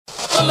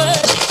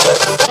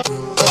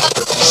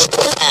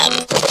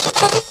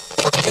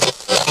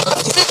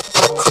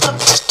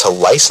To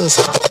license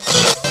it.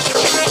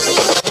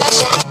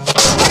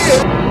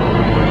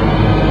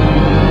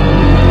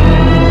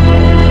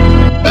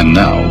 And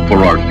now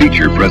for our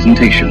feature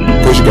presentation.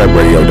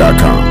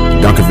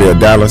 PushGapRadio.com. Duncanville,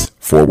 Dallas,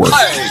 Fort Worth.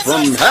 Live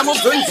from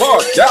Hamilton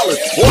Park, Dallas,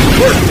 Fort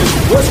Worth,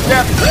 Push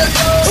Gap Radio.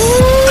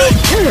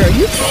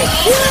 You can't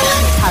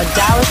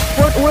Dallas,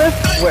 Fort Worth.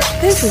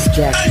 This is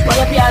Jackie. What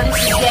up, y'all?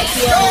 This is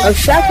Jackie Of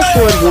Shaka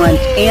Ford 1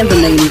 and the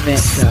main event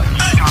show.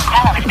 Your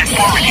call has been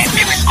forwarded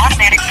to an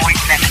automatic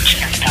voice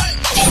message system.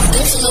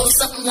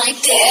 Something like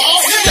that.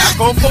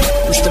 Shaka Ford.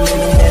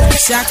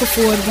 Shaka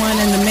Ford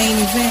 1 and the main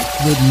event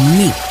with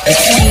me, the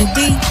Queen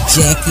B,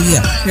 Jackie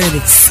O. Heard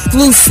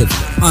exclusively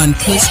on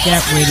Push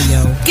Gap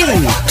Radio.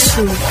 Giving you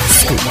true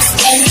scoops.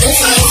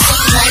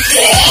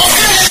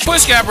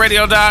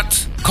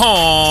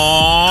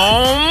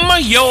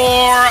 PushGapRadio.com,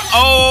 your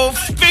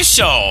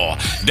official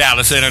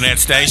Dallas internet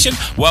station.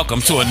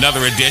 Welcome to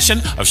another edition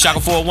of Shaka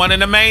 4-1 in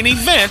the main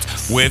event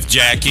with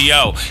Jackie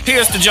O.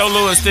 Here's to Joe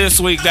Lewis this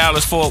week,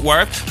 Dallas Fort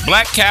Worth.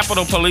 Black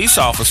Capitol police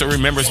officer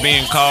remembers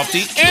being called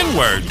the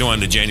N-word during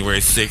the January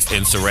 6th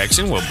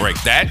insurrection. We'll break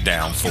that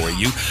down for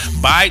you.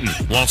 Biden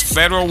wants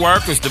federal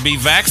workers to be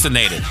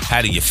vaccinated.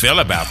 How do you feel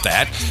about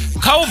that?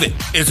 COVID,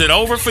 is it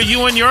over for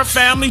you and your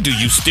family? Do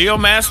you still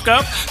mask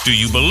up? Do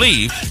you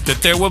believe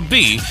that there will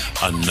be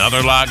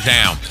another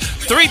lockdown?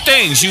 3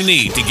 things you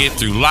need to get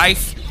through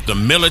life, the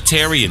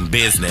military, and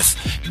business.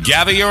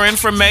 Gather your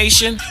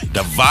information,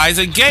 devise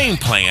a game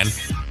plan,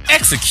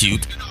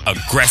 execute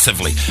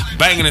aggressively.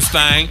 Banging this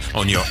thing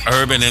on your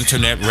urban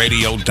internet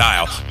radio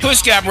dial.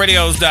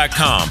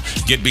 PushGapRadios.com.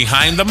 Get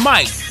behind the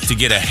mic to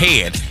get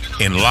ahead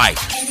in life.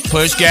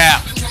 Push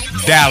Gap,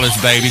 Dallas,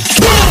 baby.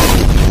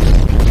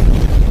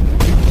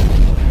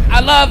 I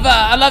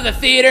love the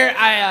theater.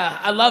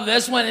 I love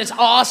this one. It's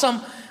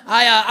awesome.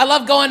 I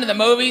love going to the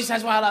movies.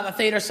 That's why I love the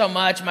theater so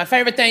much. My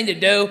favorite thing to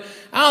do,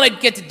 I only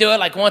get to do it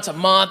like once a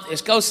month,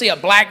 is go see a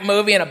black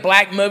movie in a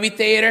black movie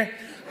theater.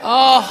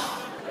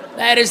 Oh,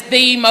 that is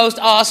the most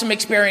awesome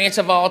experience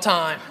of all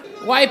time.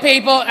 White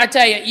people, I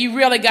tell you, you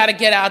really got to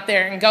get out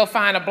there and go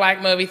find a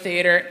black movie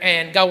theater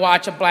and go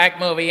watch a black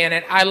movie in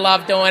it. I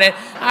love doing it.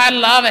 I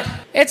love it.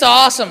 It's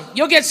awesome.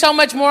 You'll get so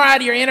much more out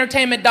of your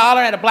entertainment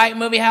dollar at a black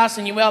movie house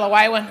than you will a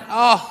white one.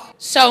 Oh,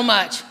 so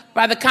much.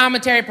 By the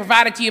commentary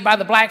provided to you by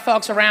the black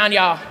folks around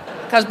y'all.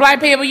 Because black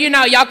people, you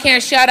know, y'all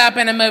can't shut up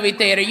in a movie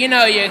theater. You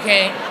know you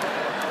can't.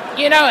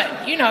 You know it.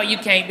 You know you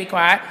can't be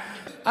quiet.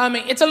 I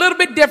mean, it's a little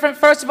bit different.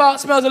 First of all, it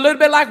smells a little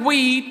bit like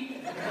weed.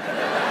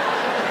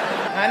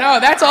 I know,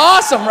 that's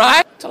awesome,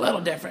 right? It's a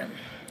little different.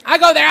 I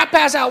go there, I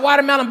pass out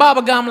watermelon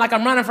bubble gum like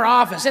I'm running for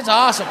office. It's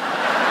awesome.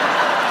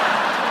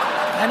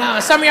 I know,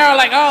 some of y'all are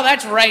like, oh,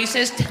 that's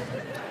racist.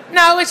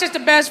 No, it's just the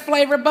best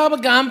flavor of bubble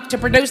gum to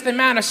produce the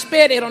amount of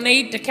spit it'll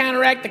need to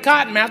counteract the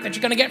cotton mouth that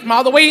you're going to get from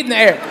all the weed in the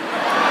air.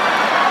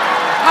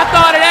 I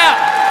thought it out.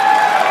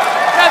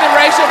 Nothing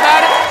racial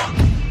about it.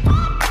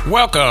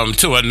 Welcome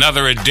to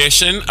another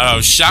edition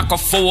of Shaka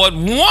Ford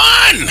 1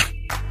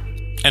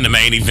 and the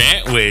main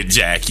event with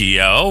Jackie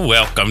O.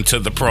 Welcome to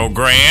the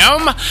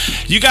program.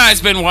 You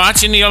guys been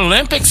watching the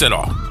Olympics at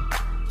all?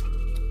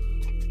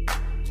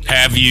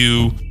 Have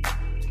you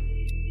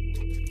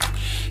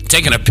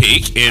taken a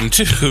peek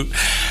into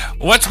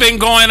what's been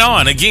going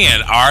on?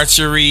 Again,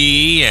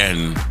 archery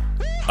and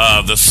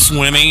the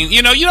swimming.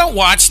 You know, you don't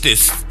watch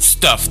this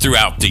stuff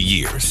throughout the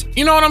years.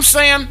 You know what I'm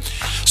saying?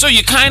 So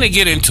you kind of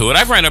get into it.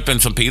 I've ran up in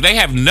some people. They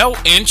have no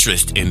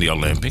interest in the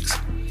Olympics.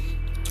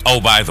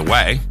 Oh, by the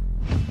way,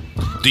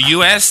 the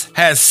U.S.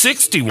 has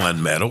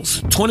 61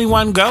 medals,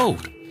 21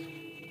 gold,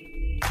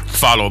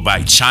 followed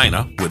by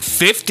China with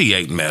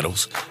 58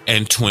 medals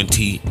and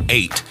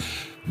 28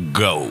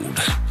 gold.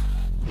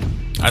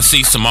 I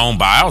see Simone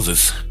Biles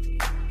is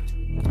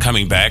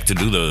coming back to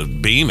do the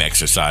beam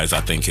exercise,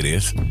 I think it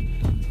is.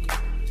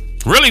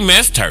 Really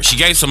missed her. She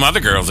gave some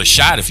other girls a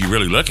shot, if you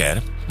really look at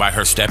it, by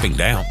her stepping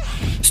down.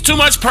 It's too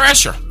much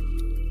pressure.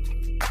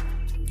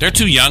 They're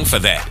too young for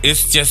that.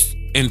 It's just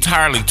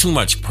entirely too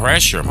much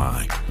pressure,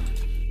 mine,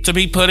 to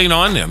be putting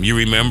on them. You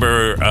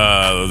remember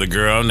the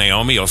girl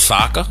Naomi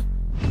Osaka?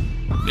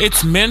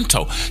 It's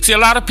mental. See, a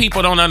lot of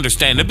people don't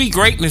understand. To be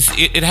greatness,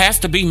 it has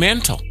to be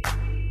mental.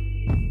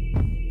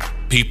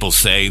 People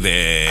say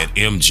that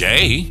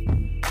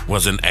MJ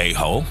was an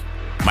a-hole.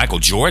 Michael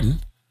Jordan.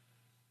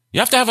 You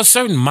have to have a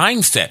certain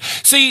mindset.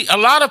 See, a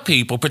lot of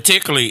people,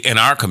 particularly in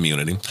our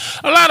community,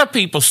 a lot of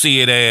people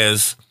see it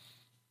as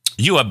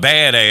you a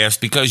badass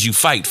because you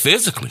fight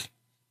physically.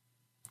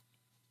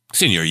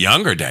 It's in your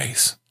younger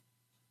days.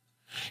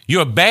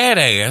 You're a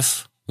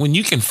badass when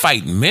you can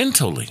fight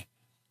mentally.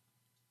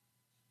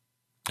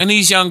 And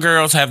these young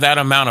girls have that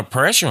amount of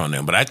pressure on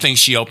them. But I think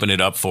she opened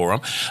it up for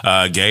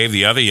them, gave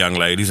the other young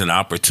ladies an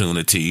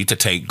opportunity to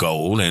take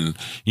gold and,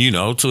 you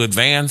know, to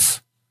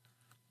advance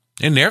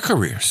in their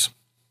careers.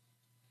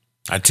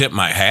 I tip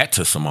my hat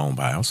to Simone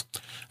Biles.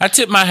 I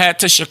tip my hat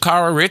to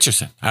Sha'Carri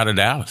Richardson out of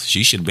Dallas.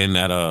 She should have been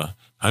at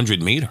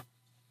 100 meter.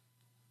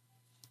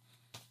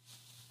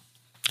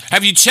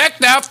 Have you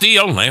checked out the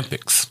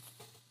Olympics?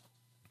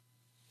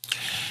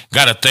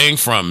 Got a thing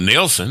from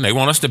Nielsen. They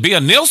want us to be a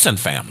Nielsen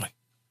family.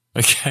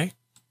 Okay.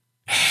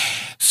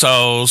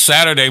 So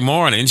Saturday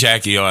morning,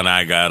 Jackie O and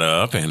I got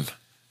up and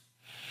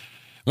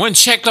went and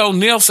checked old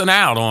Nielsen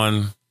out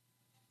on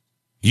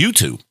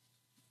YouTube.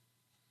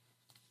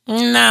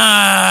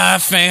 Nah,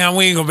 fam,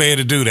 we ain't gonna be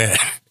able to do that.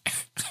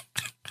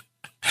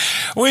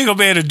 We ain't gonna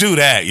be able to do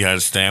that, you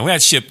understand? We got to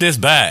ship this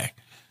back.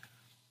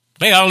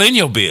 They all in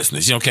your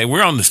business. Okay,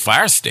 we're on this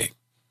Fire Stick.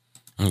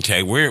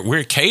 Okay,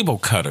 we're cable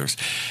cutters.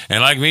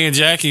 And like me and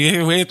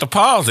Jackie, we hit the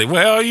pause it.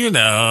 Well, you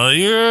know,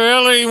 you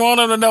really want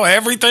them to know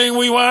everything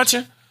we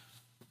watching?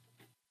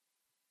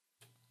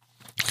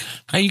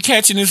 Are you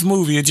catching this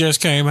movie? It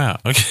just came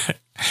out. Okay.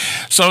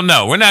 So,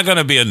 no, we're not going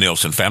to be a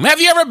Nielsen family. Have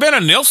you ever been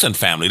a Nielsen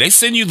family? They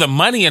send you the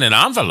money in an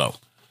envelope.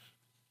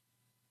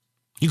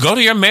 You go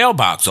to your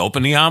mailbox,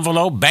 open the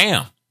envelope,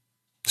 bam.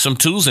 Some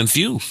twos and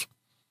fews.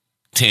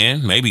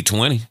 10, maybe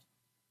 20.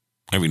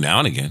 Every now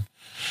and again.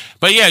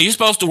 But yeah, you're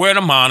supposed to wear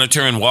the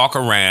monitor and walk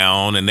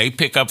around, and they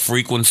pick up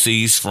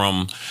frequencies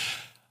from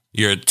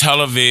your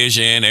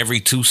television every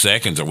 2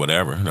 seconds or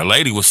whatever. The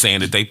lady was saying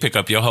that they pick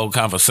up your whole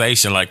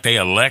conversation like they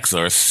Alexa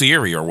or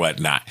Siri or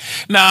whatnot.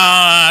 Nah,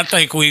 I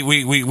think we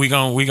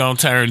gonna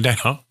turn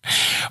down.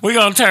 We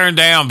gonna turn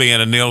down being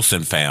a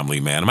Nielsen family,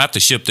 man. I'm gonna have to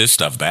ship this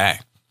stuff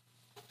back.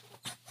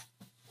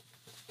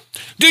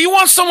 Do you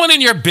want someone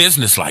in your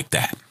business like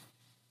that?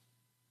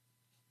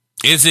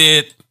 Is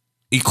it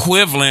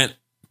equivalent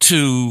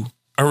to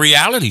a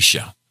reality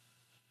show?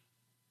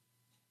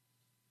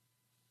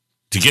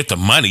 To get the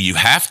money, you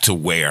have to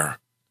wear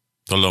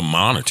the little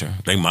monitor.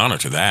 They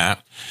monitor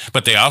that.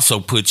 But they also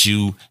put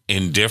you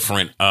in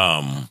different,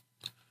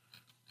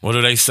 what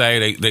do they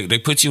say? They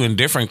put you in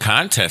different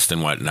contests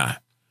and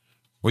whatnot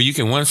where you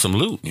can win some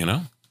loot, you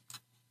know?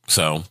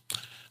 So,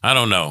 I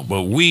don't know.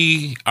 But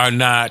we are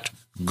not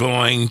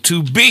going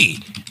to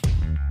be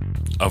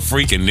a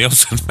freaking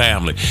Nielsen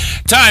family.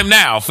 Time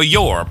now for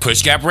your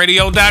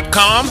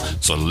PushGapRadio.com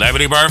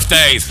celebrity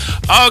birthdays.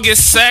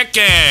 August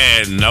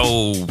 2nd.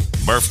 No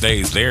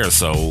birthdays there,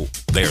 so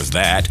there's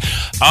that.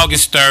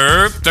 August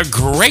 3rd, the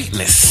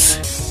greatness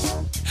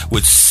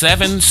with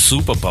 7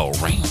 Super Bowl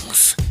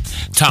rings.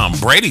 Tom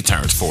Brady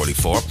turns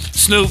 44.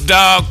 Snoop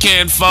Dogg,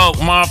 Ken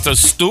Folk, Martha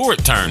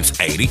Stewart turns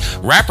 80.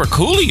 Rapper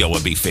Coolio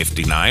will be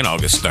 59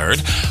 August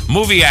 3rd.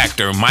 Movie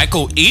actor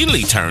Michael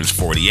Ealy turns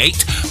 48.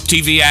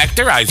 TV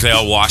actor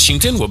Isaiah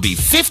Washington will be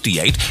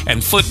 58.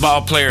 And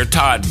football player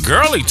Todd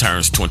Gurley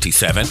turns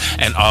 27.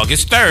 And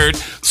August 3rd,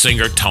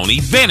 singer Tony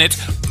Bennett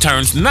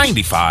turns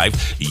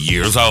 95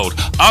 years old.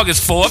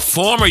 August 4th,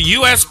 former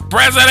U.S.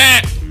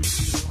 President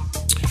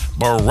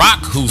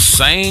Barack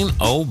Hussein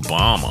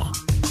Obama.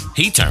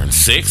 He turned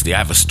 60. I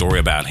have a story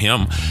about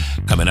him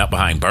coming up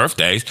behind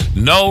birthdays.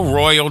 No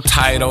royal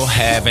title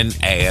having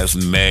as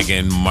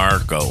Meghan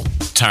Markle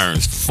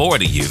turns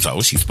 40 years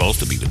old. She's supposed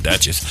to be the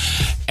Duchess.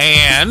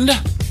 And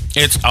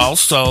it's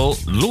also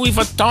Louis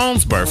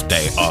Vuitton's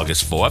birthday,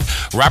 August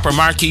 4th. Rapper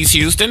Marquise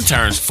Houston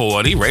turns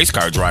 40. Race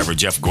car driver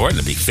Jeff Gordon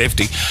will be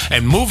 50.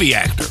 And movie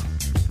actor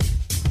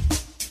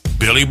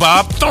Billy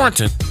Bob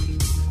Thornton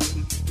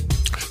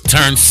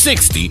turns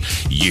 60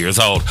 years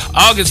old.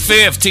 August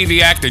 5th,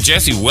 TV actor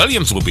Jesse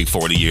Williams will be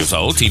 40 years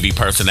old. TV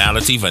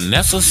personality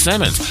Vanessa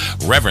Simmons,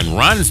 Reverend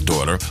Run's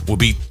daughter, will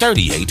be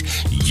 38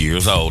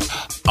 years old.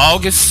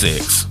 August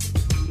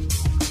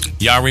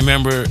 6th, y'all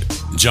remember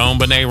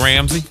JonBenet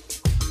Ramsey?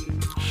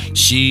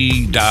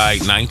 She died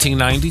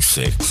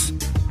 1996.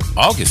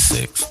 August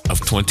 6th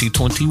of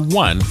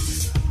 2021,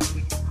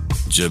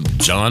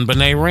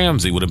 JonBenet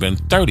Ramsey would have been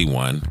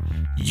 31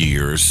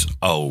 years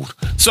old.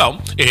 So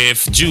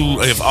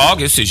if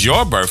August is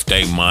your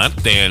birthday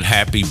month, then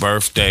happy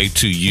birthday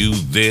to you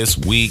this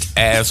week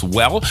as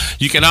well.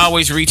 You can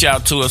always reach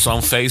out to us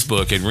on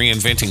Facebook at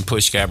Reinventing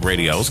Push Gap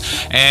Radios,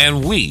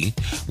 and we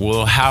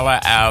will holler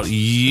out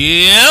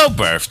your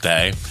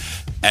birthday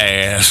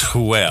as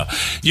well.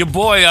 Your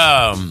boy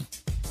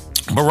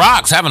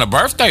Barack's having a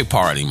birthday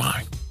party,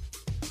 man.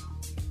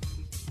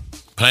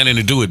 Planning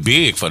to do it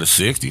big for the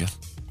 60th.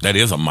 That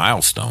is a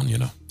milestone, you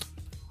know.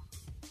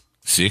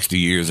 60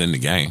 years in the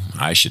game.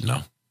 I should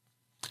know.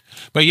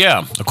 But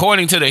yeah,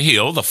 according to The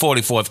Hill, the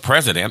 44th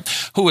president,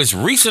 who has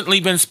recently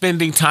been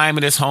spending time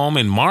at his home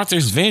in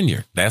Martha's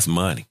Vineyard. That's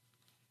money.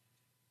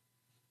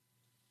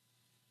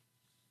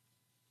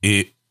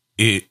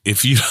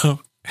 If you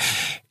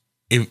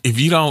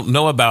don't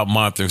know about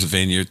Martha's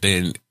Vineyard,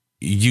 then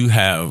you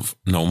have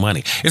no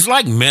money. It's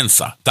like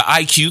Mensa, the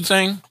IQ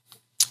thing.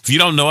 If you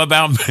don't know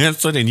about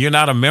Mensa, then you're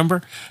not a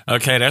member.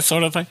 Okay, that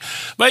sort of thing.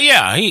 But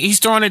yeah, he's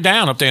throwing it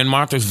down up there in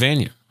Martha's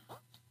Vineyard.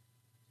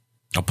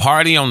 A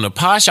party on the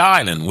posh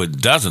island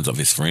with dozens of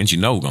his friends. You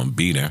know who's going to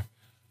be there.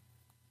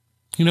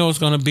 You know who's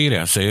going to be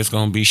there. I say it's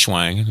going to be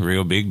swanging.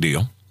 Real big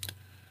deal.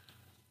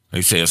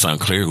 They say it's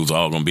unclear who's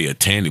all going to be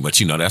attending, but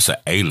you know, that's an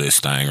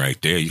A-list thing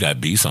right there. You got to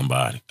be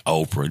somebody.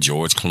 Oprah,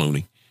 George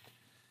Clooney.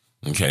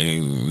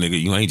 Okay,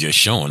 nigga, you ain't just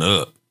showing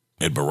up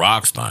at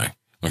Barack's thing.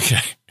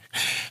 Okay.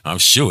 I'm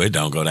sure it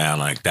don't go down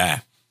like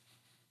that.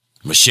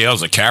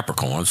 Michelle's a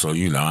Capricorn, so,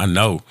 you know, I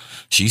know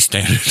she's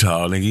standing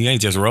tall. Nigga, he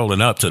ain't just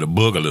rolling up to the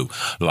boogaloo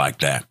like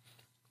that.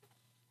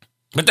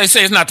 But they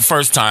say it's not the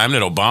first time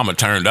that Obama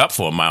turned up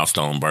for a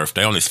milestone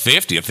birthday. On his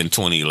 50th in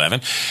 2011,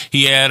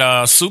 he had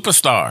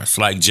superstars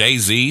like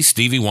Jay-Z,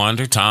 Stevie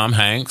Wonder, Tom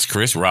Hanks,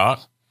 Chris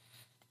Rock,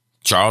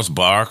 Charles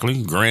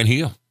Barkley, Grant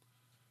Hill.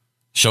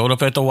 Showed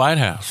up at the White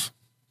House.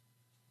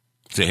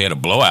 They had a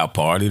blowout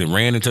party, then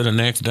ran into the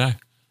next day.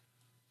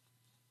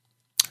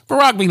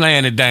 Barack be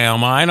laying it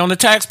down, man, on the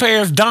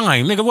taxpayer's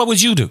dime. Nigga, what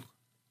would you do?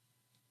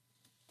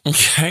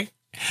 Okay.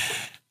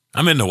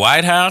 I'm in the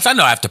White House. I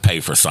know I have to pay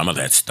for some of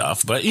that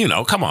stuff, but, you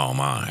know, come on,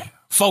 man.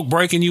 Folk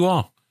breaking you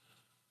off.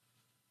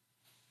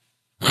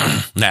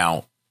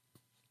 Now,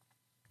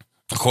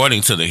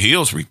 according to the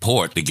Hills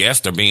report, the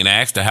guests are being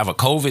asked to have a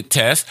COVID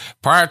test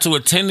prior to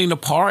attending the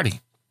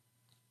party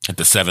at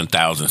the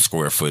 7,000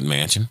 square foot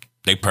mansion.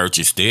 They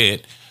purchased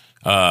it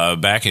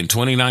back in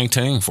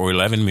 2019 for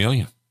 $11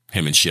 million,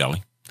 him and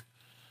Shelley.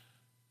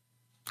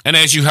 And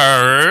as you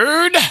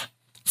heard,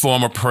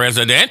 former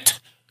President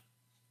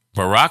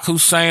Barack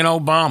Hussein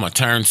Obama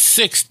turned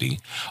 60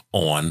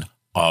 on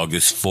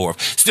August 4th.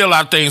 Still a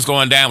lot of things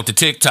going down with the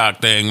TikTok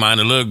thing, man.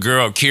 The little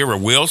girl, Kira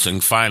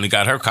Wilson, finally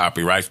got her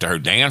copyrights to her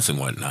dance and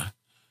whatnot.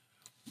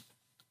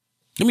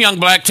 Them young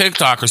black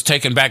TikTokers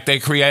taking back their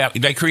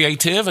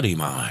creativity,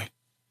 man.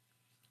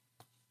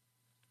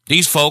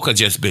 These folk have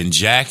just been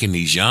jacking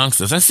these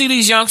youngsters. And see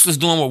these youngsters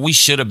doing what we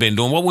should have been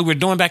doing, what we were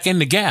doing back in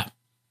the Gap.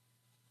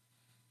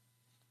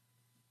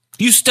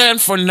 You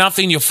stand for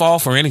nothing, you fall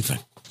for anything.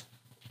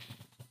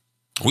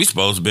 We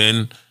supposed to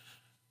been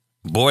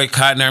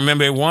boycotting, I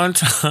remember at one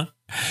time,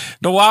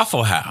 the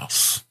Waffle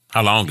House.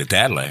 How long did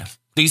that last?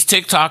 These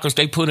TikTokers,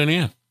 they put it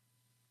in.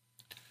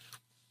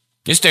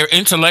 It's their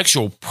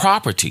intellectual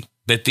property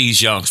that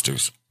these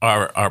youngsters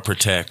are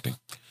protecting.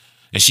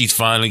 And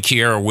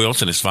Kiara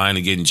Wilson is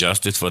finally getting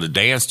justice for the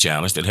dance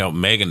challenge that helped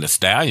Megan Thee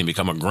Stallion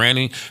become a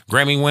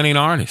Grammy-winning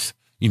artist.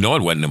 You know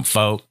it wasn't them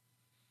folk.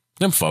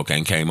 Them folk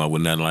ain't came up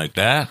with nothing like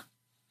that.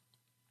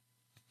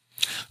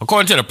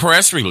 According to the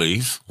press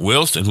release,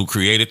 Wilson, who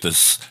created the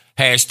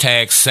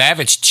hashtag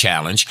Savage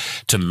Challenge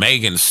to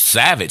Megan's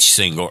Savage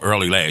single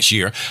early last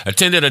year,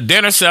 attended a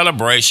dinner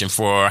celebration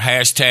for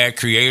hashtag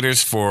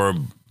creators for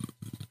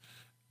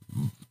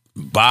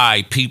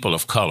by people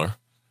of color,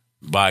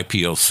 by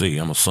POC,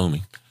 I'm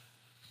assuming.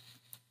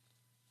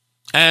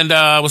 And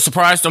was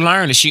surprised to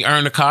learn that she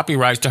earned the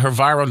copyrights to her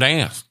viral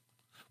dance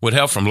with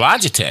help from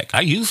Logitech.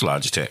 I use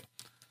Logitech.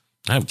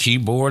 I have a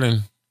keyboard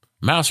and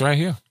mouse right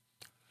here.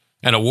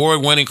 And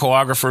award-winning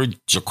choreographer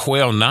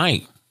Jaquel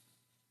Knight.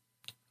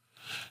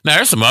 Now,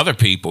 there's some other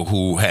people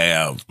who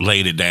have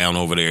laid it down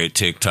over there at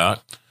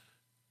TikTok.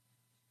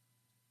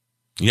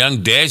 Young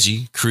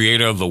Deji,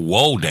 creator of the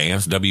Woah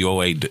Dance,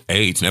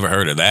 WOAH, never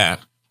heard of that.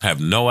 Have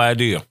no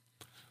idea.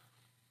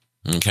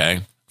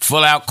 Okay.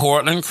 Full Out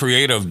Cortland,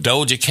 creator of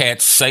Doja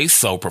Cat's Say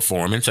So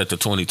performance at the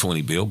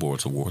 2020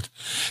 Billboard Awards.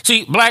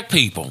 See, black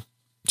people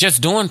just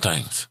doing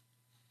things.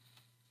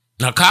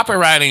 Now,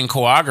 copywriting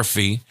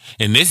choreography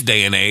in this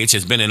day and age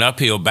has been an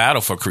uphill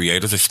battle for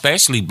creators,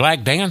 especially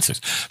black dancers.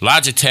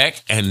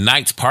 Logitech and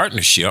Knight's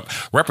partnership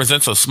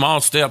represents a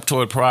small step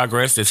toward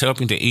progress that's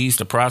helping to ease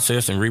the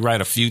process and rewrite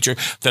a future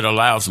that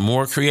allows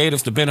more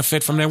creatives to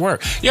benefit from their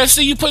work. Yeah,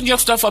 see, you putting your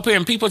stuff up here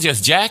and people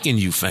just jacking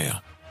you, fam.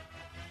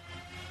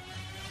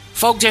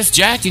 Folk just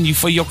jacking you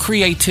for your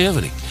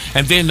creativity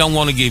and then don't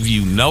want to give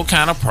you no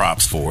kind of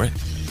props for it.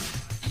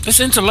 It's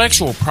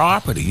intellectual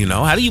property, you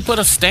know. How do you put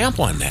a stamp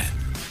on that?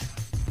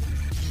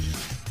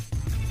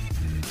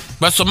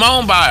 But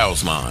Simone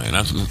Biles, man,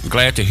 I'm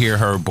glad to hear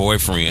her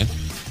boyfriend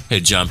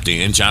had jumped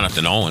in.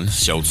 Jonathan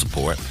Owens showed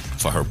support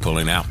for her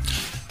pulling out.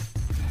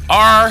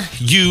 Are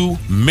you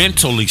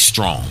mentally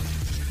strong?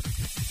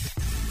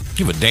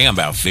 Give a damn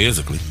about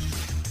physically.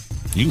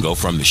 You can go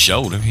from the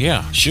shoulder.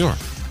 Yeah, sure.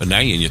 But now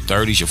you're in your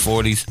 30s, your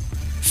 40s,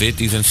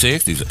 50s, and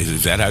 60s.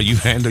 Is that how you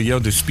handle your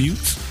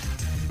disputes?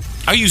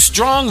 Are you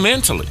strong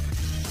mentally?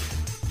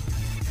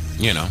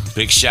 You know,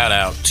 big shout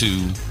out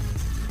to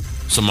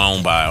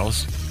Simone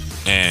Biles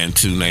and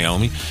to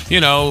Naomi.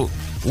 You know,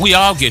 we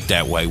all get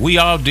that way. We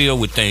all deal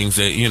with things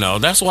that, you know,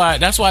 that's why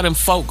them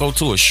folk go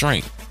to a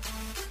shrink.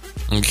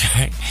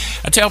 Okay?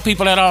 I tell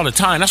people that all the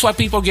time. That's why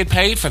people get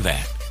paid for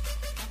that.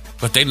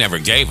 But they never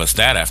gave us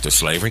that after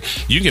slavery.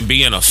 You can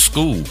be in a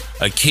school,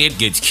 a kid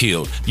gets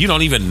killed. You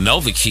don't even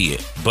know the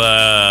kid.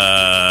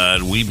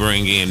 But we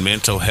bring in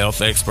mental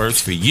health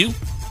experts for you.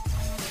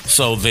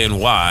 So then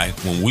why,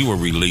 when we were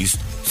released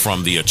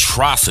from the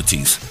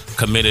atrocities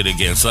committed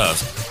against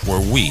us, were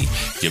we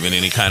given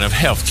any kind of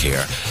health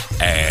care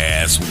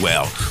as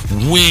well?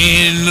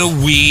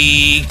 When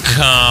we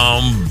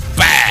come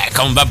back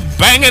on the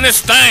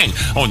bangingest thing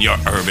on your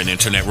urban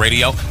internet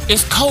radio,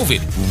 is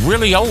COVID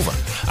really over?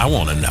 I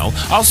want to know.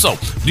 Also,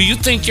 do you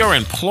think your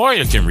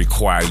employer can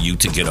require you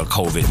to get a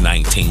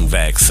COVID-19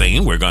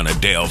 vaccine? We're going to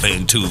delve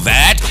into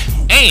that.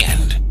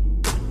 And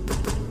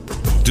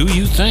do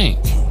you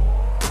think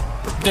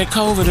that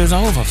COVID is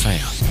over, fam?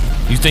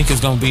 You think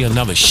it's going to be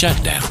another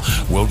shutdown?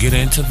 We'll get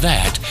into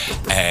that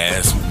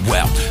as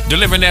well.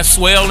 Delivering that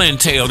swell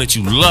intel that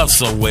you love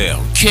so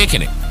well.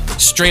 Kicking it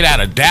straight out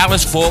of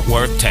Dallas, Fort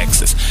Worth,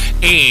 Texas.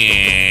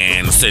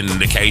 In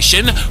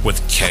syndication with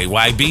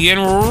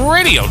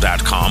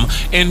KYBNradio.com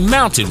in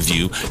Mountain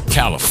View,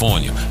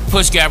 California.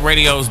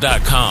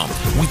 PushGapRadios.com.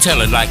 We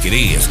tell it like it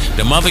is.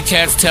 The mother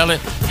cats tell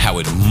it how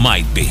it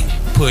might be.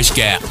 Push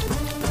Gap,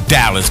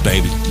 Dallas,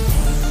 baby.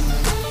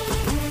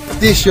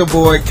 This your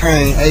boy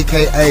Kane,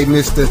 a.k.a.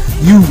 Mr.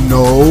 You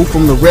Know,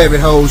 from the Rabbit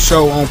Hole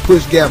Show on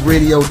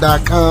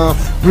PushGapRadio.com,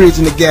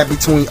 bridging the gap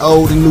between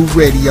old and new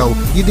radio.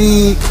 You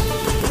dig?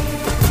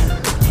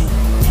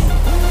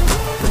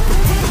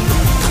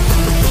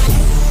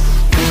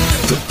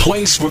 The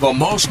place for the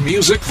most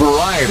music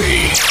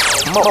variety.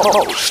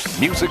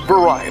 Most music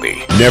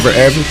variety. Never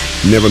average,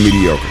 never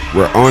mediocre.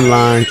 We're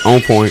online,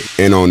 on point,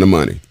 and on the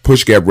money.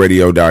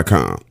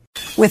 PushGapRadio.com.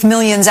 With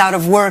millions out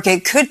of work,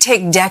 it could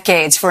take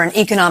decades for an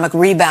economic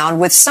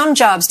rebound, with some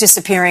jobs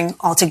disappearing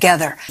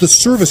altogether. The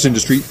service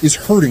industry is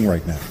hurting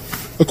right now.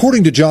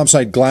 According to job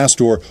site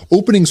Glassdoor,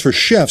 openings for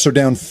chefs are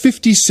down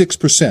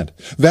 56%,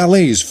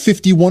 valets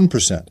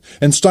 51%,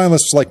 and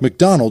stylists like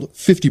McDonald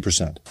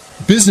 50%.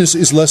 Business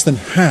is less than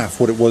half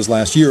what it was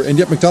last year, and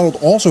yet McDonald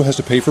also has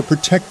to pay for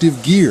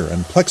protective gear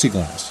and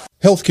plexiglass.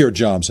 Healthcare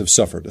jobs have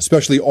suffered,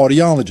 especially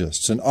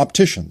audiologists and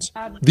opticians.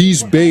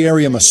 These Bay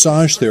Area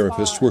massage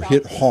therapists were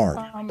hit hard.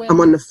 I'm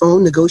on the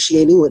phone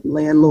negotiating with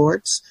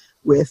landlords,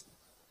 with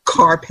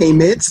car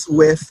payments,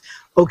 with,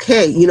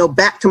 okay,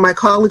 back to my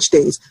college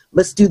days.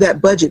 Let's do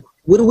that budget.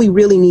 What do we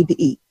really need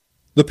to eat?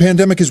 The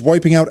pandemic is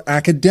wiping out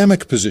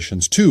academic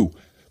positions, too.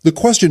 The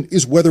question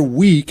is whether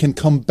we can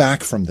come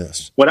back from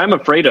this. What I'm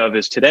afraid of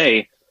is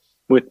today,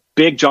 with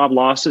big job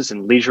losses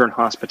in leisure and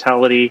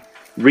hospitality,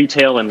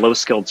 retail and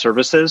low-skilled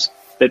services,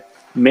 that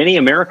many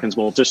Americans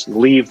will just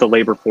leave the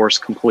labor force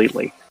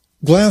completely.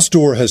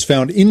 Glassdoor has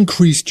found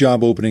increased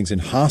job openings in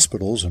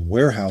hospitals and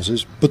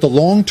warehouses, but the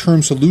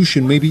long-term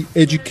solution may be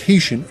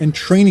education and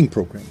training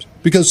programs,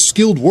 because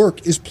skilled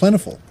work is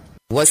plentiful.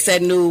 What's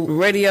that new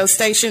radio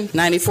station?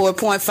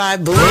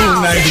 94.5 Boom. Boom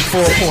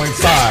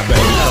 94.5, baby.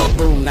 Oh,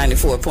 Boom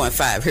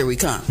 94.5. Here we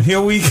come. Here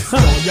we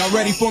come. Y'all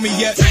ready for me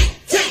yet?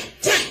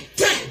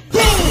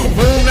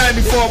 Boom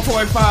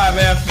 94.5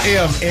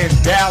 FM in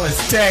Dallas,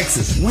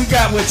 Texas. We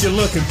got what you're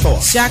looking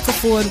for. Shaka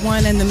Ford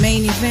won in the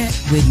main event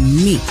with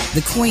me,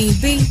 the Queen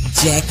Bee,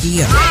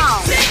 Jackie O.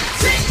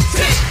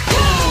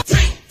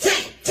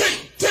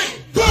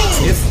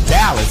 It's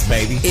Dallas,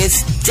 baby.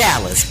 It's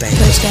Dallas, baby.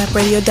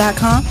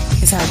 PushGapRadio.com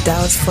is how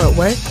Dallas Fort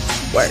Worth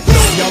works.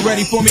 Y'all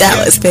ready for me?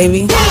 Dallas,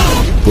 baby.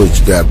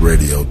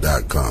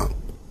 PushGapRadio.com.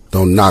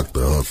 Don't knock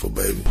the hustle,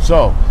 baby.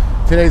 So,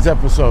 today's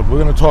episode, we're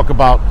going to talk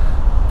about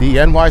the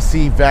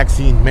NYC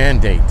vaccine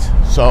mandate.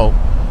 So,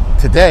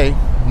 today,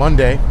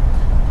 Monday,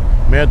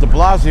 Mayor de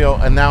Blasio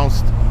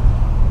announced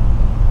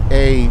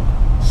a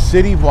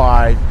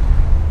citywide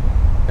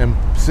and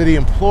city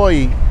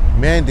employee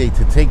mandate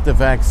to take the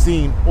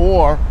vaccine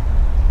or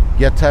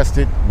get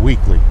tested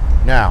weekly.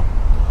 Now,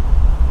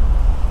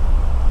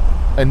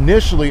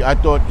 initially, I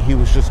thought he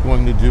was just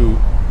going to do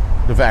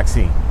the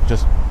vaccine,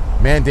 just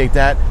mandate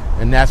that,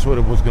 and that's what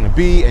it was going to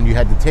be, and you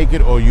had to take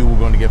it or you were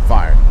going to get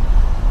fired.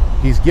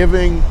 He's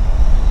giving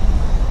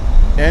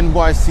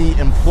NYC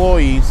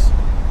employees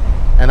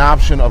an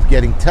option of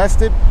getting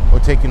tested or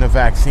taking a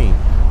vaccine.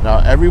 Now,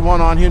 everyone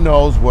on here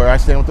knows where I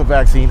stand with the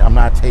vaccine. I'm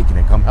not taking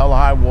it. Come hell or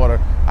high water,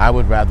 I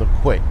would rather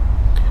quit.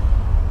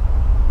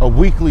 A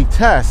weekly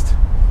test,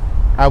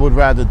 I would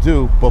rather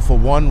do, but for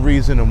one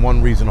reason and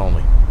one reason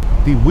only.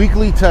 The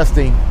weekly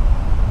testing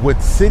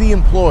with city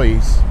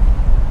employees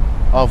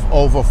of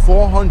over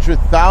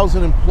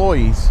 400,000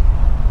 employees,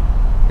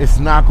 it's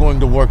not going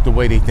to work the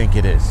way they think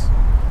it is.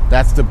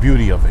 That's the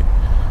beauty of it.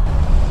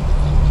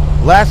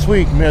 Last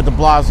week, Mayor de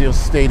Blasio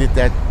stated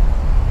that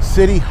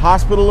city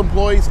hospital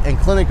employees and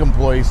clinic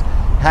employees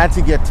had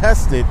to get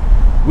tested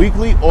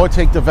weekly or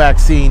take the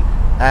vaccine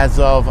as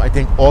of, I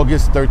think,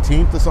 August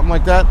 13th or something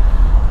like that,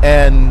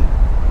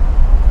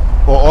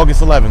 or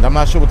August 11th. I'm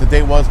not sure what the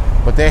date was,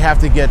 but they have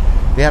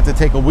to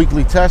take a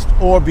weekly test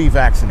or be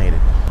vaccinated.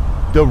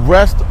 The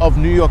rest of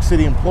New York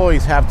City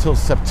employees have till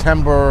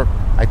September,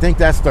 I think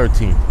that's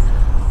 13th,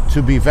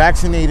 to be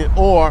vaccinated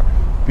or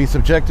be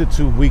subjected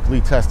to weekly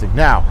testing.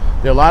 Now,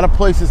 there are a lot of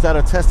places that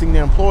are testing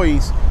their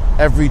employees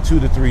every 2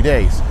 to 3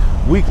 days.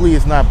 Weekly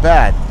is not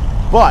bad,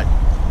 but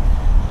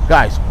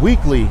guys,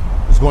 weekly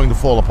is going to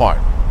fall apart.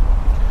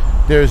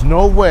 There is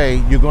no way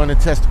you're going to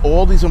test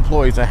all these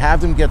employees or have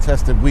them get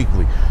tested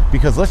weekly,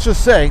 because let's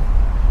just say,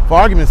 for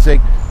argument's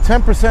sake,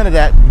 10% of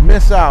that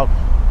miss out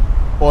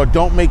or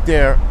don't make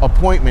their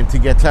appointment to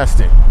get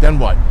tested. Then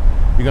what?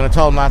 You're going to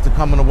tell them not to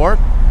come into work?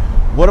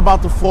 What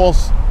about the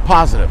false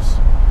positives?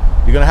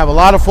 You're going to have a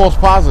lot of false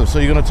positives, so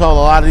you're going to tell a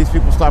lot of these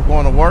people stop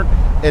going to work?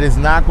 It is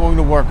not going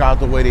to work out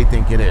the way they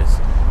think it is.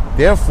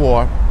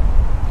 Therefore,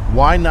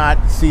 why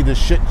not see the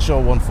shit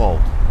show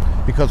unfold?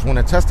 Because when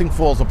the testing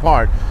falls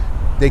apart,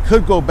 they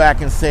could go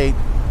back and say,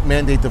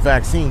 mandate the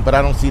vaccine, but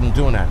I don't see them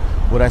doing that.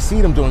 What I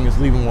see them doing is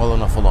leaving well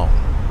enough alone.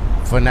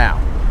 for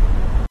now.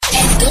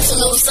 Goes a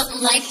little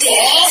something like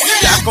this.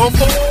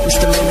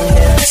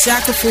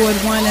 Shaka Ford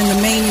won in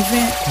the main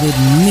event with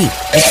me,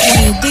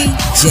 Queen D,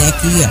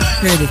 Jackie Up.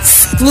 Heard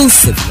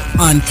exclusively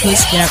on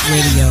Push Gap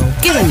Radio.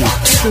 Giving you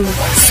true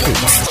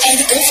scoops. And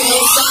it goes a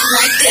little something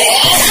like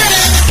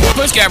this.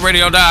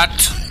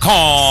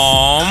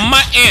 PushGapRadio.com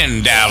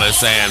in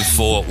Dallas and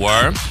Fort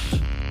Worth.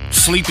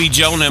 Sleepy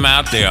Joe and them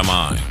out there,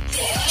 mine.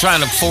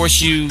 Trying to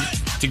force you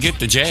to get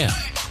the jab.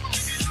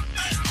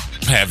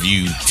 Have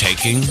you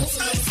taken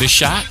the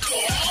shot?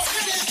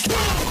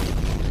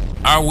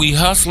 Are we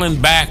hustling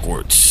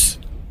backwards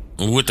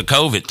with the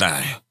COVID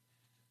thing?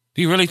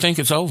 Do you really think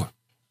it's over?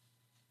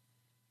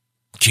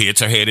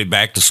 Kids are headed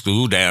back to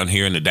school down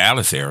here in the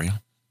Dallas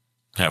area.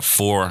 Have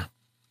 4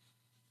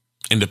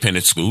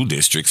 independent school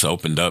districts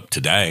opened up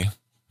today,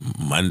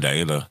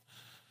 Monday, the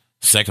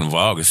 2nd of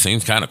August.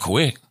 Seems kind of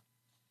quick.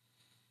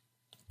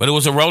 But it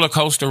was a roller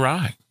coaster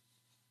ride.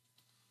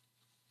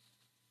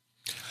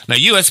 Now,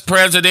 U.S.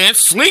 President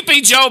Sleepy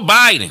Joe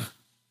Biden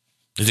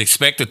is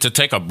expected to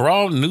take a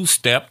broad new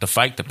step to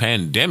fight the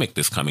pandemic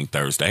this coming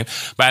Thursday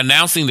by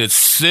announcing that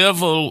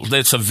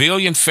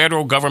civilian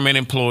federal government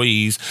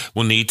employees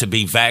will need to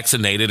be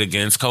vaccinated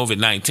against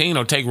COVID-19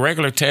 or take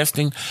regular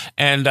testing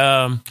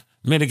and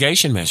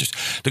mitigation measures.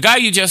 The guy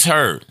you just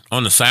heard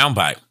on the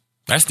soundbite,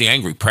 that's the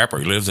angry prepper.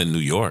 He lives in New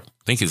York.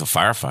 I think he's a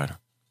firefighter.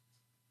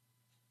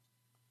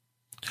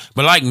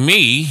 But like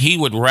me, he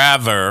would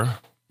rather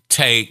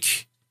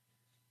take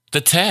the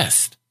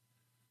test.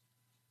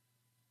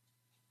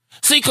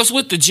 See, because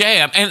with the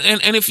jab,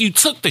 and if you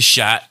took the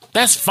shot,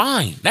 that's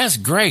fine. That's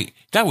great.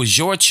 That was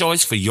your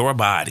choice for your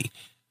body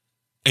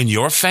and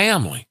your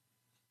family.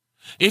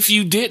 If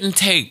you didn't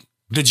take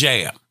the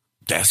jab,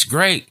 that's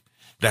great.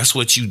 That's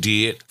what you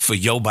did for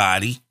your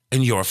body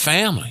and your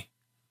family.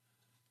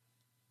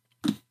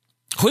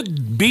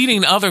 Quit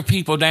beating other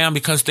people down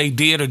because they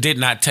did or did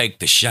not take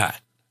the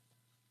shot.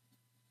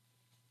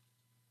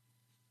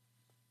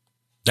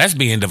 That's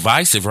being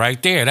divisive right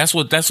there. That's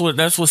what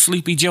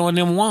Sleepy Joe and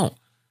them want.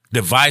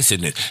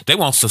 Divisiveness. They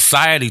want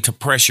society to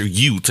pressure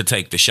you to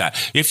take the shot.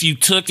 If you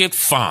took it,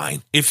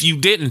 fine. If you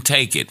didn't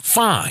take it,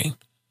 fine.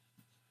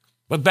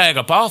 But bag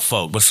up all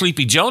folk. But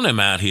Sleepy Joe and them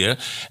out here,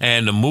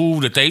 and the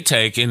move that they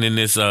taking in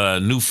this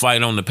new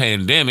fight on the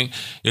pandemic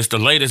is the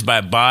latest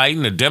by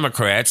Biden, the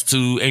Democrats,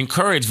 to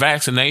encourage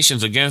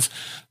vaccinations against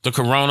the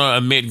corona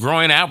amid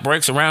growing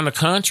outbreaks around the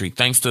country,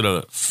 thanks to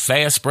the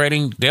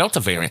fast-spreading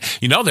Delta variant.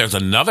 You know, there's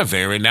another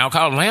variant now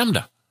called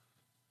Lambda.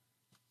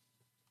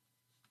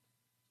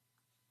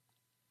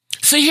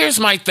 See, here's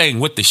my thing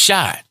with the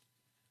shot.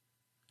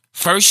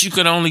 First, you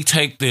could only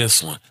take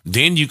this one.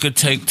 Then you could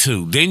take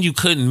 2. Then you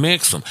couldn't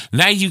mix them.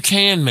 Now you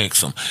can mix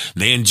them.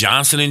 Then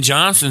Johnson &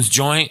 Johnson's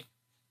joint,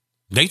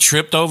 they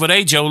tripped over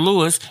their Joe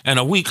Louis, and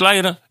a week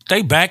later,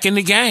 they back in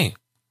the game.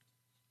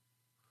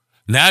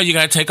 Now you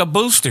got to take a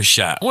booster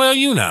shot. Well,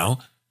 you know,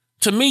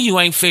 to me, you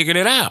ain't figured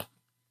it out.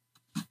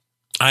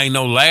 I ain't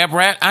no lab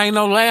rat. I ain't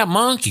no lab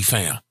monkey,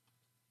 fam.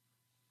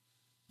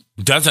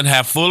 Doesn't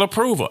have full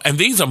approval. And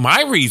these are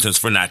my reasons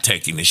for not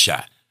taking the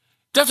shot.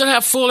 Doesn't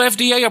have full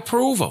FDA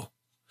approval.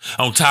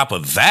 On top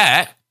of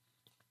that,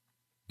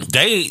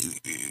 they're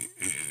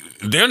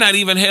not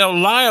even held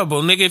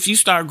liable, nigga, if you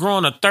start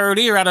growing a third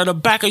ear out of the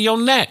back of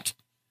your neck.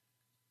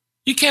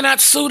 You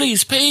cannot sue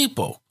these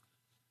people.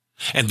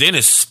 And then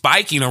it's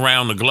spiking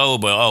around the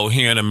globe. Oh,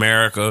 here in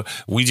America,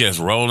 we just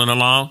rolling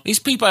along. These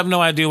people have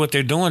no idea what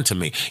they're doing to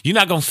me. You're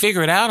not going to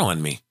figure it out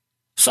on me.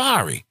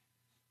 Sorry.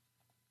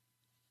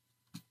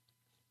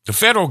 The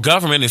federal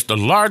government is the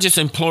largest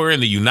employer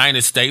in the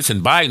United States,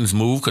 and Biden's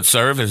move could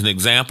serve as an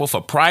example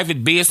for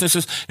private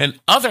businesses and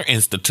other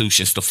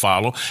institutions to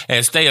follow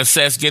as they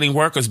assess getting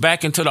workers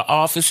back into the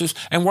offices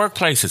and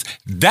workplaces.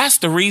 That's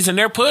the reason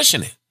they're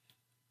pushing it.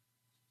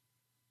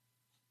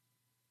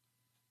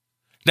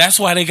 That's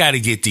why they got to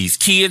get these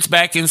kids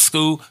back in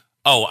school.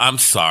 Oh, I'm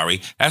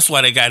sorry. That's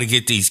why they got to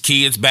get these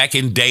kids back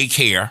in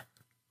daycare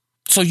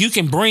so you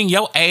can bring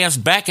your ass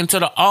back into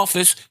the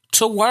office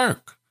to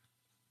work.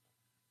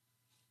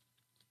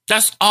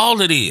 That's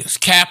all it is,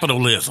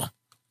 capitalism.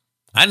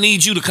 I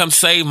need you to come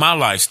save my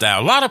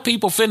lifestyle. A lot of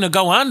people finna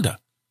go under.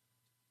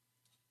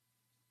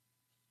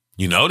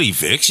 You know, the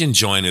eviction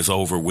joint is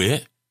over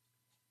with.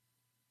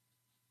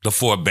 The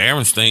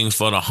forbearance things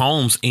for the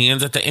homes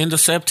ends at the end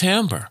of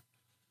September.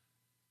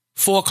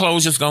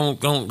 Foreclosure's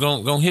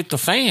gonna hit the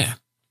fan.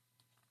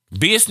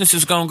 Business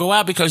is gonna go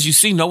out because you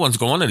see no one's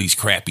going to these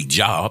crappy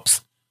jobs.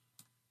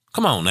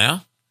 Come on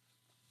now.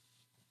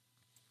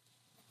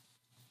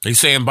 They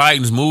saying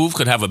Biden's move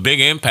could have a big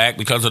impact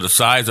because of the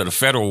size of the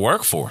federal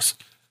workforce.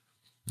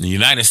 The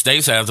United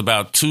States has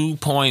about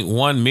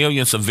 2.1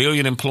 million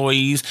civilian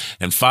employees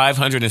and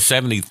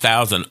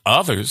 570,000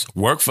 others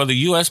work for the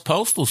U.S.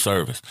 Postal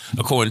Service,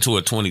 according to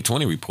a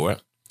 2020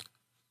 report.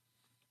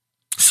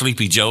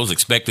 Sleepy Joe's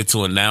expected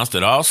to announce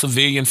that all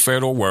civilian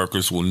federal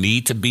workers will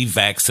need to be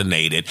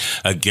vaccinated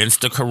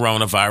against the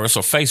coronavirus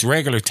or face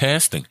regular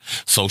testing,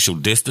 social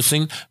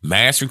distancing,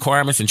 mask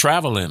requirements, and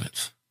travel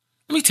limits.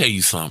 Let me tell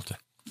you something.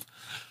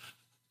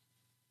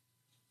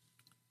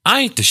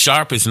 I ain't the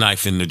sharpest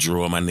knife in the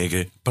drawer, my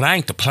nigga, but I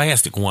ain't the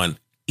plastic one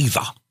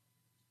either.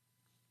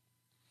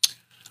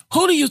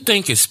 Who do you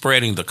think is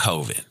spreading the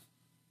COVID?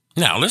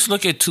 Now, let's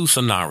look at two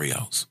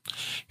scenarios.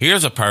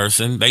 Here's a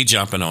person, they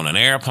jumping on an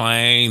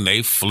airplane,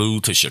 they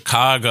flew to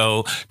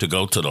Chicago to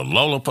go to the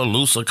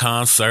Lollapalooza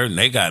concert, and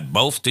they got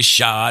both the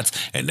shots,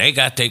 and they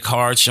got their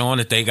card showing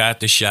that they got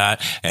the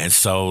shot, and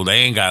so they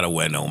ain't got to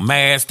wear no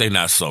mask, they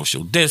not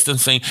social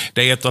distancing,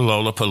 they at the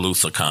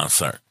Lollapalooza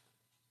concert.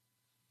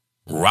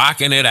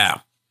 Rocking it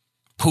out,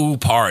 pool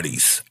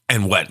parties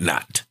and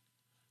whatnot.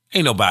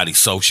 Ain't nobody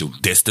social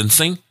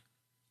distancing.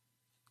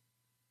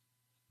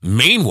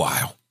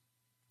 Meanwhile,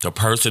 the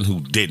person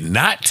who did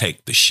not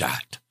take the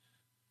shot,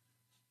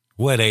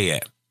 where they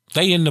at?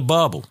 They in the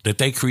bubble that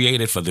they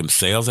created for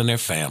themselves and their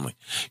family.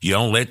 You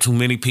don't let too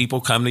many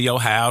people come to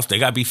your house. They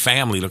got to be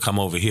family to come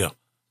over here.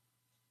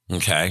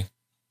 Okay?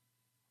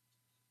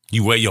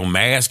 You wear your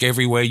mask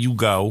everywhere you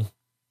go.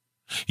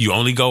 You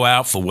only go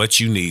out for what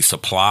you need.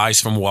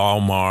 Supplies from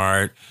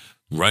Walmart.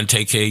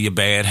 Take care of your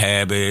bad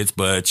habits.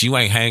 But you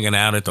ain't hanging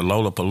out at the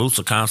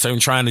Lollapalooza concert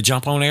and trying to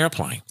jump on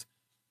airplanes.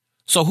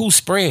 So who's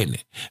spreading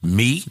it?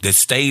 Me that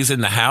stays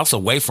in the house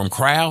away from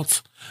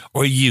crowds?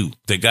 Or you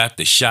that got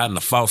the shot and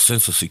the false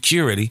sense of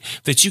security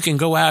that you can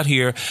go out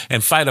here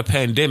and fight a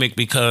pandemic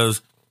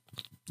because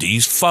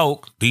these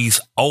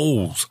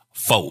old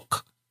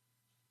folk,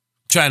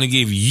 trying to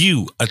give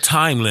you a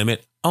time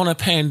limit on a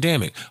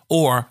pandemic?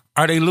 Or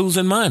are they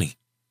losing money?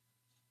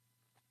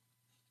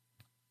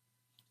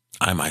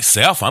 I'm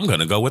going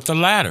to go with the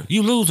latter.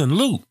 You losing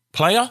loot,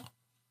 player.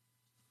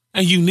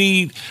 And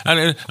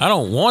I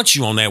don't want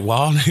you on that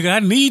wall, nigga. I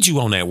need you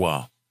on that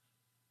wall.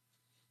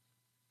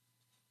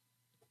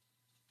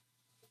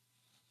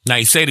 Now,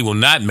 he said he will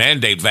not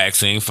mandate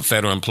vaccine for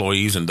federal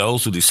employees, and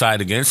those who decide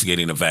against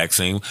getting a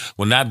vaccine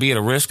will not be at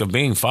a risk of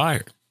being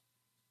fired.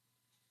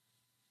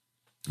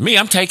 Me,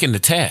 I'm taking the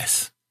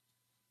test.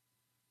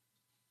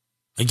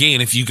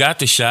 Again, if you got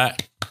the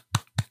shot,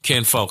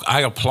 kinfolk,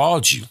 I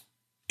applaud you.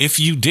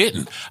 If you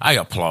didn't, I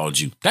applaud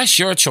you. That's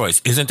your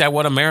choice. Isn't that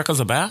what America's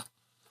about?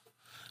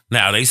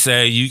 Now, they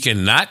say you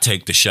cannot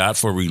take the shot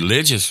for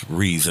religious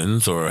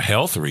reasons or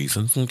health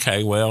reasons.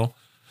 Okay, well,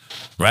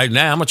 right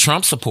now I'm a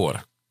Trump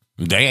supporter.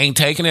 They ain't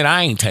taking it.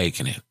 I ain't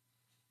taking it.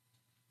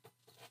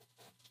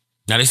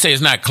 Now, they say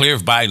it's not clear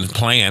if Biden's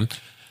plan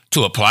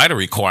to apply the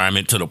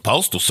requirement to the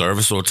Postal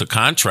Service or to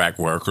contract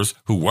workers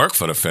who work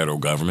for the federal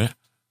government.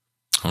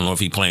 I don't know if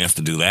he plans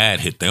to do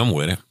that, hit them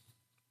with it.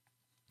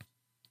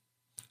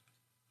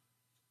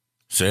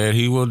 Said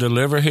he will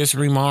deliver his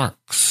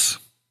remarks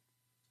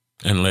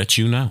and let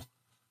you know.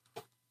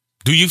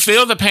 Do you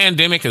feel the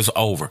pandemic is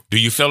over? Do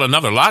you feel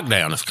another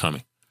lockdown is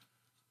coming?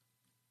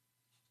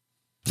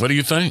 What do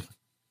you think?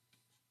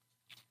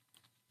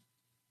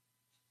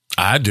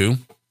 I do.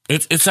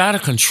 It's out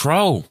of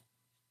control.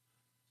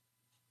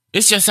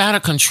 It's just out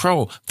of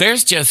control.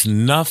 There's just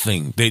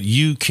nothing that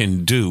you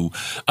can do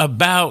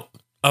about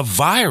a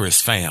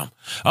virus, fam.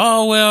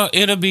 Oh, well,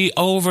 it'll be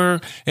over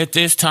at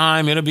this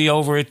time. It'll be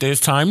over at this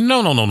time.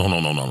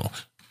 No.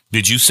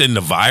 Did you send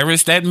the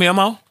virus that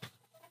memo?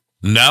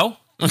 No?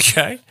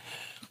 Okay.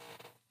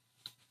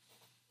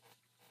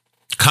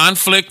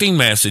 Conflicting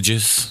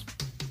messages.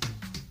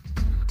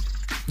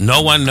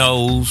 No one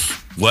knows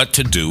what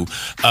to do.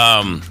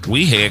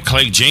 We had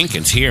Clay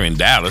Jenkins here in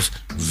Dallas,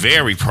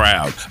 very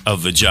proud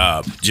of the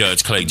job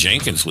Judge Clay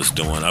Jenkins was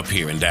doing up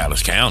here in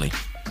Dallas County.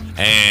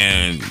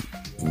 And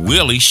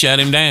Willie shut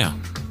him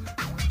down.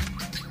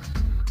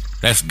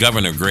 That's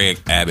Governor Greg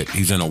Abbott.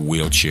 He's in a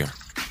wheelchair.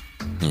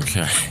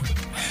 Okay.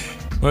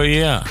 Well,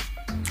 yeah.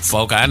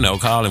 Folk I know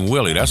call him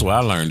Willie. That's where I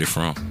learned it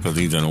from, because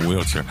he's in a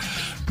wheelchair.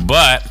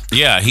 But,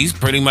 yeah, he's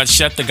pretty much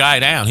shut the guy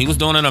down. He was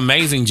doing an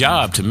amazing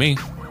job to me.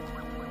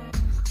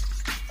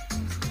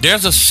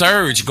 There's a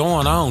surge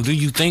going on. Do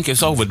you think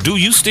it's over? Do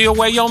you still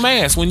wear your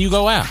mask when you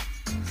go out?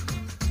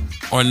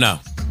 Or no?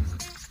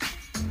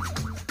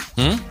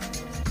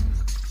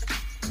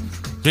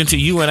 Then to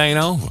you, it ain't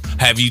over.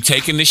 Have you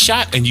taken the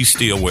shot and you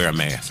still wear a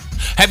mask?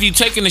 Have you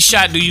taken the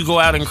shot? Do you go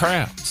out in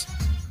crowds?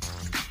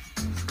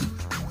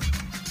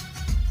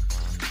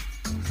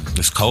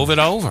 Is COVID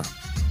over?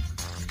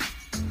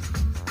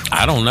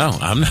 I don't know.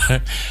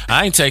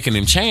 I ain't taking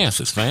them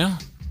chances, fam.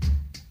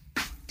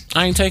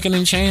 I ain't taking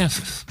them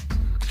chances.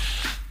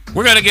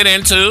 We're going to get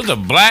into the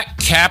Black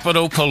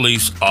Capitol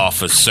Police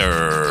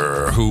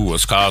officer who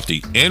was called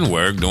the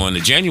N-word during the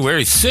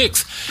January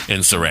 6th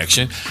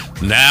insurrection.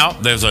 Now,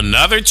 there's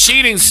another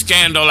cheating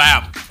scandal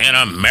out in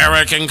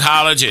American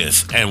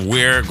colleges, and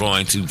we're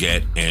going to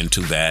get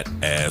into that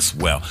as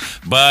well.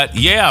 But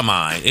yeah,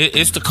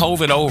 it's the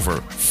COVID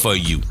over for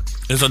you.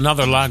 Is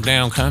another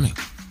lockdown coming?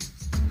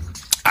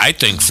 I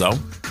think so.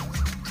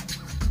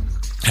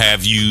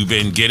 Have you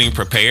been getting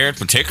prepared,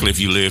 particularly if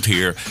you lived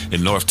here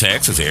in North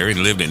Texas area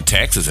and lived in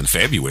Texas in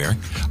February?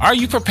 Are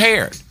you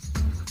prepared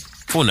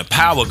for when the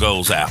power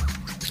goes out?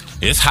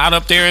 It's hot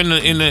up there in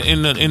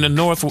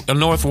the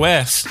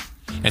northwest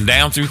and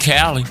down through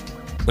Cali,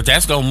 but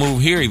that's gonna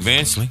move here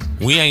eventually.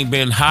 We ain't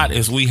been hot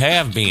as we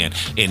have been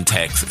in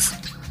Texas.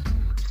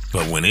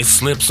 But when it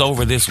slips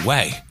over this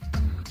way,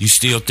 you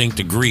still think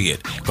the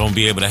grid gonna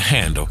be able to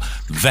handle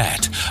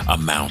that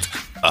amount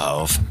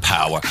of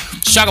power.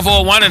 Shaka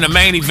 401 in the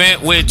main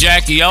event with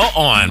Jackie O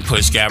on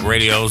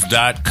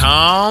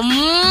PushGapRadios.com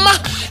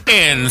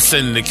in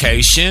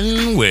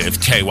syndication with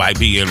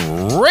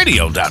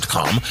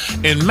KYBNRadio.com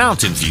in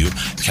Mountain View,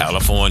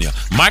 California.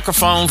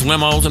 Microphones,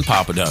 limos, and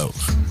papados.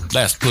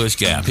 That's Push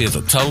Gap. Here's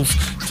a toast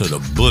to the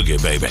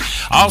boogie, baby.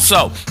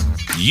 Also,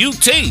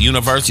 UT,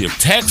 University of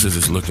Texas,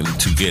 is looking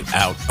to get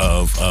out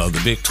of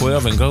the Big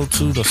 12 and go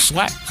to the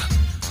SWAC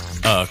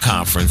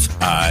conference,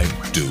 I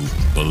do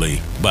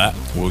believe. But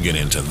we'll get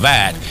into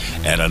that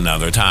at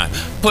another time.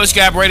 Push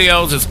Gap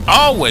Radios is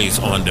always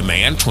on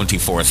demand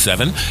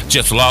 24/7.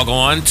 Just log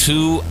on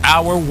to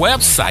our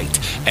website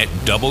at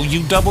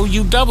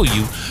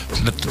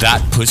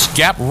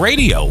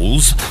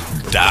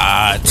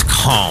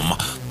www.pushgapradios.com.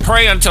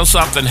 Pray until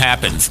something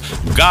happens.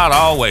 God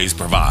always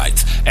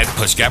provides. At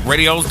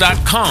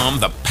pushgapradios.com,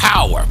 the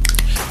power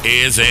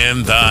is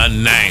in the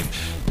name.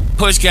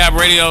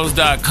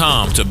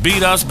 PushGapRadios.com. To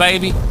beat us,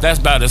 baby, that's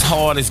about as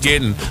hard as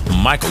getting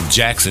Michael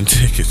Jackson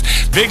tickets.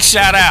 Big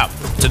shout out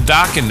to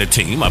Doc and the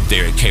team up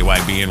there at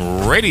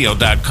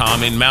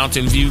KYBNRadio.com in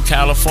Mountain View,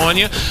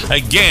 California.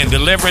 Again,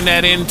 delivering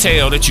that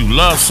intel that you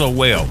love so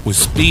well with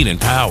speed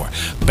and power.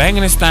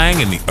 Banging this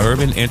thing in the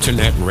urban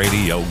internet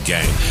radio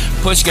game.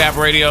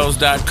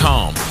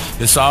 PushGapRadios.com.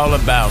 It's all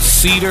about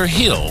Cedar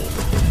Hill,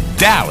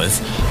 Dallas,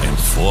 and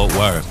Fort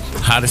Worth.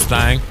 Hottest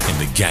thing in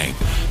the game.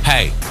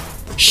 Hey,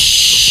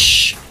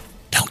 shh,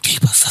 don't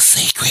keep us a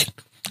secret.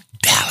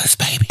 Dallas,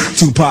 baby.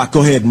 Tupac,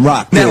 go ahead and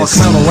rock Now this.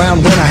 I clown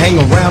around when I hang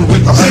around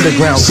with the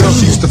underground.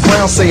 Girls used to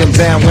frown, say I'm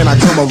down when I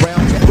come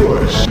around.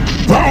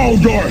 Bow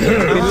your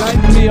head. They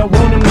like me, I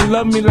want them to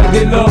love me like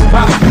they love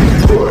pop.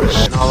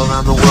 And all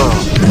around the world.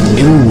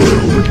 In a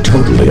world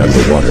totally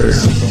underwater,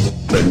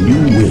 the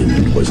new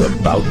wind was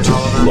about to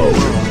blow.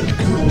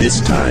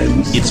 This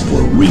time, it's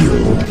for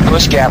real.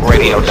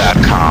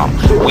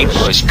 PushGapRadio.com. We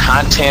push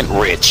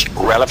content-rich,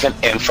 relevant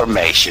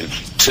information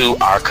to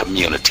our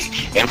community.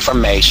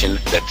 Information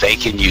that they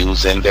can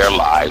use in their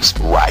lives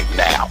right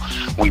now.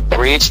 We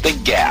bridge the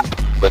gap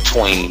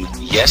between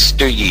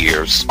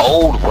yesteryear's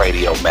old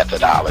radio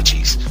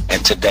methodologies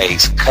and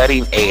today's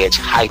cutting-edge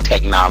high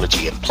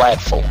technology and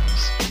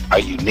platforms. Our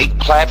unique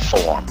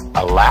platform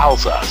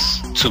allows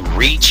us to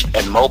reach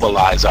and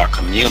mobilize our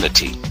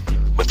community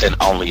within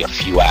only a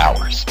few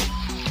hours.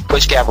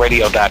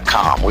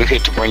 PushGapRadio.com. We're here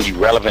to bring you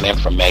relevant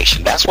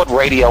information. That's what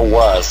radio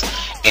was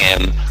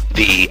in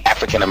the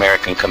African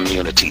American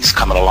communities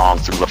coming along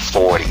through the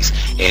 40s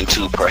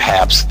into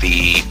perhaps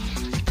the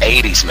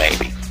 80s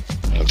maybe.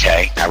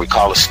 Okay, I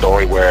recall a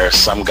story where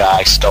some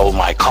guy stole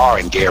my car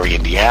in Gary,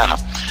 Indiana.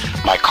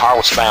 My car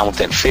was found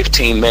within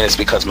 15 minutes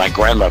because my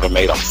grandmother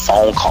made a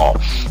phone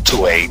call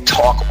to a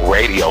talk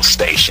radio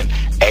station,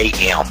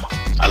 AM.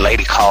 A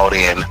lady called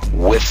in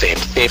within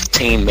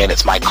 15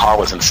 minutes. My car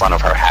was in front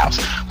of her house.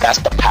 That's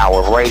the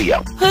power of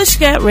radio.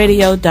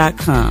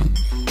 PushGapRadio.com.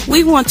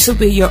 We want to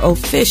be your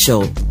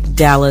official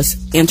Dallas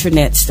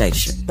internet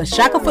station. The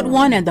Shackelford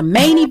One and the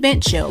main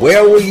event show.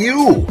 Where were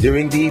you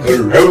during the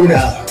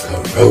Corona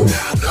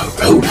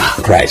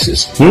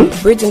crisis?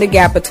 Bridging the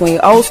gap between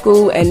old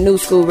school and new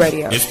school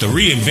radio. It's the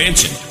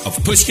reinvention of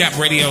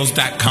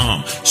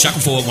PushGapRadios.com. Shaka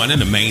 401 in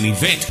the main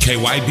event,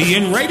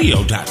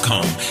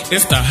 KYBNRadio.com.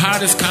 It's the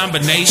hottest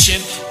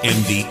combination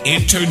in the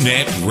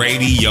internet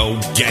radio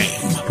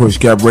game.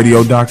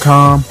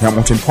 PushGapRadio.com,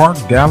 Hamilton Park,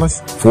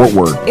 Dallas, Fort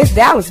Worth. It's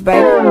Dallas,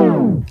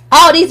 baby.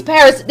 All these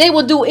they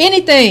will do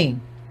anything.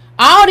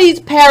 All these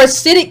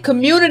parasitic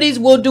communities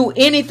will do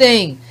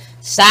anything.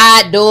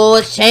 Side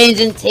doors,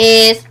 changing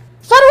tests.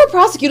 Federal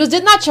prosecutors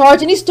did not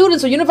charge any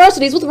students or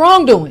universities with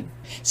wrongdoing.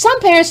 Some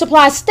parents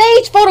supply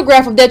staged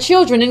photographs of their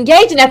children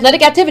engaged in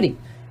athletic activity.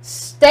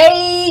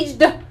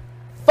 Staged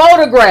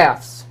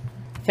photographs.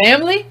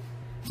 Family.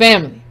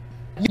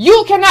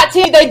 You cannot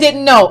tell me they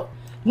didn't know.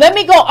 Let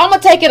me go. I'm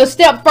going to take it a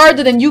step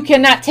further than you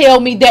cannot tell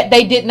me that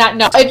they did not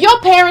know. If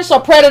your parents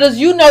are predators,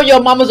 you know your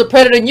mama's a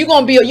predator and you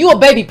a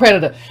baby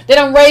predator. They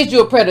done raised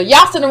you a predator.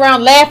 Y'all sitting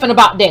around laughing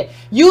about that.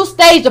 You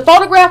staged a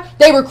photograph.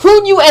 They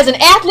recruiting you as an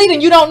athlete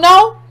and you don't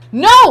know?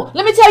 No.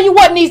 Let me tell you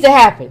what needs to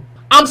happen.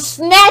 I'm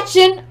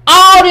snatching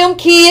all them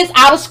kids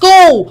out of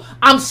school.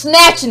 I'm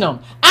snatching them.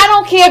 I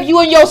don't care if you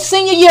in your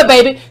senior year,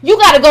 baby. You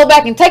got to go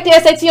back and take the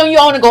SAT on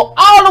your own and go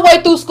all the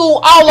way through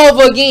school all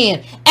over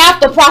again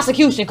after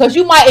prosecution. Because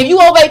you might, if you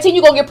over 18,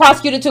 you're going to get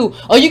prosecuted too.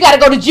 Or you got to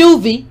go to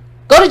juvie.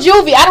 Go to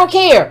juvie. I don't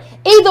care.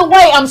 Either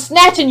way, I'm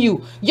snatching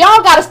you.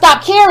 Y'all got to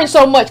stop caring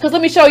so much. Because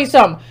let me show you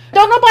something.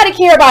 Don't nobody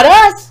care about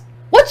us.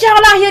 What y'all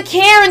out here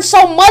caring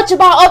so much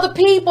about other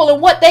people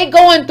and what they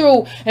going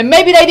through and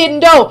maybe they didn't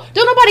know?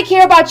 Don't nobody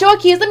care about your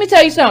kids. Let me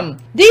tell you something.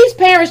 These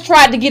parents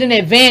tried to get an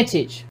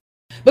advantage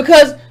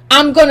because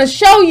I'm going to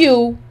show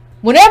you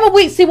whenever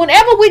we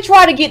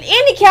try to get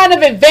any kind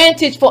of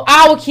advantage for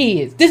our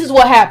kids, this is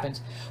what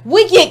happens.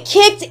 We get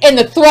kicked in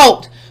the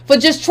throat for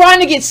just trying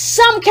to get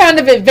some kind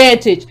of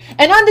advantage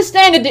and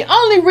understand that the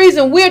only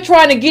reason we're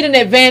trying to get an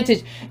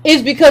advantage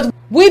is because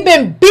We've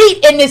been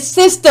beat in this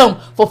system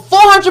for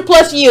 400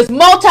 plus years,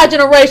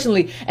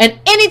 multi-generationally. And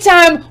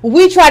anytime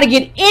we try to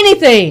get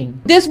anything,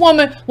 this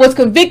woman was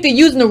convicted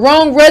using the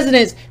wrong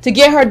residence to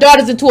get her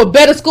daughters into a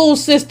better school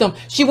system.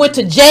 She went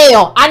to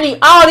jail. I need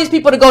all these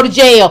people to go to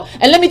jail.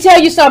 And let me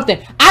tell you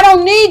something. I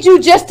don't need you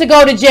just to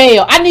go to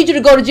jail. I need you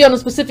to go to jail in a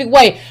specific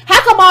way.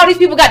 How come all these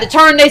people got to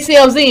turn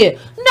themselves in?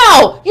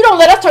 No, you don't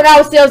let us turn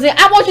ourselves in.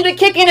 I want you to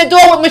kick in the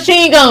door with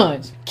machine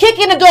guns. Kick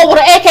in the door with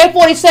an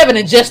AK-47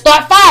 and just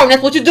start firing.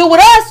 That's what you do with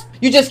us.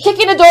 You just kick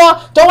in the door,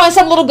 throw in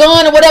some little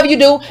gun or whatever you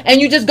do,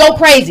 and you just go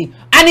crazy.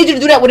 I need you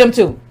to do that with him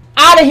too.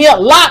 Out of here.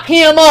 Lock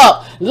him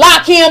up.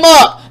 Lock him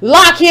up.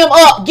 Lock him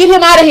up. Get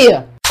him out of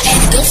here.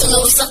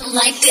 Something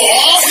like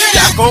that.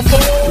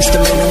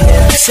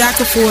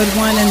 Shaka Ford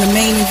won in the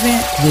main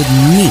event with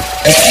me,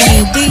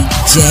 Queen D,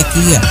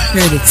 Jackie Up.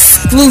 Heard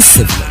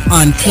exclusively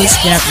on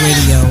Push Gap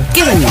Radio.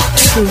 Give me 2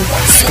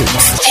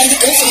 scoops. And it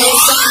goes a little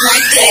something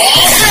like that.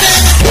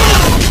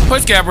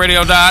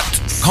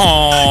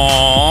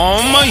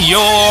 PushGapRadio.com,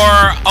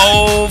 your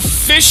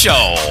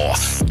official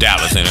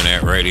Dallas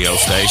Internet radio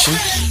station.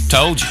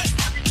 Told you.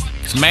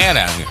 It's mad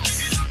out here.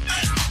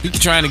 People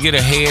trying to get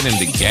ahead in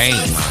the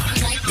game.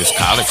 This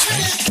college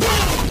thing.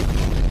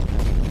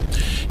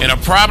 And a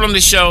problem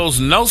that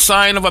shows no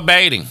sign of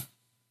abating.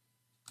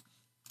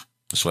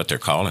 That's what they're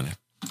calling it.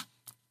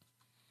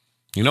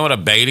 You know what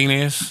abating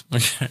is? I'm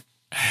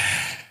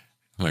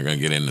not going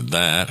to get into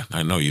that.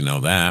 I know you know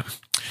that.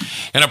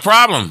 And a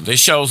problem that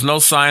shows no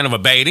sign of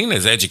abating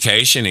as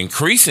education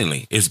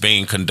increasingly is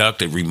being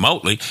conducted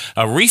remotely.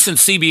 A recent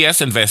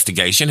CBS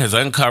investigation has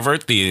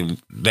uncovered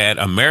that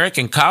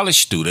American college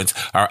students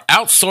are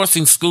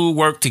outsourcing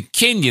schoolwork to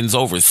Kenyans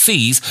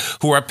overseas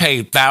who are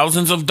paid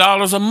thousands of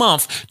dollars a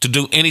month to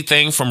do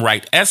anything from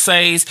write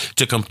essays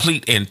to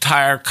complete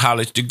entire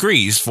college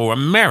degrees for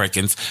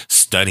Americans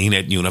studying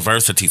at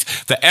universities.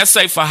 The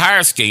Essay for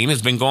Hire scheme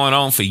has been going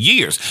on for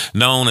years,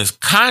 known as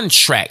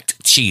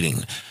contract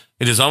cheating.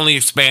 It has only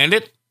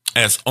expanded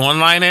as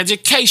online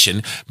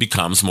education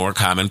becomes more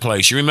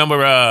commonplace. You remember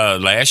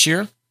last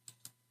year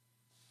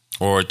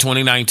or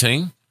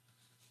 2019?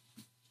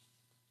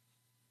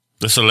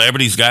 The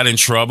celebrities got in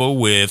trouble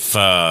with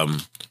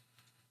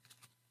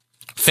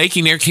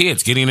faking their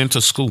kids getting into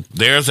school.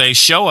 There's a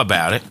show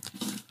about it.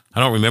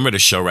 I don't remember the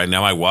show right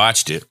now. I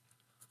watched it.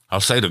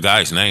 I'll say the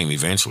guy's name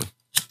eventually.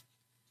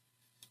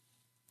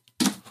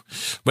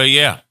 But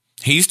yeah.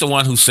 He's the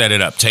one who set it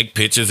up. Take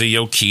pictures of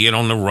your kid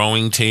on the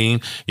rowing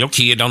team. Your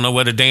kid don't know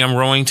what a damn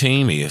rowing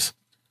team is.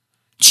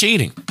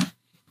 Cheating.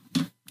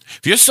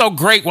 If you're so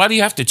great, why do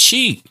you have to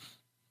cheat?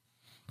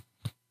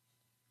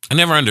 I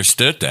never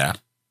understood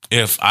that.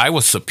 If I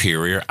was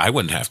superior, I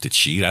wouldn't have to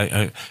cheat.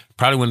 I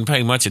probably wouldn't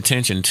pay much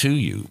attention to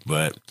you,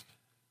 but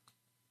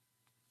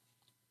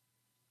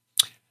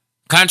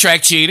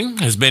contract cheating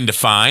has been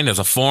defined as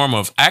a form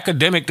of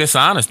academic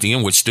dishonesty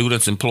in which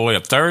students employ a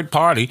third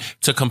party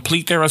to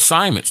complete their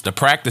assignments. The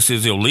practice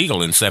is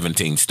illegal in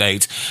 17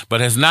 states,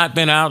 but has not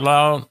been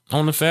outlawed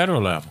on the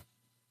federal level.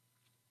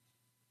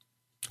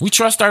 We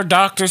trust our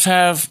doctors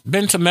have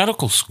been to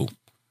medical school.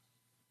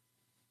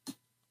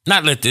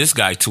 Not let this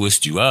guy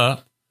twist you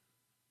up.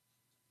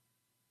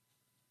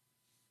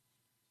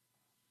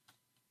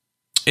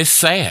 It's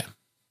sad.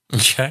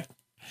 Okay?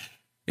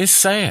 It's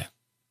sad.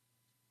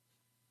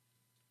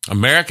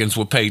 Americans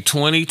will pay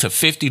 $20 to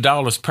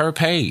 $50 per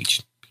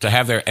page to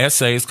have their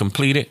essays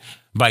completed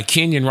by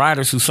Kenyan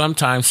writers who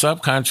sometimes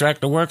subcontract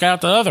the work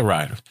out to other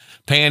writers,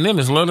 paying them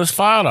as little as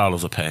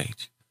 $5 a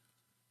page.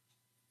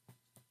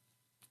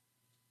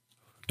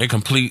 They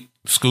complete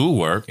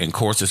schoolwork in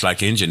courses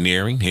like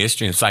engineering,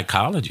 history, and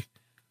psychology.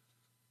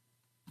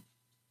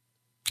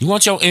 You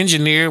want your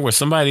engineer where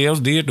somebody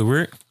else did the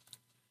work?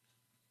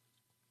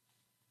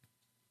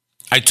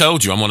 I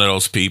told you I'm one of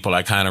those people.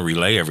 I kind of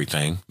relay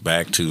everything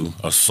back to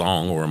a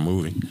song or a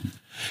movie.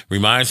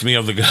 Reminds me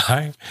of the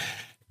guy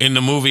in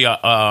the movie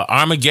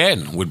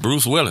Armageddon with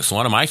Bruce Willis,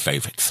 one of my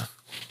favorites,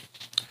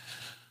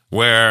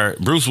 where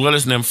Bruce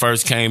Willis and them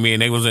first came in.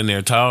 They was in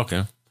there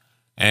talking,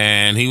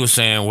 and he was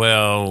saying,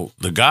 well,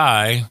 the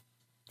guy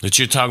that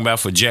you're talking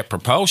about for Jet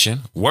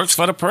Propulsion works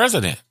for the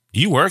president.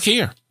 You work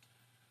here.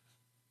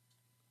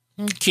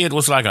 And the kid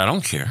was like, I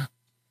don't care.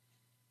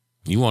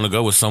 You want to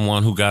go with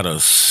someone who got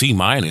a C-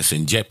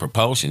 in Jet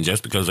Propulsion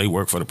just because they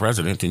work for the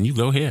president, then you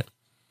go ahead.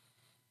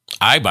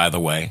 I, by the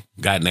way,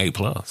 got an A+.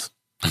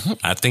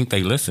 I think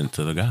they listened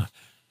to the guy.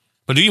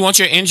 But do you want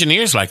your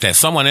engineers like that?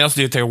 Someone else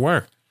did their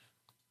work.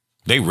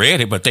 They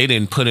read it, but they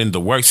didn't put in the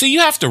work. See, you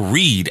have to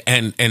read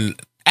and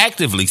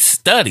actively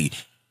study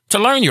to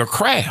learn your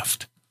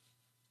craft.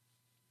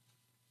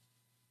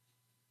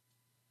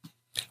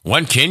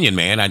 One Kenyan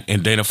man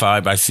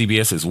identified by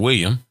CBS as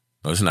William,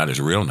 well, it's not his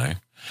real name,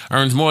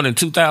 earns more than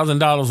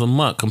 $2,000 a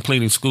month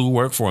completing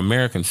schoolwork for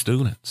American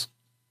students.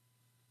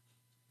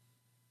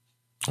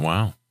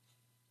 Wow.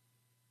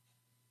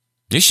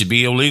 This should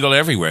be illegal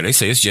everywhere. They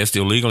say it's just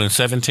illegal in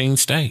 17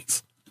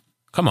 states.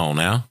 Come on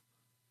now.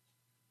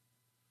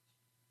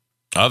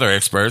 Other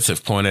experts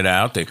have pointed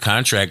out that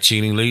contract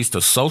cheating leads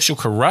to social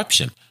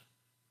corruption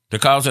They're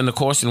causing the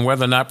question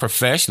whether or not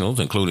professionals,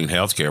 including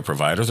healthcare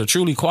providers, are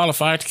truly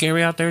qualified to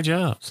carry out their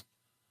jobs.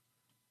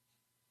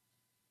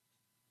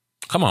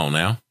 Come on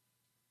now.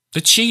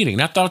 The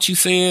cheating. I thought you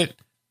said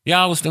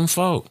y'all was them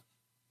folk.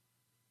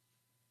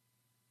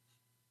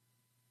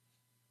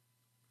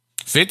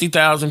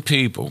 50,000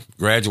 people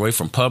graduate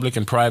from public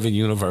and private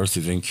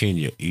universities in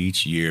Kenya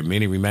each year.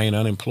 Many remain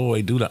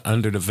unemployed due to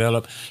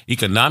underdeveloped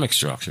economic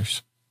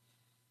structures.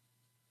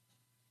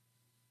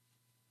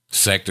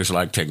 Sectors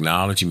like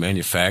technology,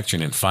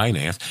 manufacturing, and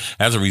finance.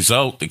 As a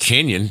result, the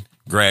Kenyan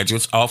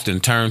graduates often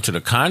turn to the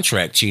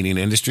contract cheating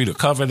industry to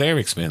cover their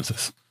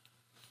expenses.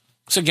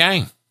 It's a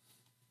game.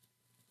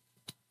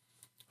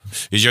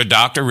 Is your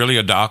doctor really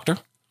a doctor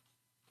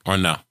or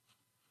no?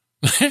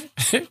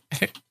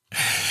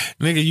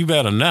 Nigga, you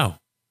better know.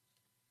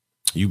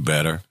 You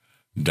better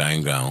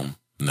dang on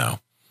know.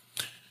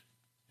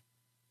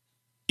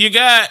 You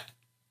got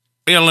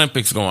the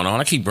Olympics going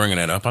on. I keep bringing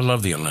that up. I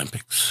love the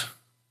Olympics.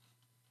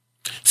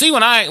 See,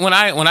 when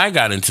I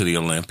got into the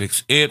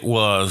Olympics, it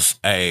was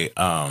a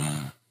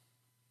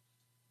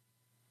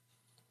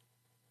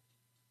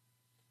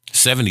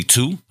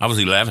 72. I was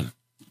 11.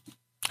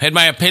 Had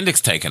my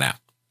appendix taken out.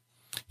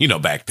 You know,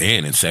 back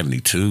then in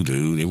 72,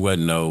 dude, it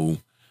wasn't no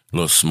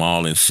little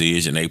small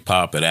incision. They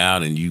pop it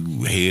out and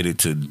you headed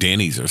to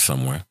Denny's or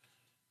somewhere.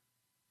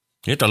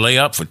 You had to lay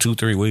up for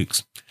 2-3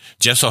 weeks.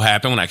 Just so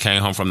happened when I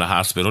came home from the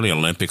hospital, the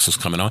Olympics was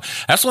coming on.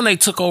 That's when they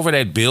took over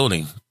that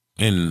building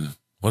in,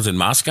 was it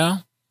Moscow?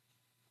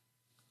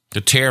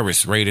 The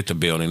terrorists raided the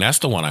building. That's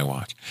the one I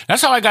watched.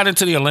 That's how I got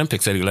into the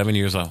Olympics at 11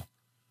 years old.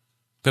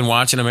 Been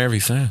watching them ever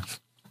since.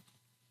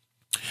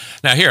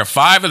 Now, here are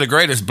 5 of the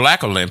greatest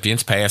black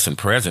Olympians, past and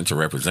present, to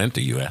represent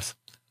the U.S.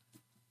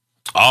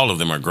 All of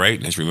them are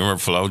greatness. Remember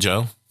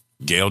FloJo,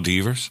 Gail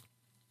Devers?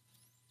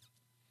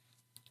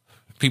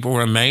 People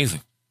were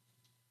amazing.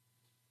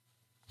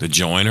 The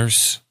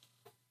Joiners.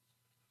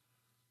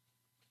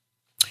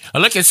 I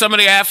look at some of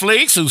the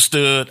athletes who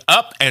stood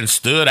up and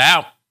stood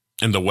out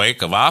in the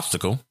wake of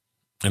obstacle.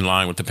 In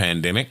line with the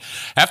pandemic.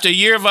 After a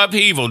year of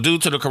upheaval due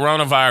to the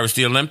coronavirus,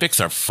 the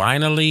Olympics are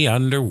finally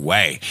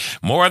underway.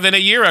 More than a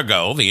year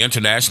ago, the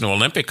International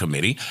Olympic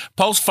Committee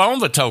postponed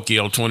the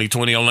Tokyo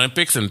 2020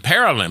 Olympics and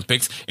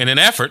Paralympics in an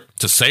effort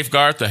to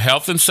safeguard the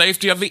health and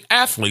safety of the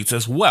athletes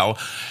as well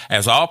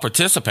as all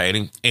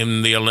participating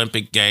in the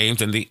Olympic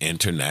Games and the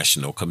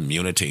international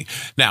community.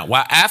 Now,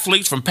 while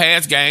athletes from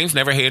past games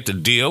never had to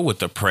deal with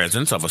the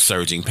presence of a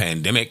surging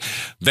pandemic,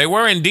 there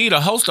were indeed a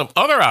host of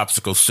other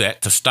obstacles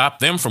set to stop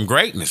them from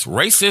greatness,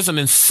 racism,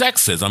 and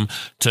sexism,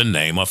 to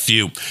name a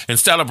few. In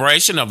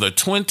celebration of the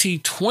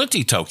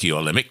 2020 Tokyo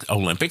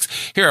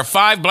Olympics, here are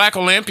 5 black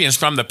Olympians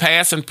from the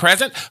past and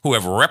present who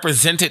have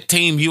represented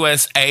Team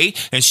USA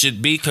and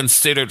should be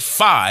considered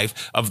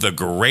 5 of the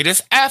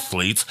greatest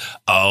athletes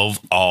of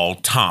all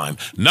time.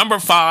 Number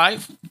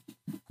 5,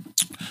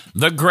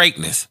 the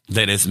greatness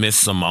that is Miss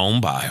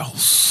Simone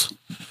Biles.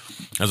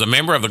 As a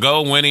member of the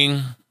gold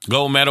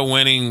medal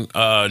winning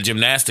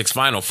gymnastics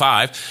Final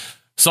 5,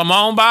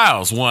 Simone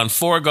Biles won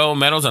 4 gold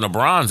medals and a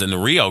bronze in the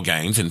Rio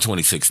Games in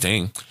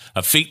 2016,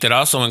 a feat that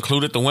also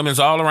included the women's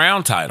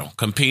all-around title.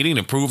 Competing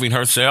and proving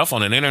herself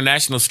on an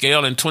international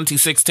scale in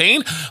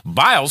 2016,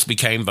 Biles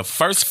became the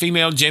first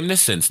female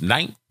gymnast since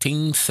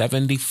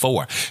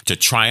 1974 to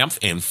triumph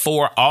in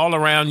 4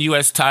 all-around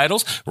U.S.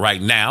 titles.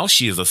 Right now,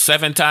 she is a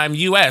 7-time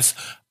U.S.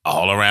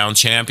 all-around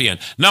champion.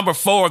 Number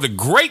 4, the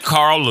great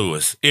Carl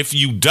Lewis. If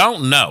you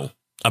don't know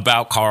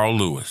about Carl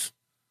Lewis,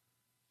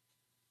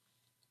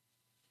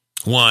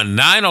 won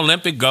 9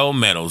 Olympic gold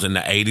medals in the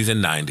 80s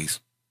and 90s.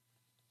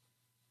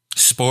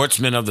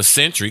 Sportsman of the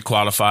Century,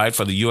 qualified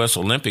for the U.S.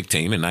 Olympic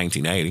team in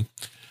 1980.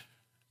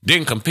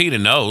 Didn't compete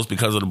in those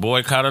because of the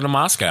boycott of the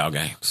Moscow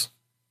Games.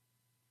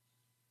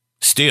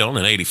 Still,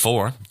 in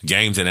 84,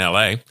 Games in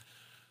L.A.,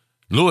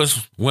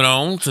 Lewis went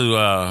on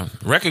to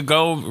record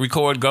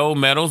gold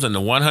medals in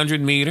the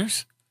 100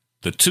 meters,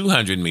 the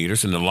 200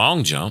 meters, and the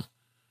long jump.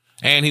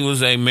 And he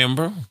was a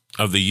member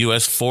of the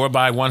U.S.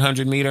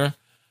 4x100 meter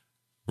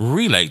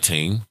relay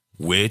team,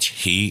 which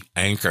he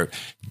anchored.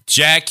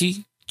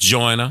 Jackie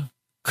Joyner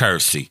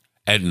Kersee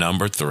at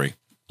number 3.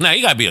 Now,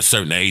 you got to be a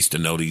certain age to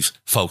know these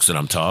folks that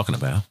I'm talking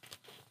about.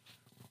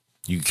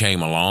 You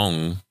came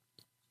along,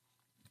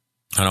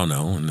 I don't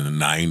know, in the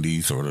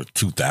 90s or the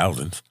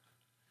 2000s.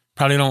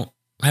 Probably don't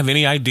have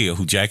any idea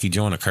who Jackie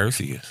Joyner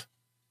Kersee is.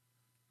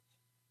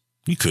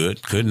 You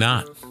could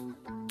not.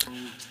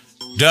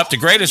 Dubbed the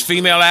greatest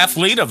female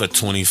athlete of the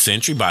 20th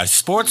century by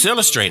Sports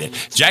Illustrated,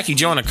 Jackie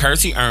Joyner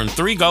Kersee earned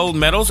 3 gold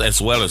medals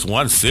as well as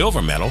 1 silver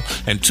medal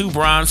and 2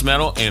 bronze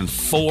medals in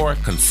 4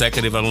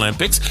 consecutive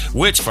Olympics,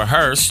 which for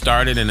her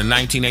started in the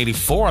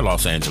 1984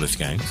 Los Angeles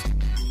Games.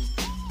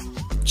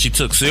 She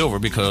took silver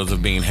because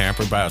of being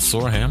hampered by a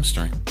sore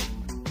hamstring.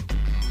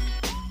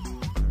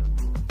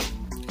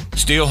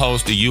 Still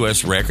holds the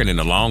U.S. record in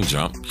the long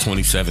jump,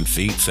 27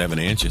 feet, 7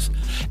 inches,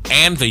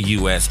 and the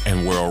U.S.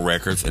 and world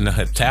records in the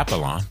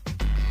heptathlon,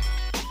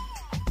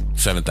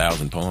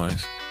 7,000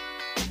 points.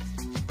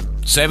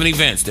 7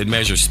 events that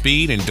measure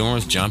speed,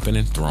 endurance, jumping,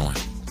 and throwing.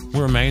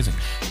 We're amazing.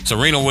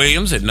 Serena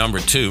Williams at number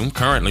 2.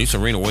 Currently,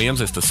 Serena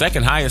Williams is the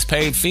second highest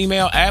paid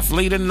female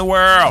athlete in the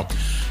world.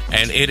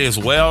 And it is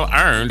well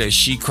earned as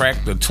she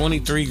cracked the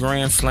 23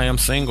 Grand Slam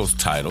singles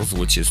titles,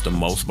 which is the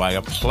most by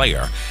a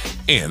player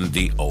in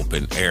the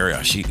Open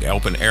era.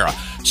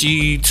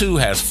 She too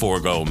has 4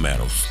 gold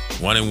medals.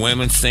 1 in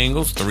women's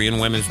singles, 3 in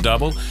women's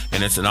double,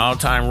 and it's an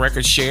all-time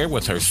record share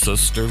with her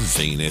sister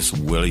Venus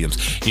Williams.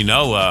 You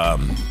know,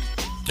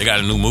 they got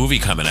a new movie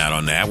coming out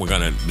on that. We're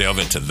going to delve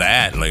into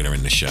that later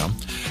in the show.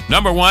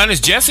 Number 1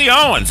 is Jesse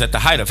Owens. At the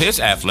height of his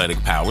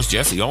athletic powers,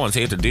 Jesse Owens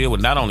had to deal with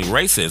not only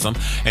racism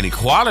and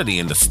equality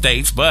in the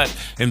States, but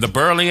in the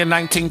Berlin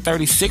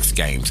 1936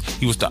 games,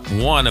 he was the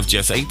one of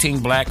just 18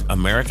 black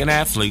American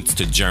athletes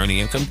to journey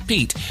and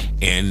compete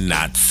in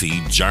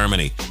Nazi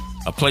Germany,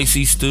 a place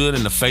he stood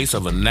in the face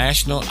of a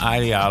national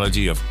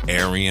ideology of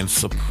Aryan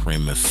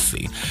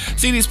supremacy.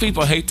 See, these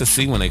people hate to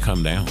see when they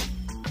come down.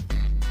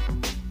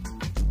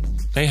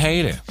 They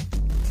hate it.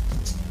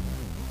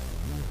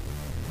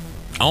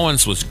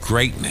 Owens was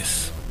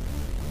greatness.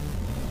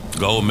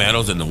 Gold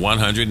medals in the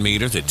 100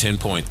 meters at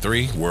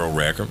 10.3, world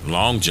record.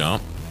 Long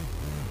jump.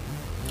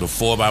 The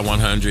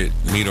 4x100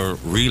 meter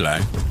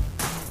relay.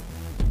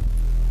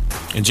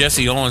 And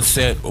Jesse Owens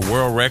set a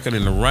world record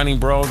in the running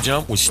broad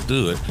jump, which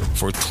stood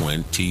for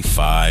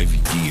 25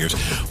 years.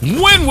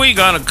 When we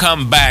gonna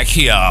come back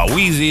here,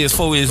 Weezy is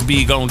for his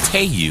B gonna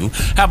tell you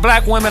how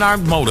black women are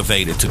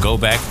motivated to go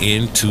back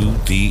into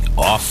the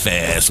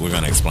office. We're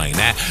gonna explain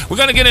that. We're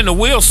gonna get into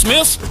Will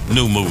Smith's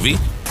new movie,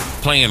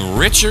 playing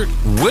Richard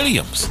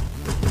Williams.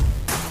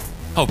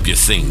 Hope you've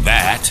seen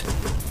that.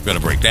 We're gonna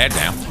break that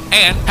down.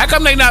 And how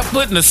come they not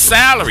putting the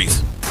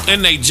salaries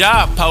in their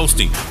job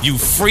posting? You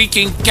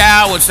freaking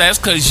cowards. That's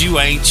because you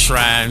ain't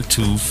trying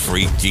to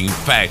freaking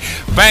pay.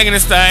 Banging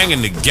this thing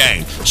in the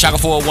game. Shaka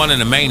 401 in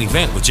the main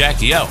event with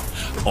Jackie O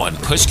on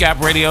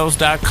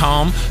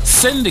PushGapRadios.com,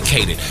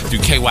 syndicated through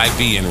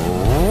KYB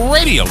and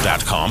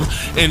Radio.com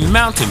in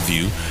Mountain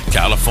View,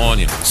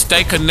 California.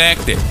 Stay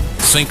connected.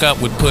 Sync up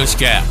with Push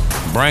Gap.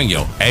 Bring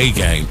your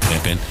A-game,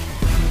 pimpin'.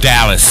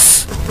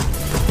 Dallas.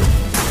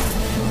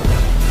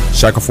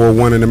 Shaka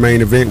 401 in the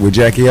main event with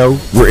Jackie O.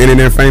 We're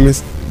internet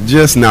famous,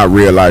 just not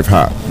real life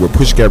hot. With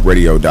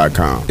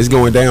PushGapRadio.com. It's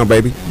going down,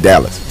 baby.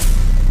 Dallas.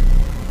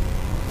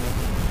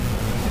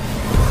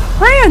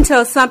 Pray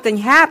until something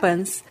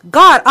happens.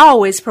 God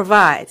always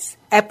provides.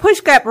 At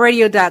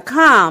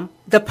PushGapRadio.com,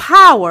 the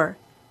power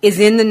is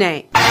in the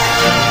name.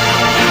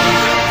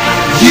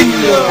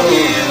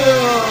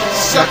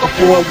 Shaka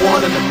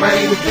 401 in the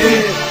main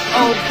event.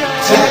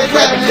 Tag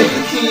rap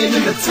nigga Ken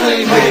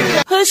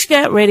Entertainment.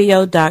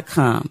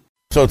 PushGapRadio.com.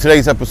 So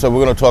today's episode,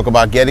 we're going to talk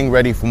about getting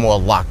ready for more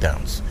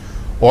lockdowns,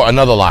 or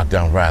another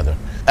lockdown rather.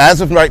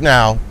 As of right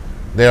now,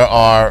 there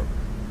are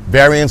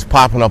variants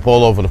popping up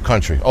all over the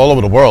country, all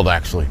over the world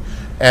actually.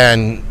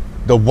 And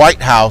the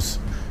White House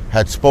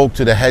had spoke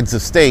to the heads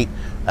of state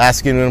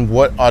asking them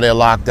what are their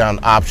lockdown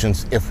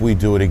options if we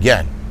do it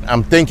again.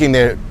 I'm thinking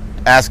they're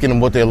asking them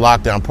what their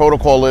lockdown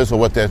protocol is or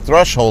what their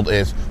threshold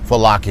is for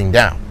locking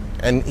down.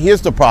 And here's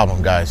the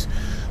problem, guys.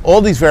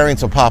 All these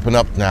variants are popping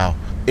up now.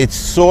 It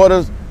sort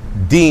of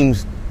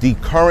deems the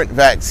current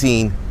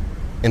vaccine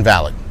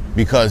invalid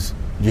because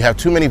you have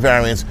too many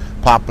variants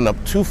popping up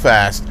too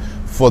fast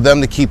for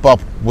them to keep up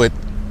with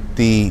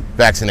the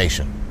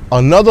vaccination.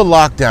 Another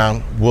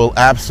lockdown will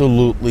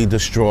absolutely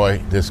destroy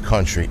this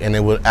country, and it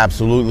will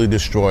absolutely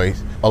destroy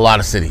a lot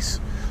of cities.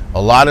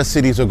 A lot of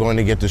cities are going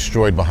to get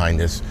destroyed behind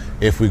this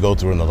if we go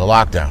through another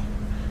lockdown.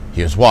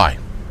 Here's why.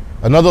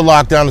 Another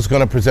lockdown is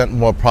going to present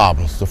more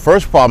problems. The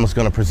first problem it's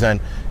going to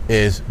present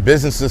is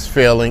businesses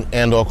failing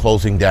and or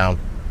closing down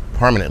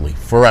permanently,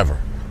 forever.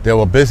 There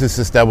were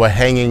businesses that were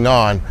hanging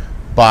on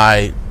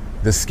by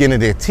the skin of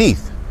their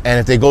teeth. And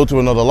if they go through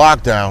another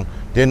lockdown,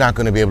 they're not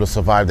going to be able to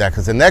survive that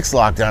because the next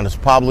lockdown is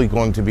probably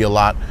going to be a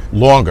lot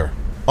longer.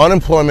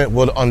 Unemployment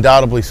would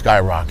undoubtedly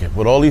skyrocket.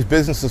 With all these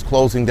businesses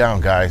closing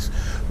down, guys,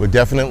 we're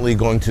definitely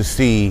going to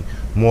see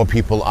more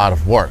people out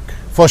of work.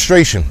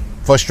 Frustration.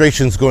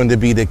 Frustration is going to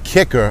be the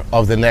kicker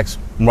of the next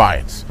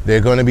riots. There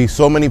are going to be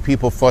so many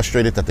people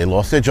frustrated that they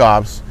lost their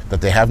jobs,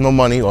 that they have no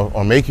money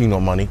or making no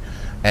money,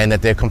 and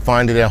that they're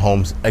confined to their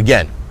homes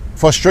again.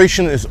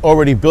 Frustration is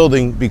already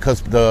building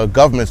because the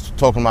government's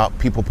talking about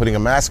people putting a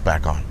mask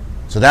back on.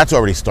 So that's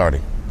already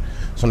starting.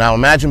 So now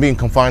imagine being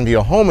confined to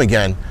your home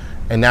again,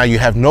 and now you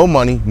have no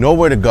money,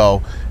 nowhere to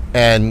go,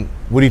 and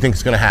what do you think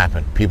is going to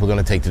happen? People are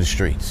going to take to the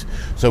streets.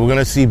 So we're going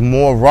to see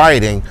more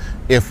rioting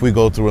if we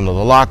go through another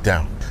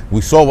lockdown.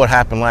 We saw what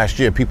happened last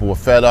year. People were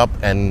fed up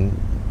and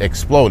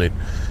exploded.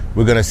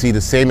 We're going to see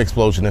the same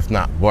explosion, if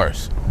not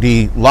worse.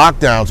 The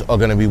lockdowns are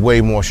going to be way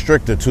more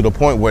stricter to the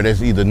point where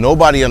there's either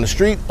nobody on the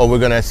street or we're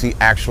going to see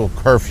actual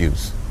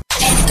curfews.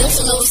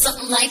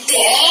 Something like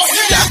that.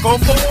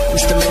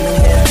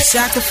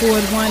 Shaka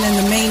 401 in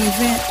the main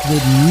event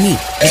with me,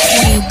 the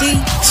Queen D,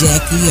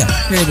 Jackie O.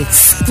 Heard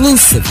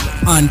exclusively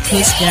on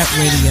Push Gap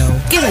Radio.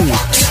 Giving you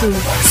true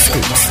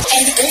scoops.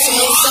 And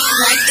something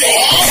like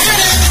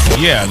that.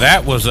 Yeah,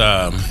 that was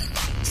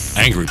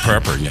Angry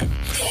Purple. Yeah.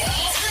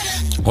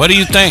 What do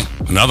you think?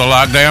 Another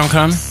lockdown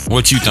coming?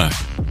 What you think?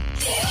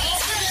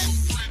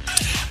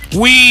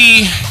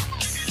 We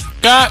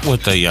got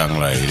with a young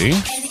lady,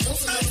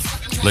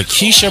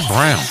 Lakeisha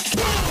Brown,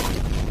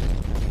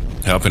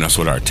 helping us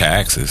with our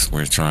taxes.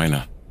 We're trying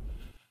to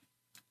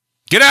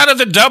get out of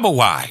the double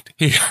wide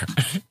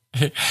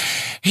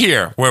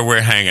here where we're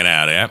hanging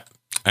out at.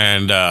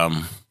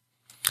 And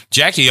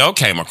Jackie O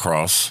came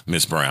across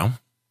Miss Brown,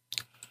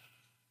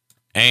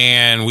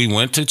 and we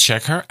went to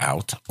check her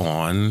out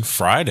on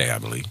Friday, I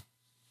believe.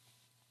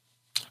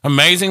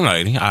 Amazing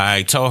lady.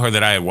 I told her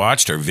that I had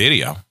watched her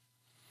video,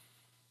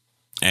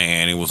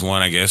 and it was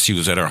one, I guess she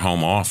was at her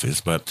home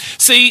office. But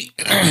see,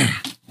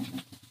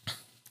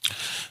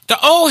 the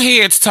old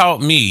heads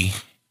taught me,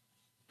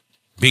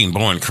 being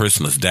born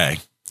Christmas Day,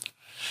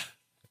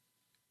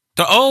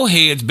 the old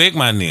heads, Big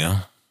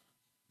Manil,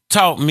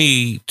 taught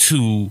me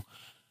to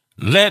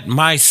let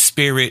my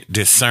spirit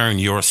discern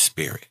your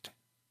spirit.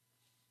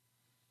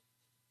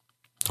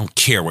 Don't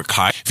care what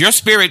kind. If your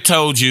spirit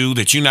told you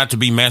that you're not to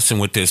be messing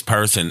with this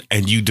person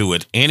and you do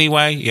it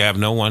anyway, you have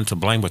no one to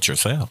blame but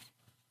yourself.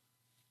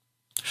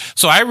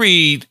 So I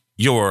read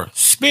your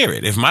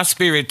spirit. If my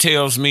spirit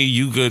tells me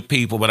you good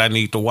people, but I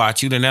need to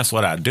watch you, then that's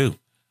what I do.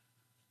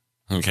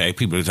 Okay,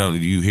 people are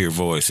telling you hear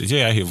voices.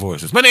 Yeah, I hear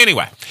voices. But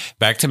anyway,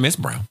 back to Miss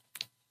Brown.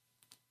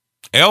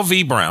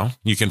 LV Brown,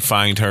 you can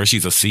find her.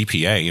 She's a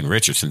CPA in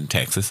Richardson,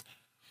 Texas.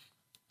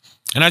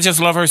 And I just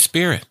love her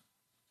spirit.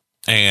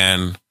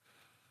 And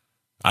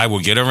I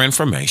will get her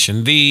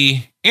information.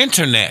 The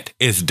internet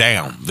is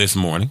down this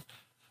morning.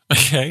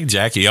 Okay,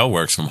 Jackie O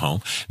works from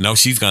home. No,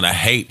 she's going to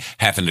hate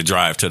having to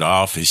drive to the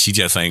office. She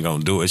just ain't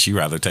going to do it. She'd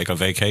rather take a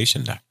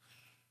vacation day.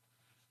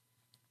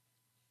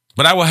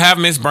 But I will have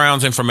Miss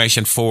Brown's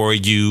information for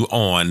you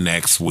on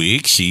next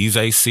week. She's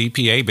a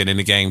CPA, been in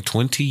the game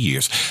 20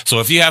 years.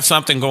 So if you have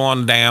something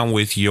going down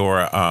with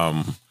your,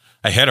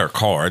 I had her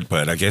card,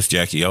 but I guess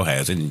Jackie O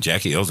has it, and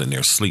Jackie O's in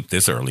there asleep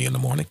this early in the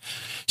morning.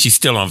 She's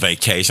still on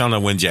vacation. I don't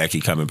know when Jackie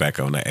coming back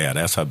on the air.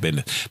 That's her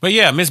business. But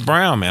yeah, Miss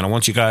Brown, man, I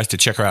want you guys to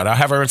check her out. I'll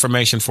have her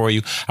information for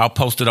you. I'll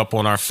post it up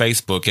on our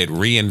Facebook at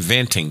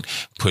Reinventing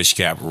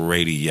PushGap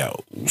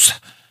Radios.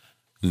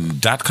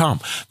 .com.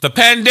 The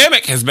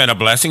pandemic has been a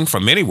blessing for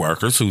many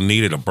workers who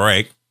needed a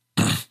break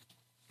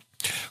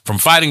from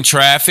fighting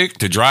traffic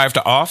to drive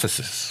to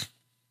offices.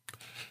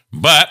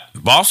 But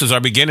bosses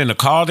are beginning to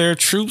call their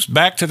troops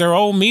back to their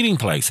old meeting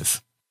places.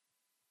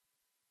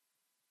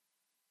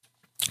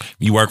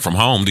 You work from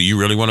home. Do you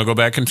really want to go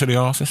back into the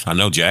office? I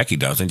know Jackie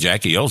doesn't.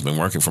 Jackie O's been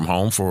working from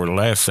home for the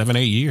last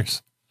 7-8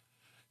 years.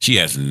 She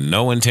has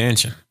no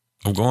intention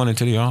of going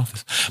into the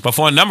office. But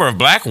for a number of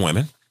black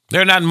women,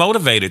 they're not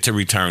motivated to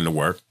return to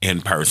work in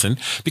person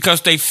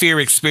because they fear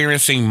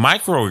experiencing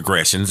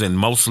microaggressions in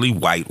mostly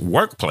white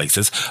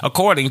workplaces,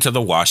 according to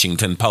the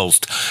Washington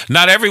Post.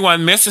 Not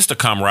everyone misses the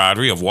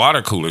camaraderie of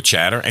water cooler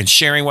chatter and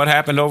sharing what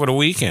happened over the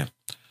weekend.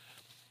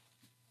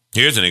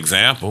 Here's an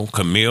example.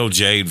 Camille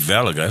Jade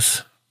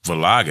Villegas,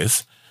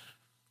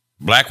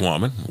 black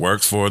woman,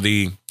 works for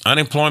the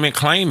unemployment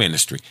claim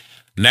industry.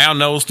 Now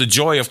knows the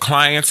joy of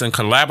clients and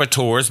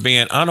collaborators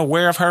being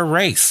unaware of her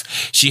race.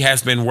 She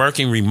has been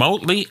working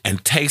remotely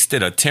and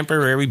tasted a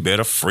temporary bit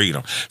of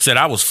freedom. Said,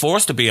 I was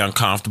forced to be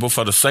uncomfortable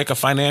for the sake of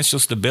financial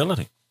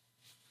stability.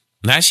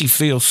 Now she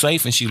feels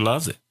safe and she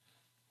loves it.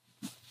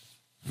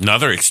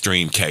 Another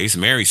extreme case,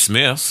 Mary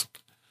Smith's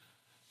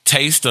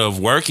taste of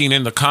working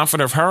in the comfort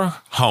of her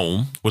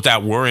home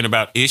without worrying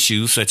about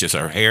issues such as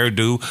her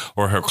hairdo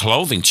or her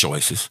clothing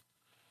choices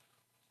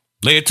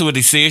led to a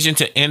decision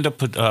to end a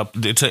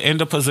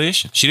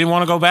position. She didn't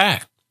want to go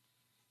back.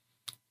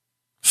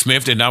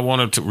 Smith did not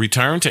want to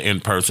return to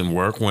in-person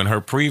work when her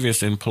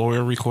previous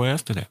employer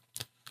requested it.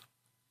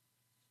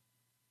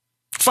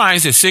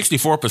 Finds that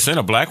 64%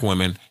 of black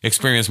women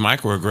experience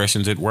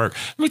microaggressions at work.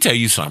 Let me tell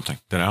you something,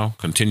 then I'll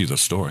continue the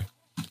story.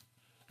 Let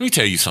me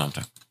tell you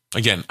something.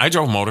 Again, I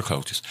drove motor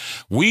coaches.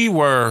 We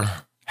were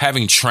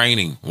having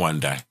training one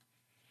day.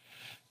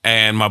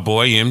 And my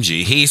boy,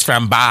 MG, he's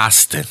from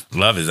Boston.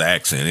 Love his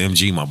accent.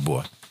 MG, my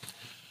boy.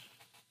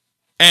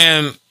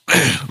 And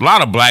a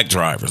lot of black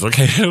drivers,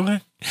 okay?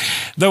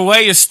 The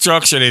way it's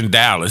structured in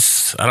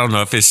Dallas, I don't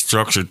know if it's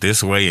structured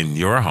this way in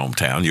your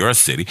hometown, your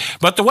city,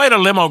 but the way the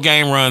limo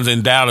game runs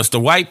in Dallas,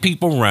 the white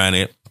people run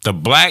it, the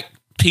black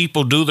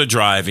people do the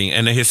driving,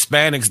 and the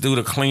Hispanics do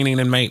the cleaning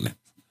and maintenance.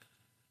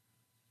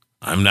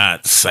 I'm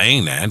not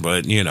saying that,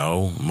 but, you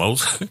know,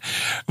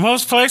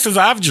 most places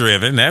I've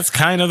driven, that's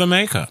kind of the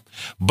makeup.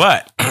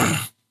 But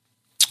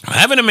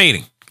having a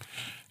meeting,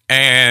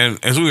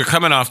 and as we were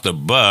coming off the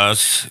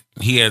bus,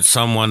 he had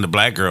someone, the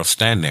black girl,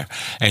 stand there.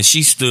 And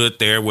she stood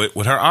there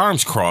with her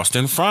arms crossed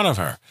in front of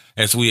her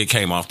as we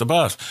came off the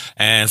bus.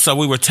 And so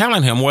we were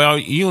telling him, well,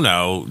 you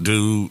know,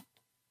 do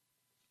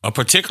a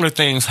particular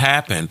things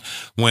happen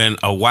when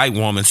a white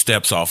woman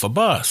steps off a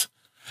bus?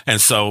 And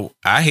so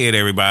I had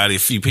everybody, a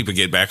few people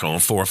get back on,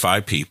 4 or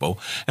 5 people.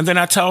 And then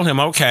I told him,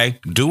 okay,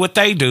 do what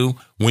they do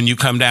when you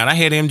come down. I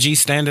had MG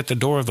stand at the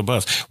door of the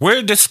bus.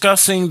 We're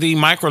discussing the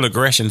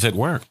microaggressions at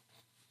work.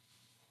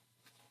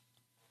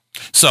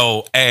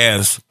 So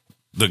as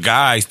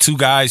two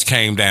guys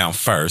came down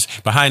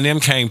first. Behind them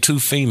came two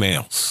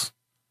females.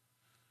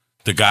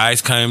 The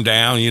guys came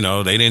down,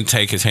 they didn't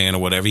take his hand or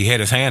whatever. He had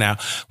his hand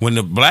out. When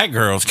the black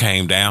girls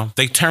came down,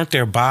 they turned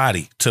their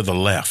body to the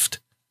left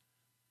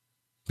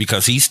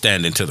because he's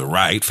standing to the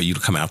right for you to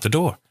come out the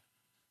door.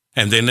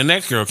 And then the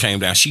next girl came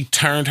down. She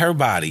turned her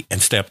body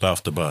and stepped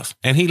off the bus.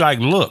 And he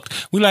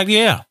looked. We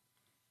yeah,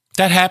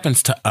 that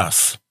happens to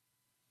us.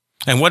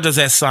 And what does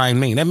that sign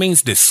mean? That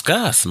means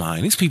disgust,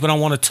 man. These people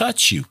don't want to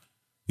touch you.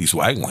 These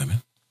white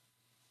women.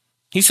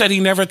 He said he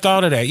never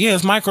thought of that. Yeah,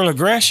 it's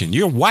microaggression.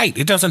 You're white.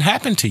 It doesn't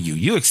happen to you.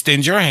 You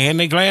extend your hand,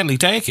 they gladly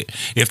take it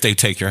if they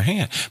take your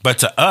hand. But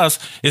to us,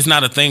 it's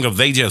not a thing of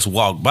they just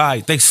walk by.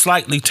 They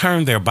slightly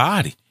turn their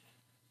body.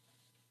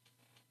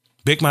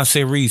 Big Man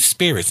said, read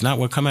spirits, not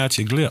what come out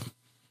your lip.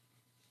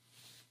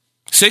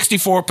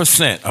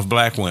 64% of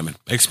black women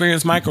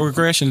experience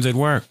microaggressions at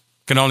work.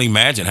 Can only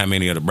imagine how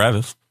many of the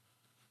brothers.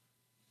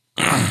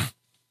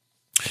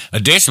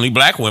 Additionally,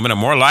 black women are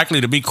more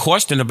likely to be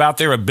questioned about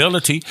their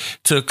ability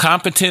to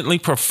competently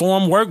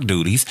perform work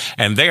duties,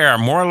 and they are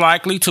more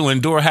likely to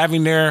endure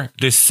having their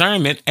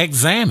discernment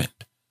examined.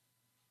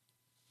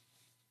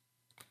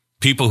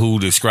 People who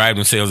describe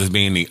themselves as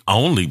being the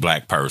only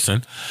black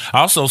person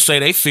also say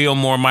they feel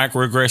more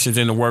microaggressions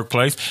in the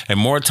workplace and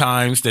more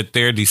times that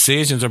their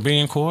decisions are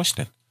being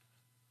questioned.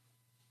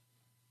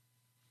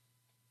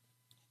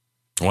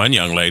 One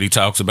young lady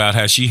talks about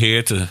how she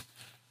had to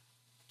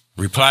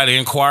reply to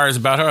inquiries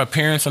about her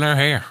appearance and her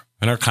hair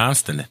and her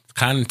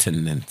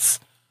continence.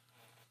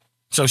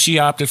 So she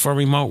opted for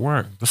remote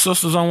work. The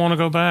sisters don't want to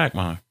go back,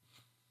 man.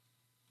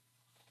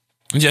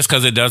 Just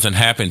because it doesn't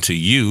happen to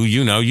you,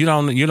 you don't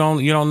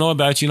know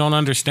about it, you don't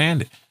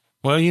understand it.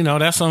 Well,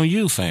 that's on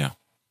you, fam.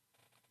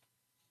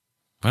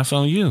 That's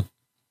on you.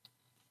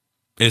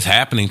 It's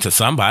happening to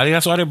somebody.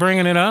 That's why they're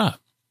bringing it up.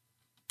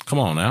 Come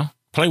on now.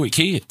 Play with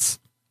kids.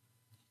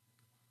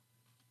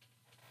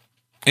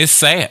 It's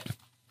sad.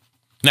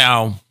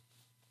 Now,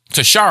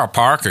 Tashara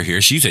Parker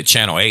here, she's at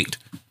Channel 8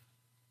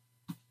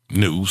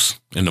 News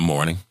in the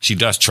morning. She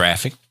does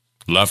traffic.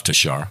 Love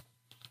Tashara.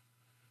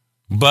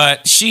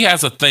 But she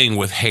has a thing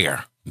with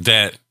hair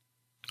that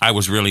I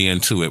was really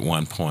into at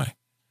one point.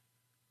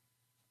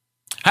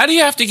 How do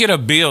you have to get a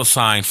bill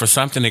signed for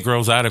something that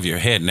grows out of your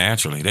head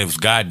naturally, that was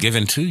God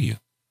given to you?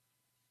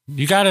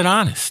 You got it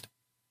honest.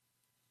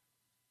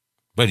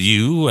 But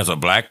you, as a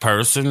black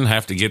person,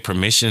 have to get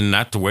permission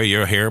not to wear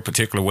your hair a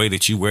particular way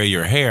that you wear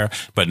your hair,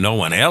 but no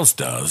one else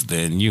does,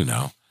 then,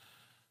 I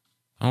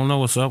don't know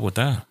what's up with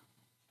that.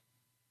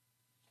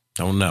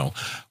 Don't know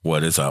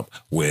what is up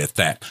with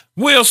that.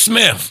 Will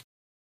Smith.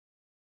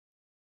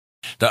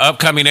 The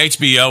upcoming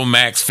HBO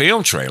Max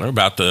film trailer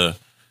about the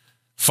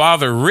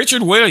father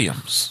Richard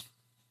Williams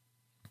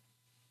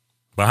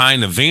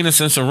behind the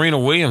Venus and Serena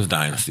Williams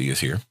dynasty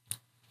is here.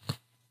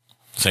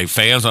 Say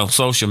fans on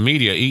social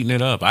media eating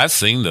it up. I've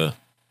seen the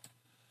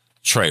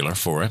trailer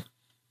for it.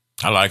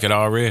 I like it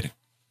already.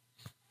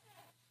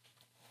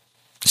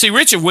 See,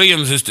 Richard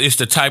Williams is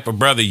the type of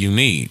brother you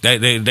need.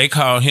 They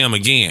call him,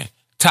 again,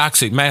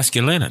 toxic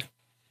masculinity.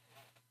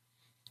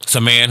 It's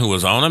a man who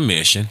was on a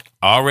mission,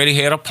 already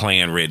had a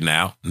plan written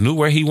out, knew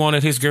where he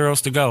wanted his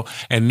girls to go,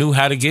 and knew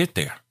how to get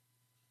there.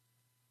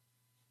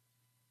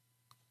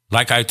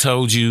 Like I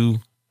told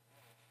you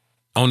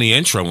on the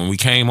intro when we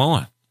came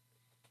on.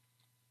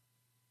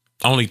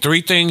 Only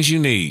 3 things you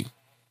need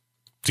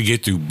to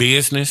get through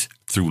business,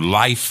 through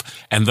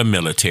life, and the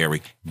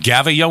military.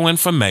 Gather your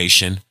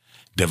information,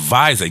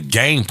 devise a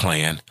game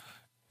plan,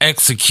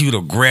 execute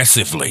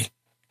aggressively.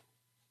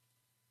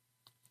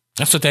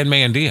 That's what that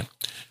man did.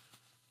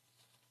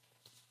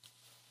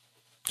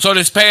 So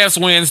this past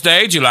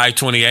Wednesday, July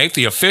 28th,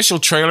 the official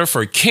trailer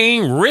for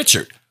King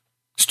Richard,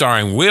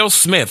 starring Will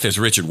Smith as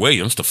Richard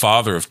Williams, the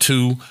father of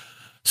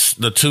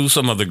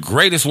some of the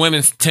greatest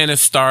women's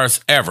tennis stars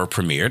ever,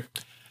 premiered.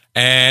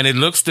 And it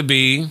looks to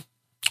be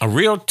a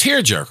real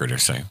tearjerker, they're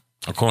saying,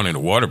 according to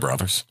Warner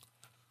Brothers.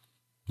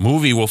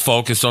 Movie will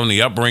focus on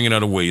the upbringing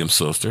of the Williams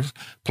sisters,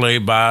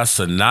 played by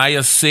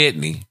Sanaya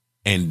Sidney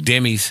and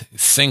Demi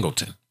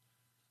Singleton,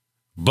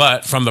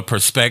 but from the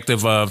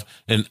perspective of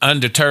an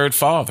undeterred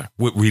father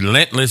with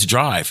relentless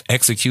drive,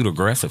 execute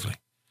aggressively.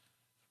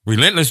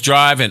 Relentless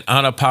drive and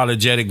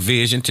unapologetic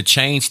vision to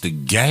change the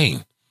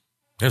game.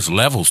 There's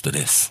levels to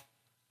this.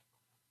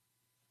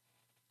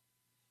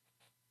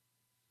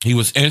 He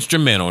was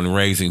instrumental in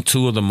raising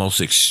 2 of the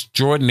most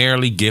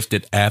extraordinarily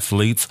gifted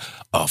athletes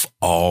of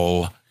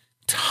all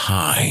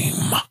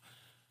time.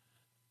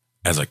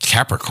 As a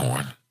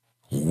Capricorn,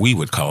 we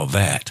would call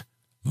that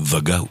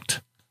the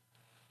GOAT.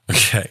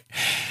 Okay.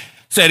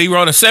 Said he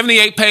wrote a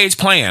 78-page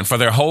plan for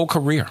their whole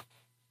career.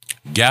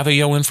 Gather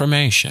your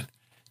information,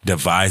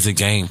 devise a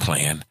game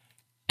plan,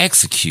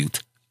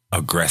 execute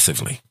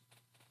aggressively.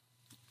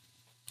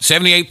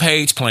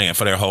 78-page plan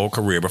for their whole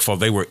career before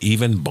they were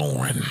even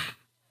born.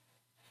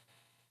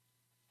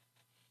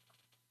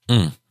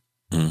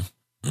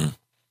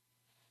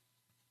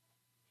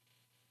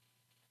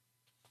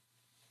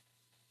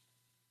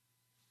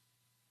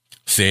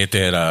 Said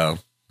that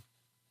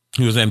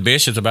He was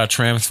ambitious about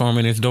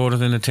transforming his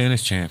daughters into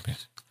tennis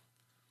champions.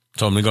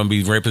 Told them they're going to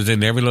be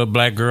representing every little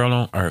black girl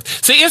on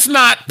earth. See, it's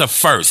not the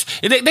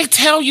first. They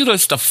tell you that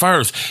it's the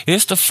first.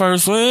 It's the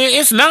first. Well,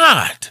 it's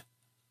not.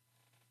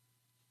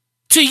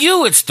 To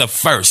you, it's the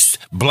first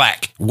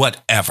black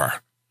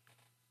whatever.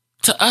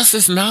 To us,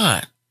 it's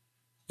not.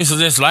 It's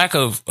this lack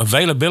of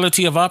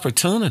availability of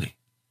opportunity.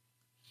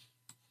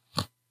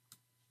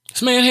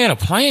 This man had a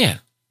plan.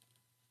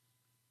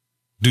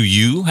 Do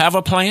you have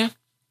a plan?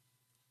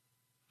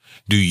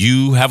 Do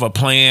you have a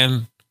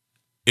plan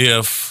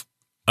if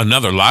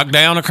another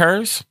lockdown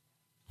occurs?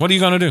 What are you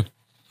going to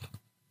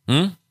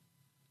do?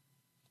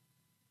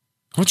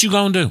 What you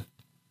going to do?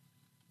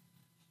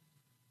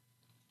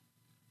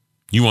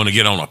 You want to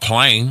get on a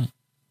plane?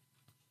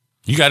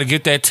 You got to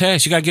get that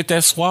test. You got to get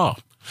that swab.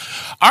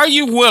 Are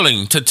you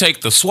willing to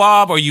take the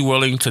swab or are you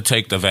willing to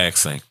take the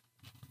vaccine?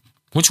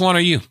 Which one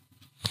are you?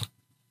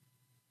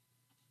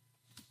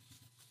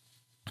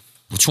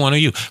 Which one are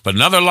you? But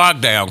another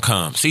lockdown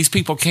comes. These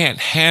people can't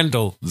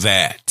handle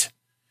that.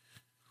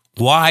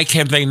 Why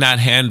can they not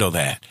handle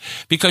that?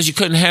 Because you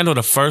couldn't handle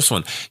the first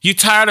one. You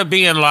tired of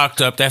being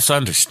locked up? That's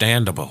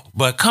understandable.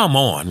 But come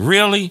on,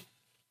 really?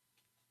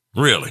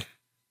 Really?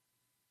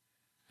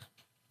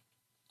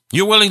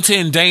 You're willing to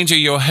endanger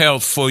your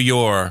health for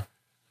your,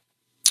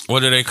 what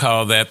do they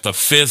call that? The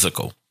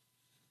physical.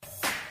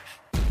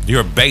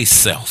 Your base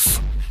self.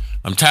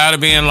 I'm tired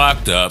of being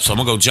locked up, so I'm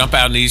going to go jump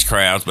out in these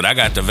crowds, but I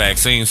got the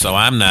vaccine, so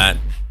I'm not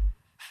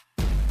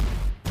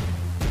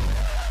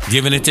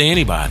giving it to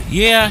anybody.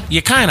 Yeah,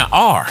 you kind of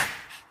are.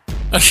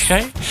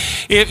 Okay?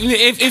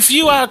 If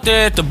you out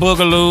there at the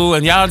Boogaloo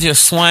and y'all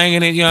just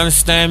swinging it, you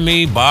understand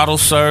me? Bottle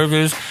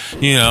service,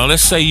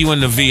 let's say you in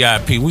the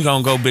VIP. We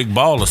going to go big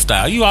baller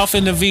style. You off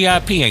in the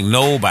VIP, ain't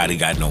nobody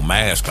got no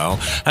mask on.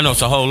 I know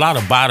it's a whole lot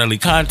of bodily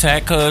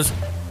contact because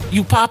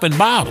you popping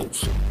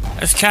bottles.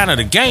 That's kind of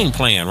the game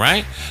plan,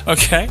 right?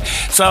 Okay.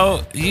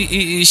 So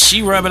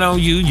she rubbing on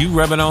you, you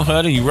rubbing on her,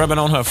 and you rubbing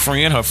on her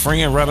friend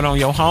rubbing on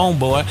your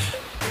homeboy.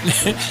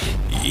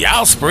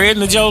 Y'all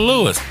spreading to Joe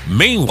Louis.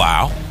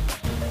 Meanwhile,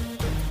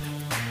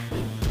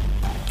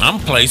 I'm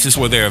places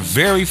where there are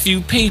very few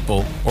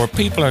people or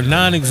people are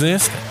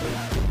non-existent.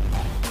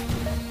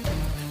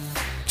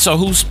 So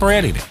who's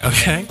spreading it?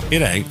 Okay.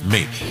 It ain't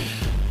me.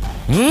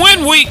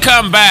 When we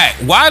come back,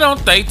 why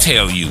don't they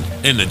tell you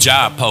in the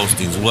job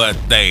postings what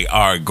they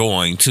are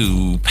going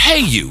to pay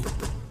you?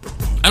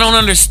 I don't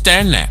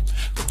understand that.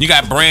 You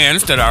got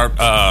brands that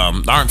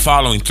aren't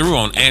following through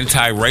on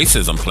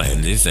anti-racism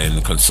pledges,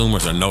 and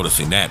consumers are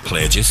noticing that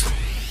pledges.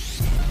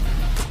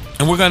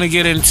 And we're going to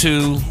get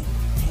into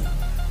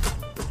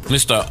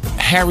Mr.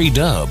 Harry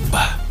Dubb,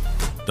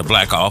 the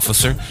black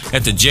officer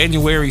at the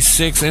January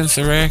 6th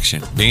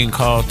insurrection, being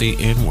called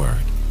the N-word.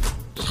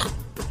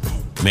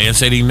 Man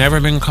said he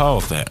never been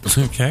called that.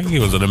 Okay,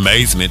 it was an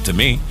amazement to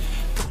me.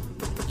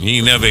 He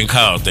ain't never been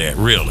called that,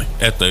 really,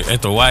 at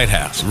the White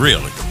House,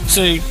 really.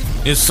 See,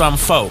 it's some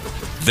folk.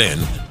 Then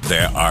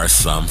there are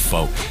some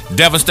folk.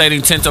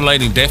 Devastating,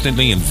 titillating,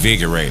 definitely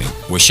invigorating.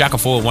 With Shaka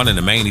Ford won in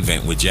the main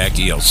event with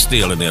Jackie O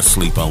still in their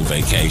sleep on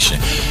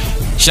vacation.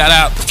 Shout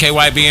out to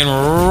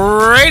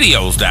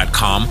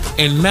KYBNRadios.com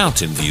in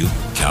Mountain View,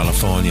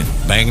 California.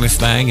 Banging this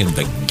thing in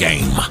the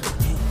game.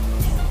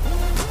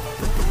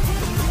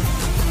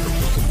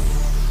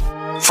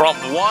 From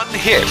one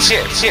hit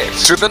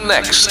to the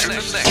next.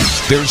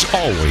 There's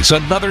always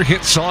another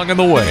hit song in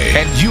the way,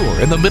 and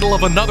you're in the middle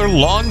of another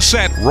long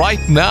set right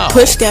now.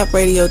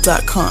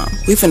 PushGapRadio.com.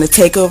 We finna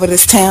take over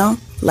this town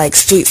like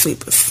street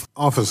sweepers.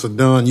 Officer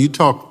Dunn, you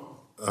talked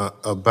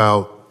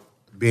about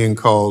being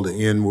called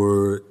the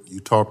N-word.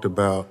 You talked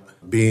about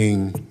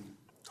being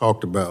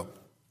talked about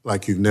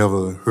like you've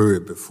never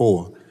heard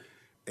before.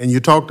 And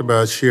you talked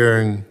about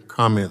sharing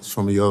comments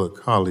from your other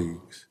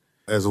colleagues,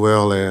 as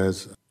well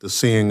as the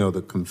seeing of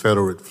the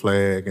Confederate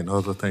flag and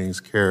other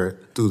things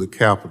carried through the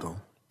Capitol.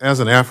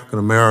 As an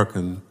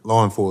African-American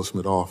law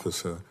enforcement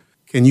officer,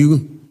 can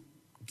you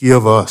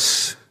give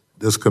us,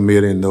 this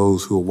committee and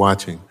those who are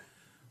watching,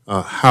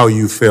 how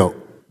you felt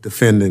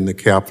defending the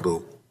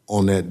Capitol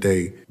on that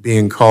day,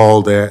 being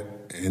called that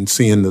and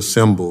seeing the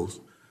symbols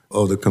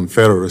of the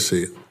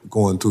Confederacy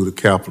going through the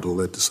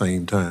Capitol at the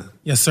same time?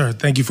 Yes, sir.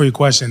 Thank you for your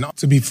question.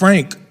 To be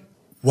frank,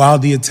 while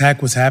the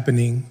attack was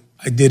happening,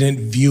 I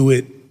didn't view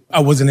it, I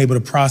wasn't able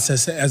to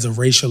process it as a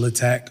racial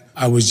attack.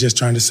 I was just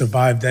trying to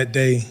survive that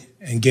day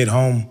and get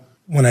home.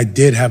 When I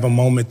did have a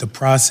moment to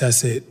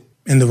process it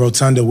in the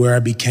rotunda where I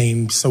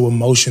became so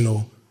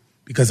emotional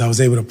because I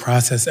was able to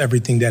process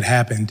everything that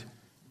happened.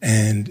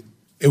 And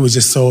it was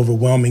just so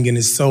overwhelming, and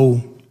it's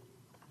so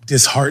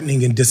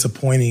disheartening and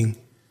disappointing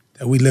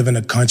that we live in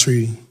a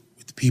country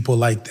with people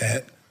like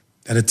that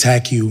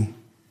attack you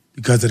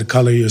because of the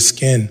color of your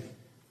skin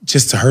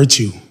just to hurt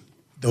you.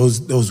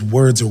 Those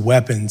words are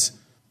weapons.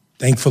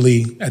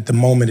 Thankfully, at the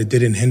moment, it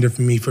didn't hinder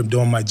me from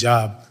doing my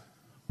job.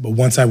 But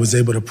once I was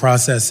able to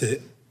process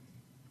it,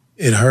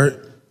 it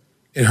hurt.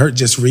 It hurt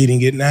just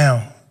reading it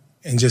now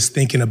and just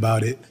thinking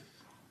about it,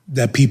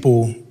 that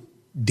people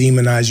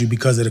demonize you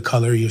because of the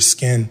color of your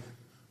skin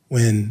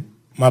when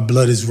My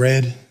blood is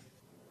red.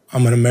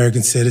 I'm an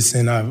American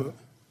citizen. I'm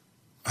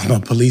a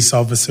police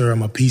officer.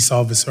 I'm a peace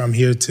officer. I'm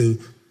here to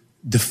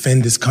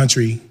defend this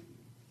country,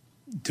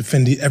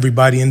 defend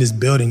everybody in this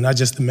building, not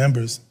just the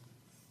members,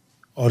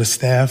 all the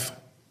staff,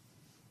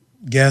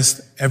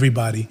 guests,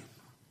 everybody.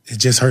 It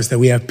just hurts that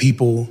we have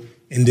people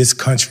in this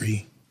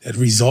country that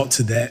result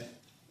to that,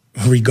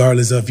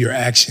 regardless of your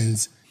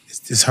actions. It's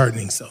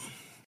disheartening. So.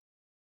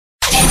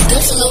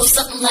 Goes a little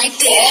something like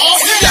this.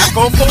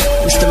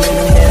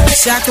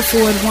 Shaka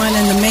Ford won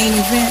in the main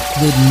event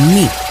with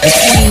me,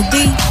 Queen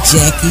D,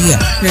 Jackie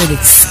up. Heard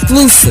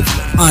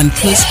exclusively on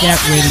Push Gap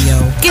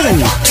Radio. Giving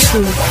you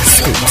 2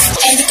 scoops.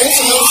 And it goes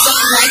a little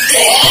something like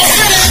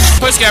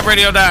this.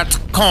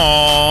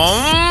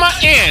 PushGapRadio.com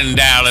in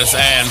Dallas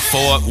and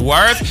Fort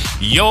Worth,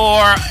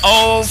 your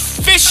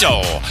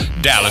official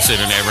Dallas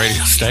Internet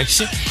radio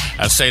station.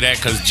 I say that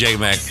because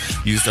J-Mac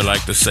used to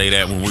like to say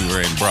that when we were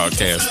in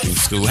broadcasting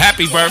school.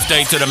 Happy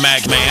birthday to the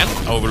Mac Man.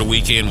 Over the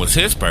weekend was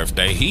his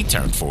birthday. He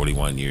turned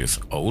 41 years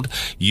old.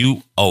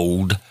 You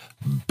old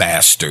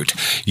bastard.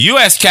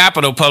 U.S.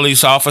 Capitol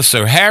Police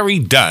Officer Harry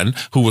Dunn,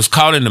 who was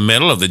caught in the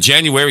middle of the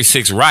January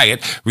 6th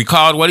riot,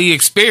 recalled what he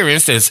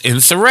experienced as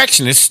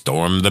insurrectionists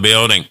stormed the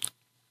building.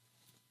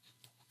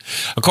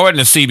 According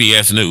to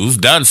CBS News,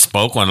 Dunn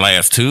spoke on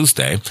last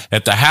Tuesday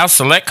at the House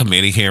Select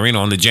Committee hearing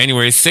on the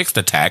January 6th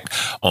attack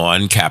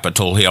on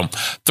Capitol Hill.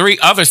 3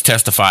 others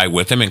testified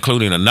with him,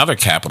 including another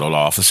Capitol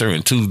officer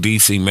and 2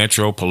 D.C.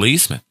 Metro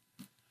policemen,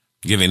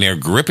 giving their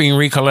gripping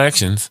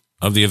recollections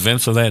of the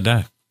events of that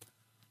day.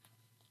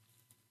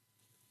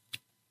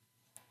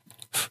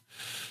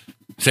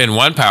 Said in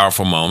one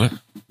powerful moment,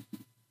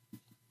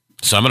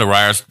 some of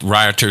the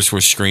rioters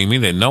were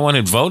screaming that no one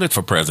had voted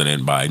for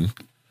President Biden.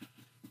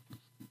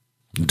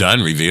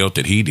 Dunn revealed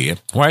that he did.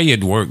 Why are you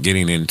at work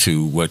getting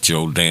into what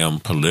your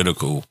damn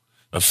political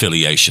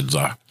affiliations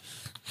are?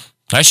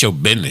 That's your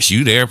business.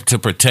 You there to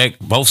protect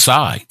both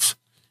sides.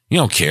 You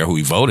don't care who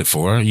he voted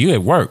for. You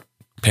at work,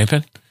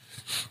 pimping.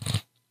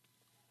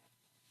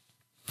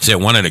 Said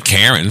one of the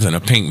Karens in a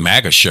pink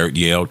MAGA shirt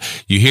yelled,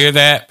 "You hear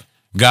that?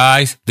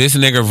 Guys, this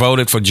nigger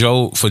voted for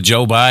Joe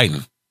Biden."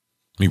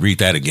 Let me read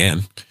that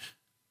again.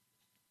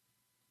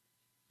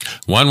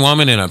 One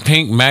woman in a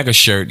pink MAGA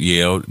shirt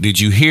yelled,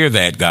 "Did you hear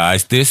that,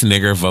 guys? This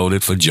nigger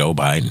voted for Joe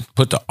Biden."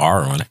 Put the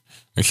R on it.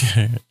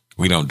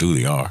 We don't do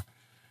the R.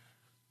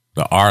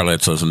 The R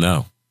lets us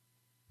know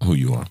who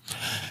you are.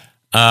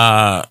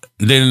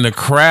 Then the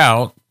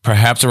crowd,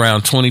 perhaps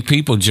around 20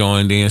 people,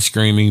 joined in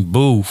screaming,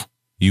 "Boo,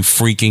 you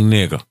freaking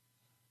nigger."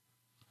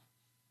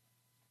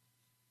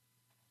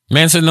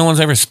 Man said no one's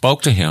ever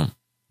spoke to him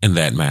in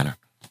that manner.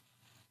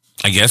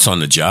 I guess on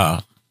the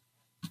job.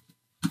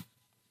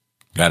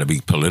 Got to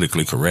be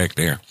politically correct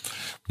there.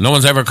 No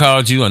one's ever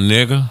called you a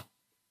nigger,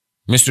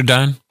 Mr.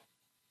 Dunn?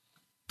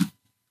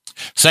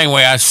 Same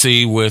way I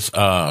see with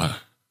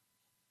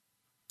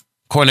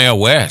Cornel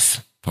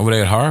West over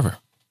there at Harvard.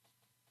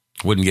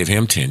 Wouldn't give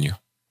him tenure.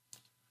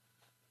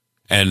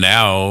 And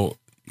now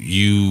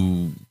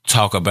you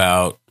talk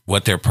about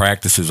what their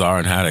practices are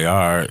and how they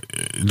are.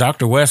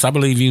 Dr. West, I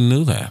believe you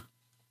knew that.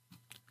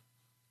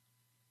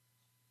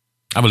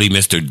 I believe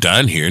Mr.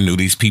 Dunn here knew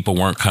these people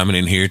weren't coming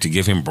in here to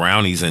give him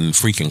brownies and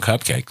freaking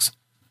cupcakes.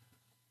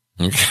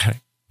 Okay.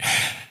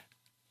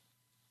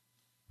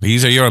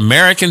 These are your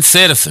American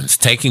citizens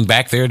taking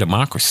back their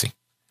democracy.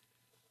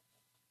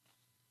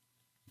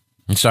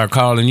 And start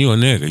calling you a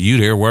nigger. You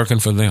there working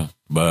for them,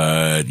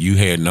 but you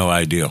had no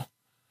idea.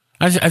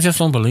 I just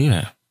don't believe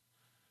that.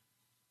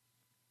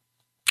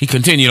 He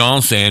continued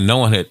on saying no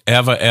one had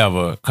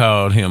ever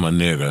called him a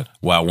nigger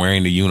while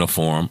wearing the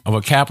uniform of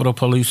a Capitol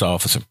Police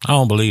officer. I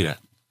don't believe that.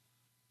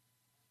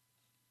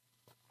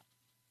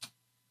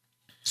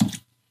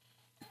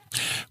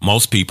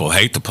 Most people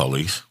hate the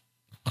police.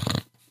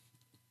 A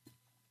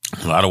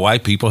lot of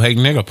white people hate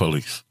nigger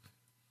police.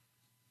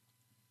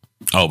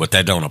 Oh, but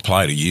that don't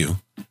apply to you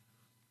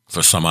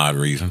for some odd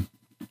reason.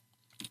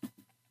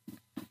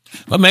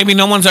 But maybe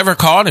no one's ever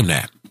called him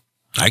that.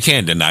 I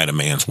can't deny the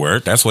man's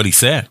word. That's what he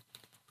said.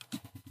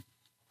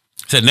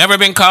 Said never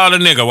been called a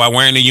nigger while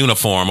wearing the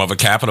uniform of a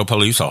Capitol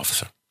Police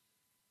officer.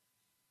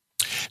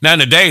 Now, in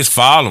the days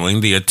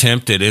following the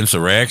attempted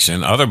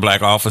insurrection, other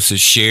black officers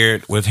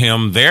shared with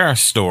him their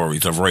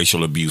stories of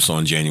racial abuse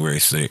on January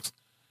 6th.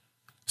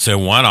 Said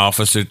one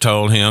officer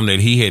told him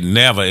that he had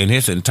never in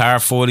his entire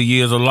 40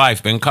 years of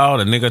life been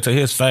called a nigger to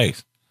his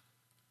face.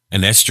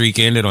 And that streak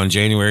ended on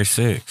January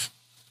 6th.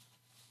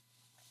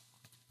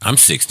 I'm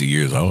 60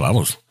 years old. I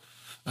was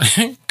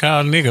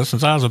called a nigger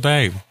since I was a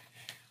baby.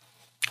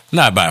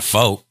 Not by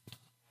folk.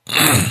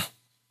 Talking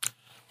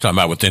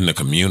about within the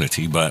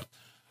community, but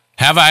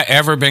have I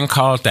ever been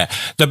called that?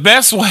 The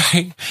best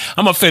way,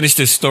 I'm going to finish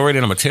this story,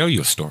 then I'm going to tell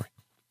you a story.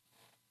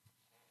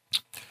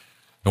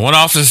 The one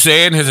officer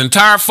said in his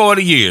entire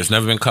 40 years,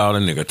 never been called a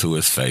nigger to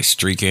his face.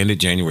 Streak ended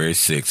January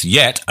 6th.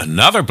 Yet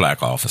another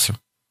black officer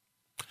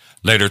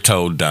later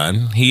told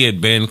Dunn he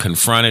had been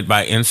confronted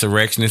by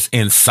insurrectionists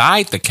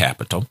inside the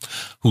Capitol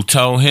who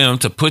told him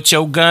to put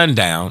your gun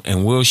down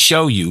and we'll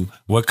show you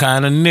what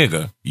kind of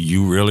nigger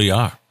you really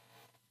are.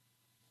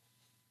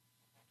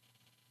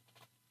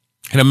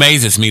 It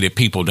amazes me that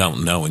people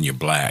don't know when you're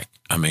black.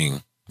 I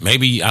mean,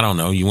 maybe, I don't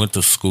know, you went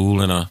to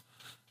school in a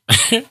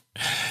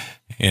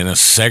in a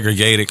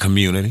segregated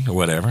community or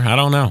whatever. I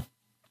don't know.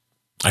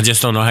 I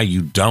just don't know how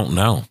you don't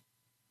know.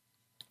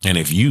 And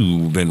if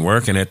you've been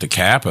working at the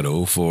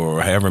Capitol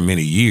for however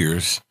many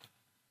years,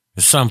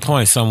 at some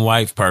point, some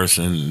white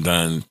person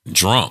done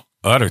drunk,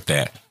 uttered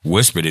that,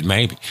 whispered it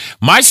maybe.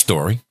 My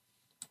story,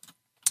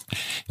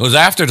 it was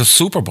after the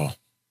Super Bowl.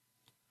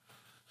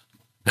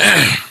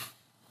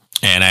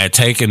 And I had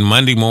taken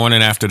Monday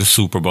morning after the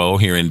Super Bowl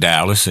here in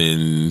Dallas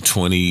in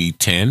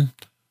 2010.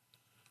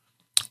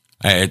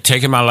 I had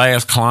taken my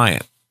last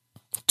client.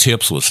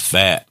 Tips was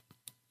fat.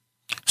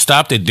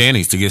 Stopped at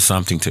Denny's to get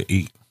something to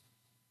eat.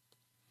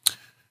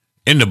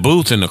 In the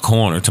booth in the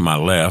corner to my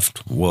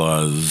left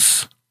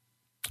was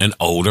an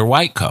older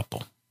white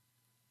couple.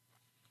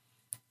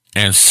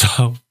 And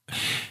so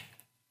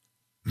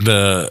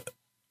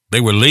they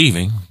were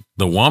leaving.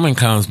 The woman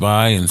comes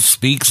by and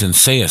speaks and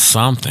says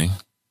something.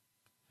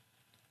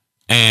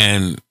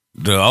 And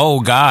the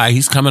old guy,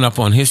 he's coming up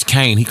on his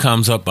cane. He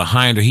comes up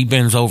behind her. He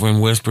bends over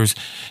and whispers,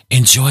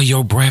 "Enjoy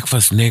your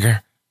breakfast,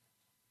 nigger."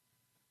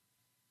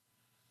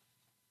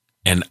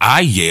 And I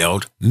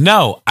yelled,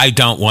 "No, I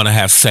don't want to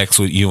have sex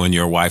with you and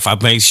your wife." I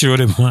made sure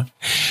that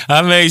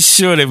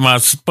my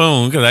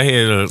spoon, because I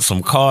had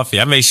some coffee,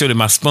 I made sure that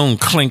my spoon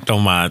clinked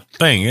on my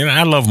thing. And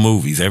I love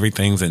movies.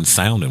 Everything's in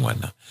sound and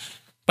whatnot.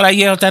 But I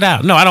yelled that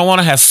out. "No, I don't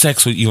want to have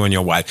sex with you and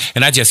your wife."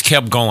 And I just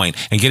kept going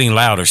and getting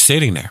louder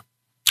sitting there.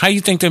 How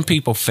you think them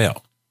people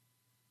felt?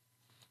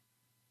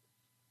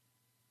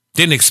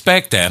 Didn't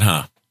expect that,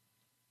 huh?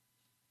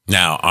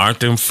 Now, aren't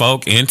them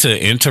folk into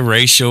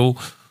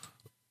interracial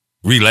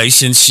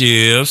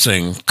relationships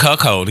and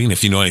cuckolding,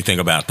 if you know anything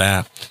about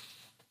that?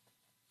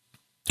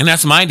 And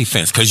that's my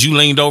defense, because you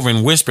leaned over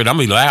and whispered. I'm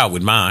going to be loud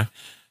with mine.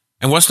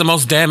 And what's the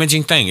most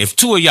damaging thing? If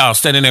two of y'all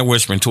standing there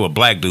whispering to a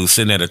black dude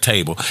sitting at a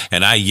table,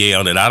 and I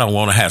yelled that I don't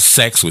want to have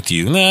sex with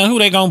you, nah, who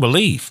they going to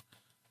believe?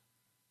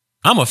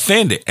 I'm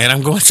offended, and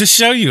I'm going to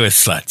show you as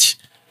such.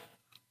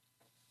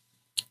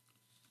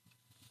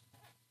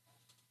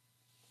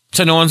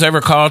 So no one's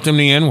ever called them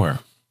the N-word.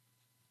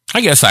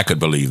 I guess I could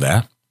believe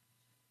that.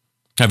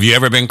 Have you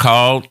ever been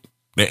called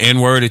the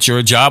N-word at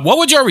your job? What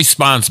would your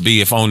response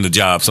be if on the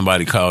job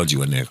somebody called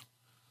you a nigga?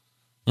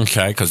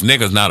 Okay, because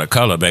nigga's not a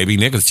color, baby.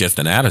 Nigga's just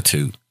an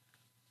attitude.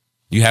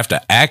 You have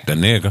to act a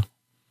nigga.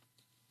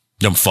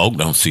 Them folk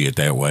don't see it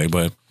that way,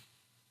 but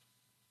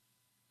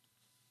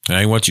it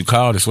ain't what you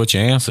called, it's what you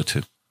answer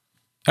to.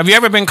 Have you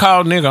ever been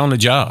called nigga on the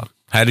job?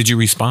 How did you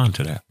respond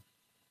to that?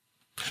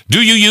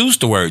 Do you use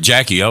the word?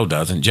 Jackie O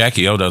doesn't.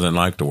 Jackie O doesn't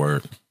like the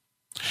word.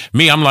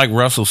 Me, I'm like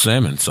Russell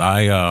Simmons.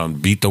 I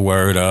beat the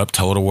word up,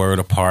 tore the word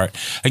apart.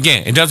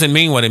 Again, it doesn't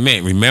mean what it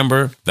meant.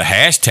 Remember, the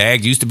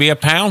hashtag used to be a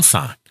pound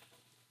sign.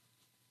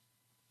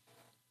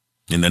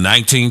 In the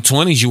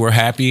 1920s, you were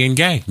happy and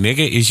gay.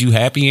 Nigga, is you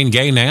happy and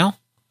gay now?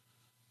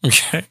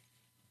 Okay.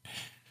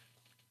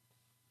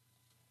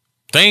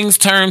 Things,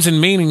 terms, and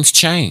meanings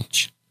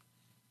change.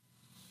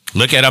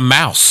 Look at a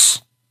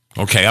mouse.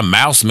 Okay, a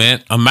mouse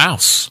meant a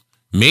mouse.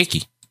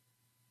 Mickey.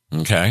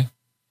 Okay.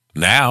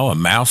 Now a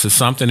mouse is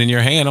something in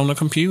your hand on the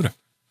computer.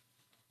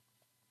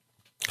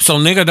 So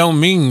nigga don't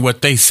mean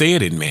what they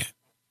said it meant.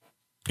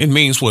 It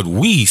means what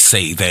we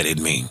say that it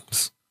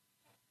means.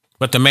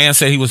 But the man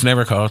said he was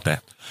never called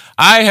that.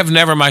 I have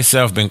never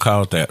myself been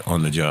called that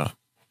on the job.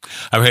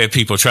 I've had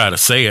people try to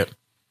say it.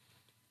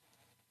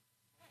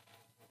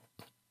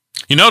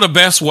 You know the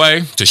best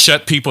way to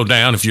shut people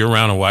down if you're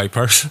around a white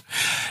person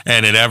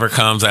and it ever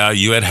comes out,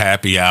 you at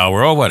happy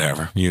hour or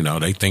whatever, you know,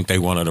 they think they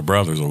one of the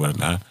brothers or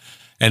whatnot,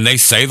 and they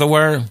say the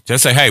word,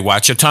 just say, "Hey,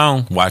 watch your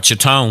tone, watch your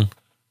tone."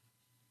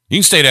 You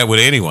can say that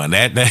with anyone.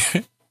 That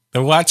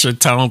the watch your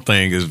tone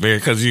thing is very,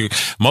 because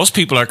most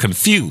people are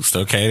confused,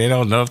 okay? They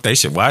don't know if they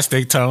should watch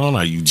their tone.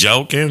 Are you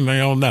joking? They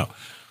don't know.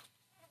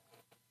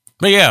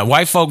 But yeah,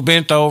 white folk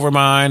bent over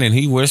mine and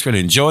he whispered,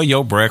 "Enjoy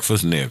your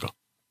breakfast, nigga."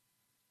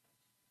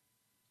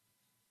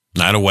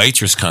 Not a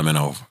waitress coming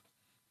over.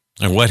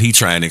 And what he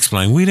trying to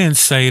explain, we didn't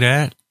say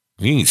that.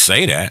 You didn't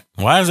say that.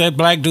 Why is that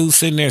black dude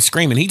sitting there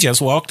screaming? He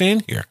just walked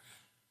in here.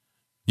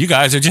 You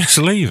guys are just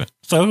leaving.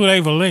 So who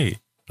they believe?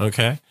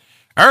 Okay.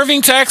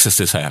 Irving, Texas,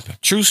 this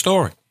happened. True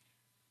story.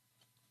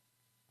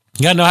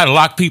 You got to know how to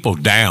lock people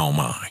down,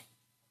 man.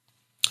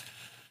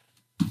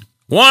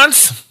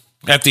 Once,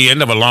 at the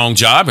end of a long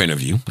job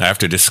interview,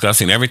 after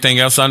discussing everything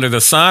else under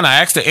the sun,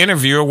 I asked the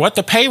interviewer what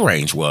the pay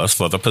range was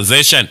for the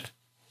position.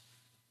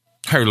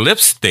 Her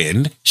lips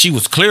thinned. She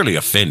was clearly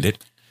offended.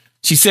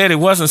 She said it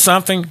wasn't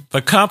something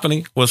the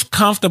company was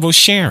comfortable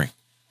sharing.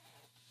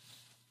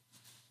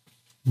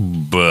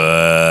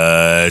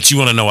 But you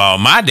want to know all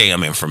my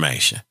damn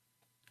information?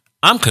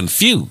 I'm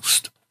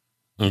confused.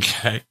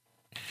 Okay.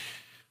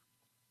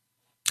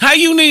 How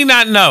you need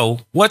not know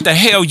what the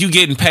hell you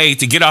getting paid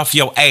to get off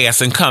your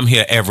ass and come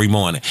here every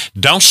morning?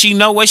 Don't she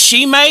know what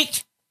she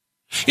make?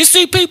 You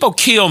see, people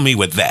kill me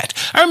with that.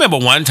 I remember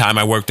one time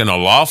I worked in a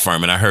law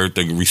firm and I heard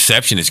the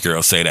receptionist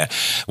girl say that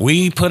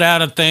we put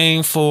out a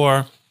thing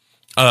for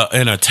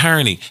an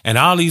attorney, and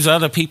all these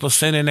other people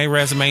sending their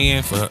resume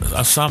in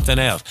for something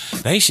else.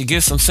 They should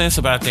get some sense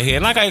about their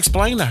head. Like I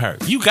explained to her,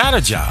 you got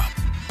a job.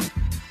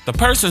 The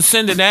person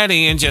sending that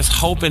in just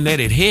hoping that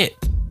it hit.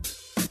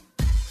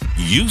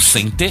 You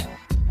synced it.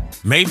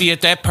 Maybe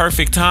at that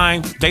perfect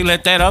time, they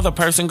let that other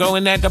person go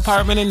in that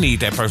department and need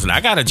that person. I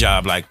got a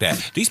job like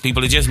that. These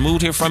people had just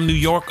moved here from New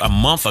York a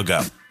month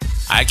ago.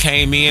 I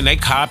came in, they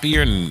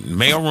copier and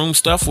mailroom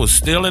stuff was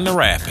still in the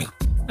wrapping.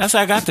 That's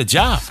how I got the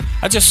job.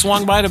 I just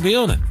swung by the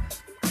building.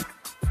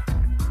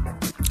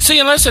 See,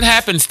 unless it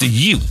happens to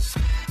you.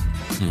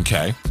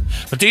 Okay.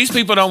 But these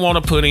people don't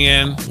want to put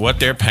in what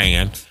they're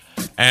paying.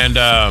 And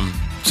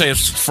say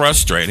it's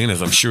frustrating,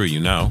 as I'm sure you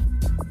know.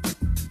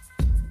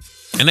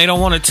 And they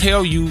don't want to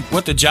tell you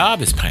what the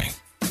job is paying.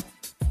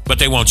 But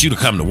they want you to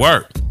come to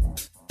work.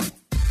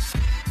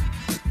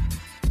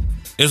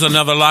 Is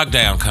another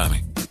lockdown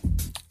coming?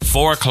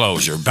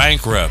 Foreclosure,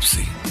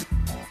 bankruptcy,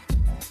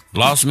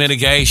 loss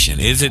mitigation.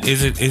 Is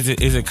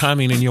it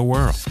coming in your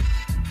world?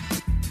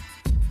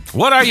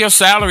 What are your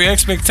salary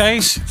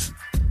expectations?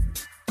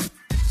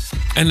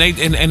 And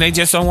they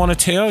just don't want to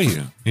tell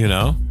you, you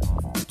know.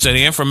 So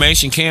the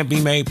information can't be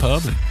made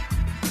public.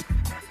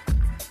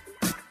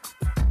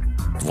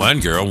 One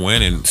girl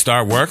went and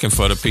started working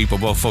for the people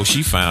before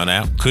she found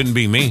out. Couldn't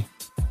be me.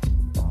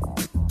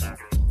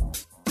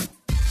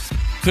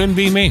 Couldn't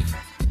be me.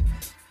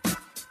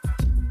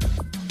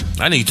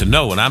 I need to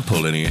know what I'm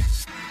pulling in.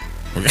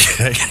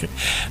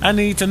 I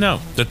need to know.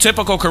 The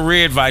typical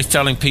career advice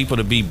telling people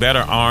to be better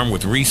armed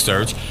with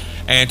research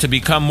and to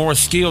become more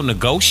skilled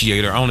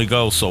negotiator only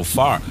goes so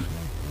far.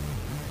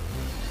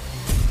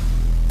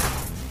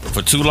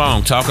 For too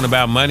long, talking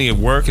about money at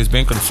work has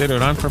been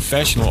considered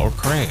unprofessional or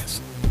crass.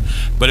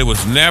 But it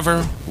was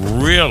never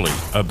really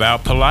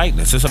about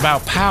politeness. It's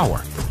about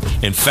power.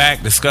 In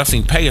fact,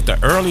 discussing pay at the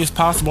earliest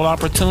possible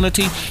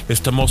opportunity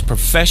is the most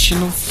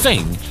professional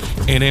thing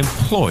an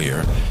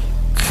employer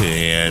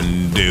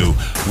can do.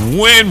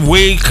 When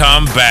we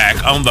come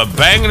back on the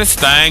bangingest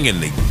thing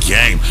in the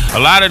game, a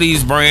lot of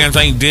these brands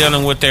ain't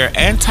dealing with their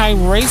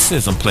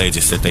anti-racism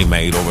pledges that they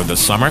made over the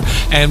summer,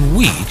 and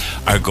we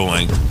are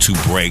going to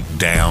break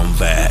down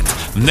that.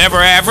 Never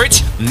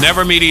average,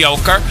 never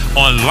mediocre,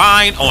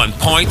 online, on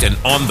point, and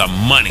on the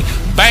money.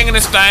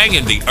 Bangingest thing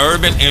in the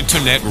urban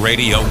internet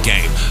radio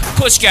game.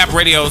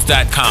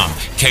 PushGapRadios.com,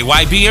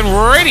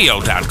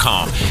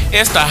 KYBNRadio.com.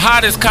 It's the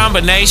hottest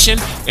combination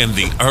in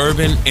the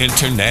urban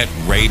internet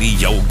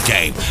radio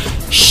game.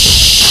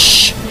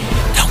 Shh!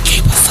 Don't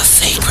keep us a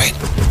secret.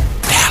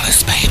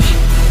 Dallas, baby.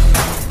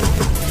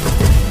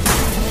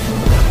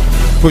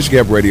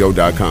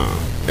 PushGapRadio.com.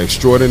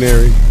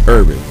 Extraordinary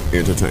urban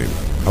entertainment.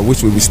 I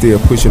wish we were still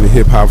pushing the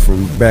hip hop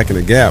from back in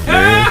the Gap,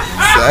 man.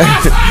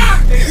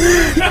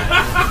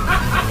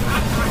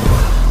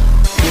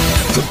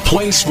 The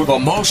place with the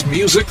most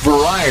music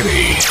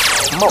variety.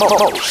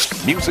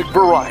 Most music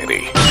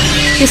variety.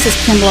 This is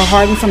Kimberly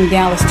Harden from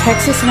Dallas,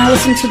 Texas, and I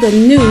listen to the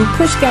new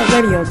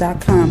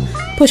PushGapRadio.com,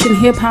 pushing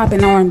hip-hop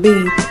and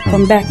R&B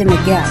from back in the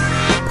Gap.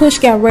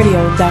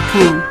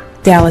 PushGapRadio.com.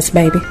 Dallas,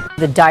 baby.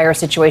 The dire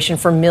situation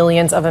for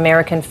millions of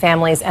American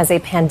families as a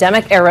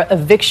pandemic-era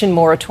eviction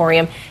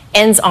moratorium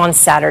ends on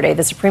Saturday.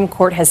 The Supreme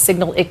Court has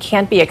signaled it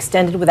can't be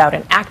extended without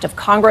an act of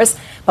Congress,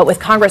 but with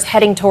Congress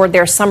heading toward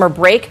their summer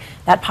break,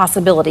 that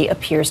possibility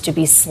appears to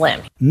be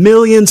slim.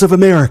 Millions of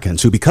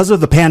Americans who, because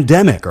of the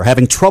pandemic, are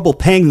having trouble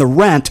paying the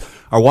rent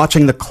are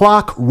watching the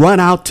clock run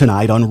out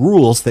tonight on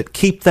rules that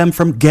keep them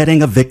from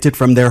getting evicted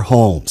from their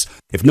homes.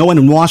 If no one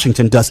in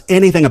Washington does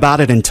anything about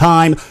it in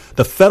time,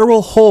 the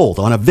federal hold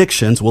on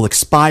evictions will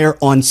expire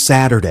on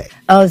Saturday.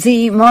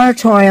 The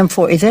moratorium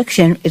for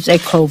eviction is a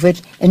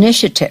COVID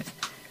initiative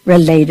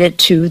related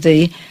to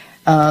the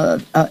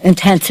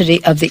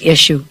intensity of the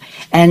issue.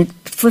 And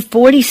for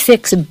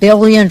 $46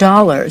 billion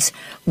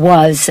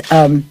was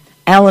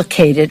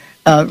allocated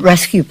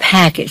rescue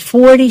package,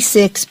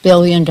 $46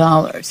 billion.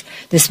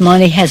 This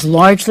money has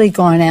largely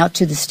gone out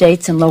to the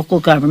states and local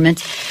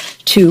governments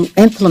to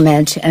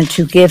implement and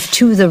to give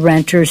to the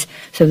renters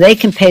so they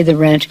can pay the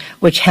rent,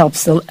 which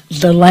helps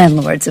the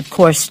landlords, of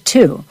course,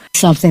 too.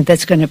 Something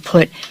that's going to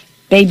put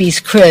babies'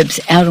 cribs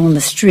out on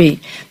the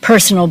street,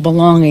 personal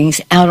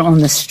belongings out on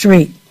the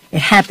street. It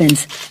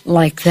happens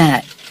like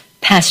that.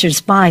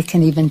 Passers-by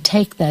can even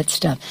take that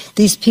stuff.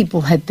 These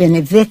people have been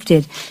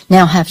evicted,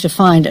 now have to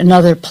find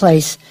another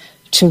place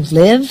to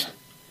live,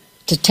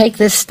 to take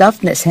this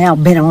stuff that's now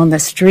been on the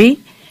street.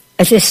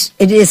 It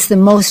is the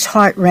most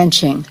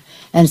heart-wrenching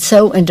and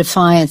so in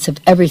defiance of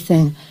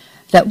everything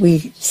that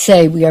we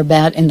say we are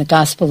about in the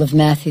Gospel of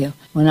Matthew.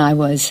 When I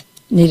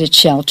needed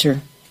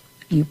shelter,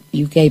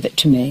 you gave it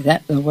to me.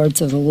 That the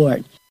words of the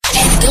Lord.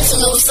 And it goes a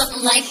little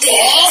something like this.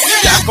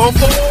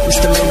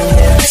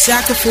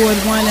 Shaka Ford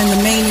won in the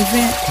main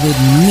event with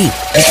me,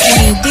 the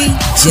Queen D,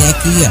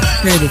 Jackie O.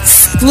 Heard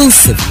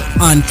exclusively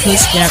on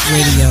Push Gap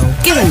Radio.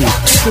 Give me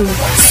 2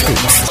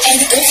 scoops.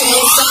 And it goes a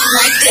little something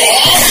like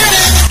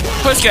this.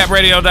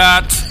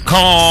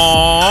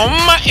 PushGapRadio.com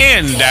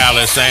in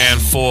Dallas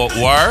and Fort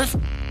Worth.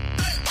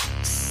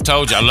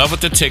 Told you, I love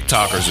what the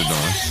TikTokers are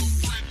doing.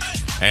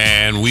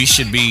 And we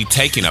should be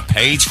taking a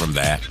page from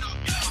that,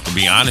 to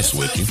be honest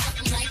with you.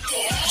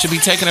 Should be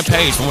taking a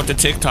page from what the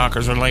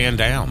TikTokers are laying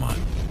down on.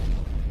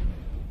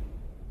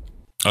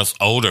 Us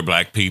older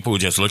black people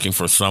just looking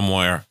for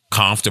somewhere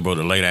comfortable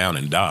to lay down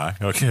and die.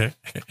 Okay.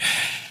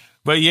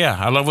 But yeah,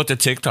 I love what the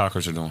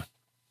TikTokers are doing.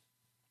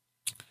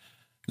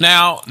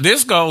 Now,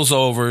 this goes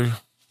over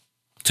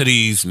to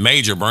these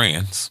major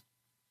brands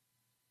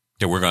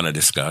that we're going to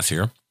discuss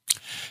here.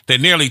 That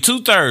nearly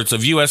 2/3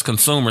 of U.S.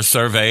 consumers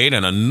surveyed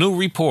in a new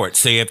report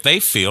said they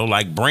feel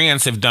like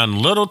brands have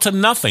done little to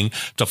nothing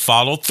to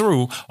follow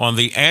through on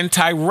the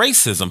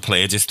anti-racism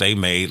pledges they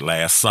made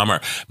last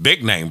summer.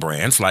 Big name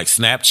brands like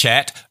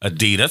Snapchat,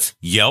 Adidas,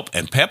 Yelp,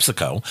 and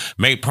PepsiCo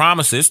made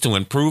promises to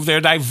improve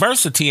their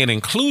diversity and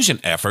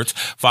inclusion efforts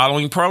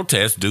following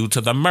protests due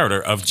to the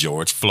murder of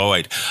George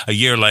Floyd. A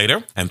year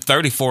later, and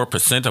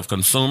 34% of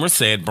consumers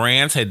said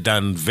brands had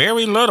done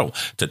very little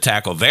to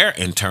tackle their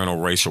internal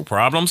racial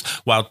problems,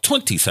 while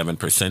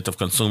 27% of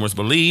consumers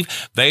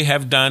believe they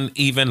have done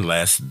even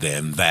less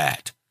than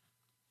that.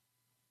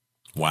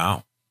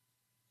 Wow.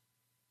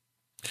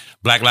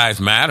 Black Lives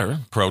Matter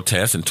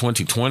protests in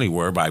 2020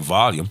 were, by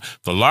volume,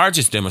 the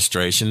largest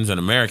demonstrations in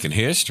American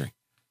history.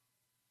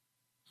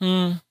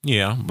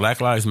 Yeah,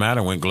 Black Lives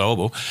Matter went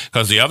global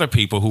because the other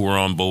people who were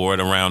on board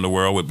around the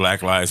world with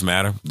Black Lives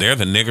Matter, they're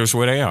the niggers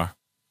where they are.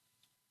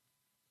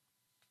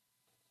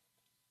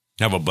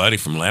 I have a buddy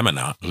from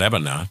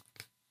Lebanon.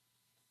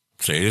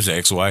 Say his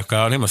ex-wife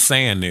called him a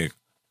sand nigger.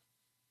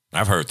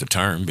 I've heard the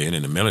term, being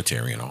in the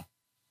military and all.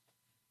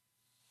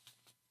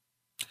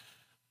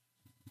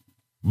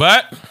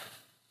 But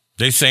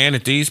they saying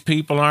that these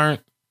people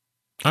aren't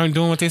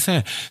doing what they're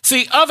saying.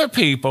 See, other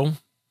people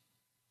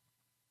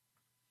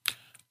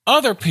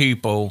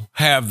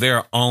have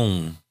their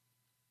own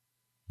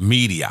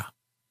media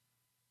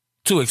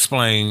to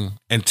explain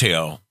and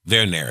tell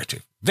their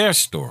narrative, their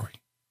story.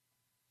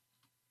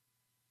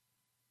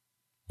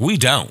 We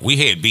don't. We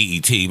had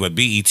BET, but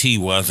BET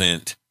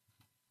wasn't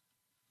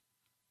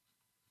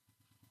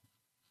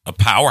a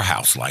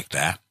powerhouse like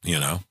that, you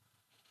know.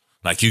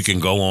 Like you can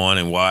go on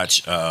and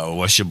watch,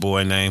 what's your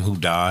boy name who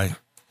died?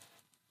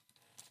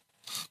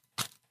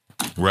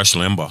 Rush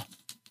Limbaugh.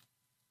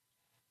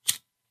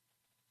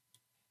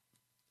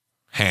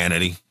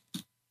 Hannity.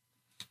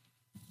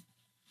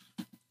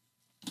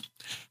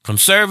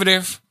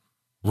 Conservative,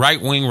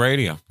 right-wing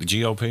radio, the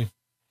GOP.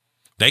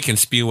 They can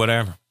spew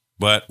whatever.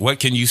 But what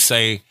can you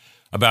say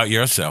about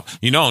yourself?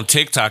 You know, on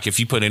TikTok,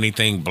 if you put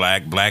anything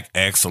black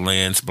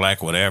excellence,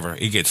 black whatever,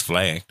 it gets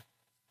flagged.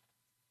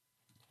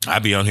 I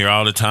be on here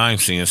all the time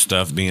seeing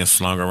stuff being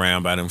slung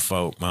around by them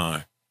folk,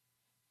 man.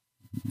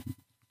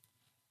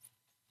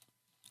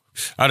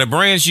 Are the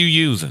brands you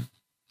using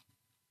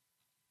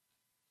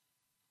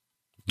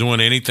doing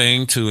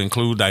anything to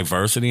include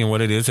diversity in what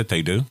it is that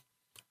they do?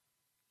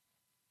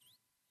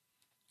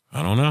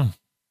 I don't know.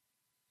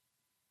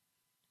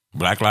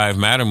 Black Lives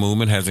Matter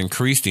movement has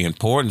increased the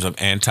importance of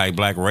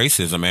anti-black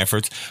racism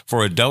efforts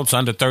for adults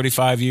under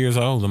 35 years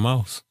old the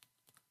most.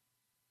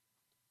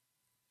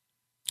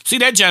 See,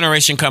 that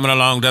generation coming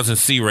along doesn't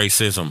see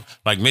racism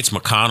like Mitch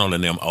McConnell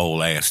and them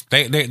old ass.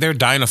 They're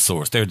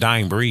dinosaurs. They're a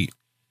dying breed.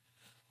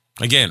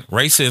 Again,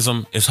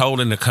 racism is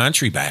holding the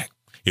country back,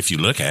 if you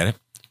look at it.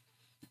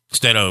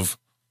 Instead of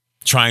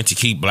trying to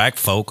keep black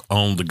folk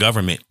on the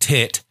government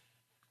tit,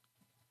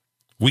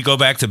 we go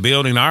back to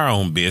building our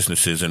own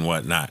businesses and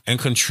whatnot and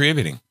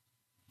contributing.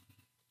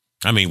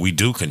 I mean, we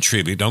do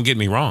contribute. Don't get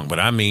me wrong. But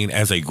I mean,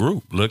 as a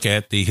group, look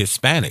at the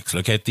Hispanics,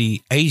 look at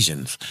the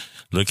Asians,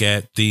 look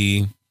at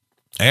the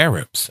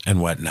Arabs and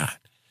whatnot.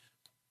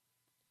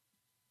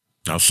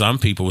 Now, some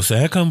people will say,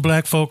 how come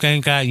black folk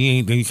ain't got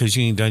you because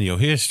you ain't done your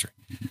history?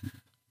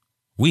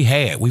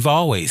 We've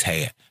always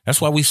had.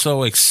 That's why we're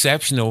so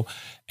exceptional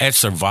at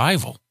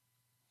survival.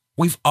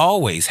 We've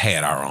always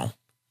had our own.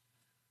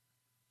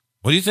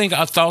 What do you think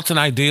our thoughts and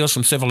ideals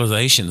from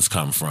civilizations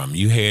come from?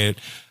 You had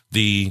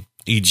the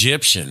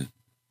Egyptian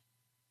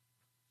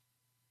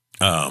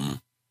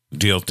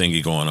deal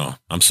thingy going on.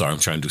 I'm sorry, I'm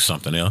trying to do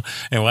something else.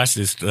 And watch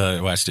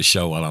the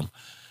show while I'm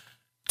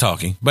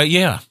talking. But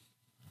yeah,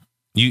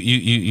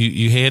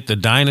 you had the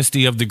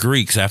dynasty of the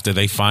Greeks after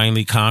they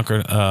finally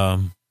conquered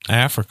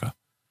Africa.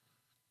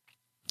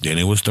 Then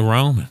it was the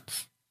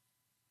Romans.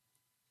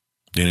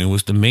 Then it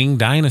was the Ming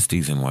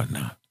dynasties and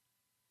whatnot.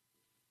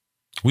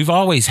 We've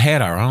always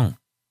had our own.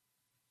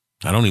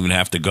 I don't even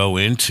have to go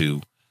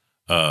into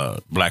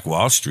Black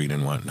Wall Street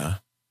and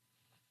whatnot.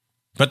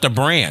 But the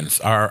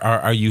brands,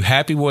 are you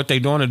happy with what they're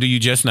doing, or do you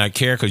just not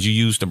care because you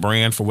use the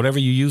brand for whatever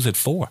you use it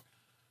for?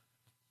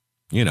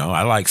 You know,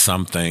 I like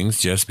some things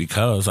just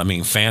because. I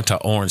mean, Fanta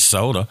orange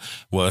soda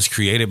was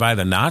created by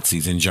the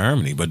Nazis in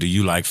Germany. But do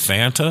you like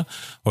Fanta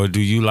or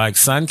do you like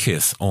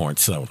Sunkist orange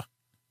soda?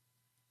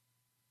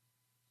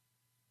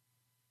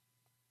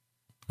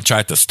 I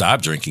tried to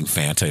stop drinking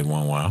Fanta in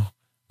one while.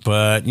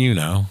 But, you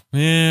know,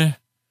 I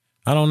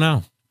don't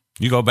know.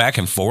 You go back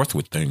and forth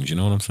with things. You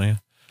know what I'm saying?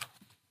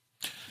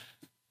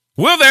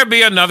 Will there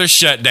be another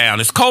shutdown?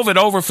 Is COVID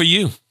over for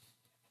you?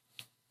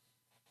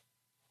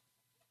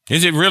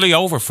 Is it really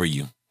over for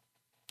you?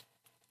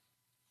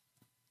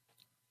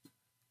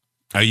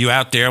 Are you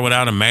out there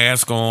without a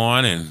mask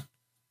on and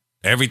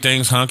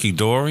everything's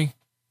hunky-dory?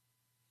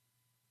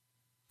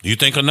 Do you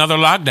think another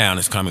lockdown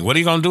is coming? What are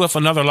you going to do if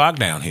another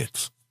lockdown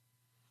hits?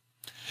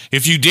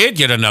 If you did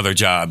get another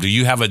job, do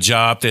you have a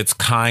job that's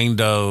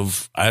kind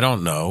of, I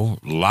don't know,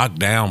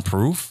 lockdown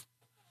proof?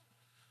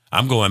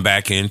 I'm going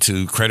back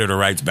into creditor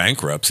rights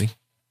bankruptcy.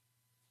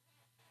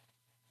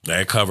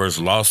 That covers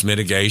loss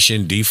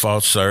mitigation,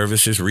 default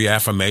services,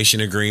 reaffirmation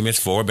agreements,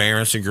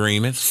 forbearance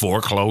agreements,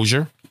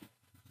 foreclosure.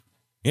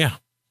 Yeah,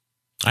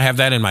 I have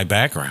that in my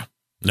background.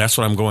 That's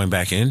what I'm going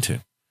back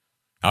into.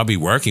 I'll be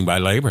working by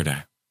Labor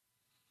Day.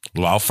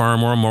 Law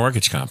firm or a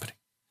mortgage company.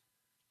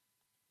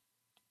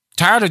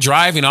 Tired of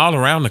driving all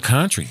around the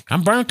country.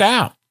 I'm burnt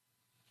out.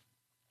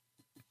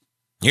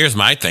 Here's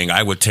my thing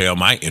I would tell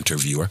my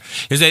interviewer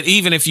is that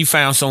even if you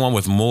found someone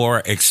with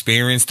more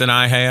experience than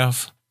I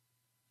have,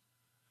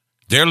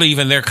 they're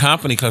leaving their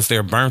company because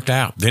they're burnt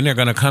out. Then they're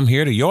going to come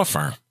here to your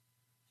firm.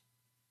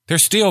 They're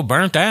still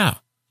burnt out.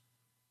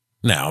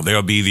 Now,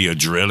 there'll be the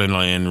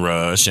adrenaline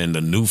rush and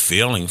the new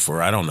feeling for,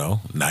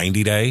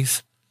 90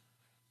 days.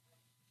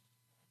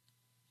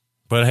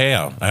 But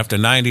hell, after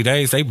 90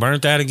 days, they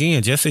burnt out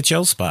again just at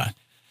your spot.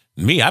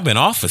 Me, I've been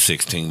off for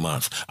 16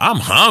 months. I'm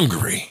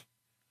hungry.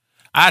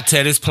 I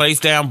tear this place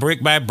down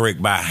brick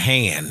by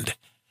hand,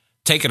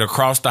 take it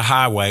across the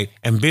highway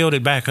and build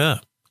it back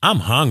up. I'm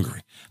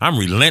hungry. I'm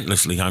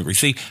relentlessly hungry.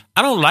 See,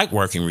 I don't like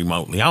working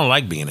remotely. I don't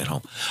like being at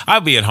home. I'll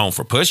be at home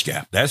for Push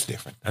Gap. That's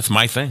different. That's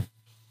my thing.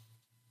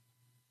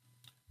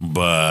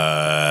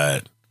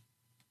 But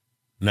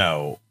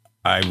no,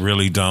 I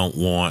really don't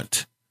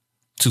want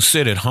to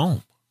sit at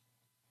home.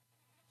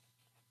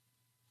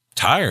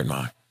 Tired,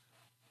 man.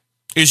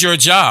 Is your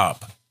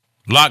job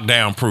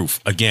lockdown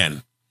proof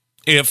again?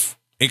 If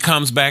it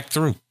comes back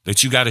through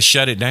that you got to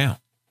shut it down.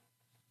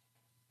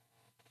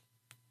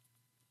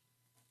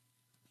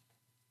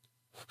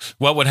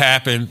 What would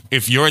happen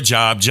if your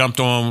job jumped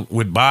on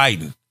with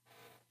Biden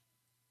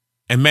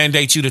and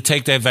mandate you to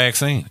take that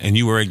vaccine and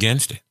you were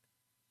against it?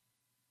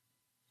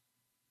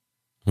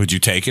 Would you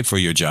take it for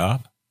your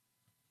job?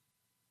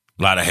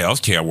 A lot of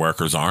healthcare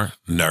workers aren't.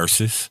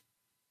 Nurses.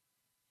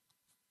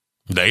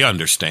 They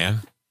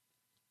understand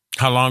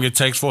how long it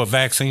takes for a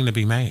vaccine to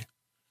be made.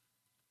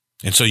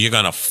 And so you're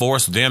going to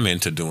force them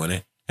into doing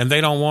it, and they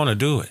don't want to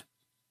do it.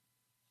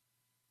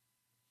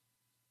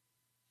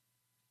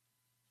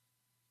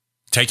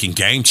 Taking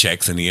game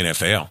checks in the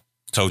NFL.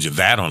 Told you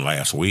that on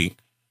last week.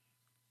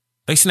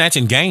 They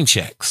snatching game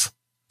checks.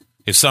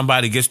 If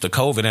somebody gets the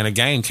COVID and a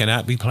game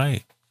cannot be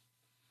played.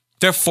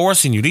 They're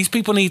forcing you. These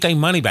people need their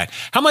money back.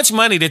 How much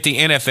money did the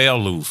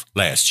NFL lose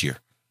last year?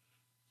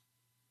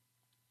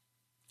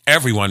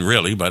 Everyone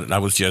really, but I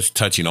was just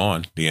touching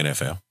on the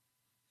NFL.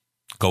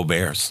 Go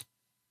Bears.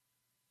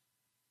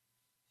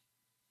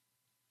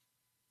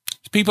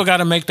 People got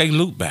to make their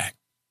loot back.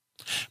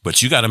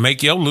 But you got to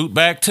make your loot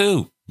back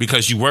too,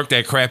 because you worked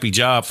that crappy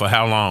job for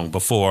how long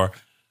before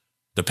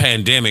the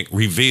pandemic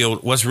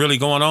revealed what's really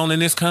going on in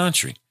this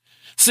country?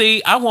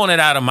 See, I wanted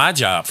out of my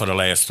job for the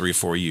last 3 or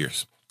 4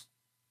 years.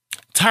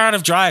 Tired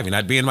of driving.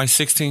 I'd be in my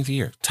 16th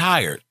year.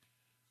 Tired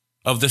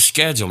of the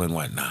schedule and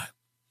whatnot.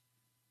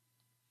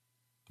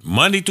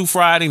 Monday through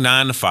Friday,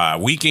 9 to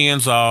 5.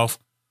 Weekends off.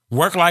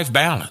 Work-life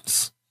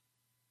balance.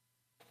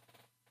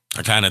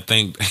 I kind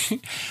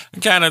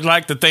of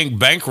like to think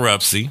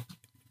bankruptcy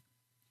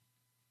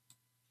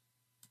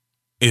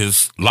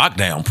is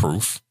lockdown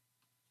proof.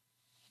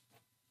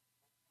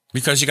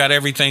 Because you got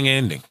everything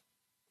ending.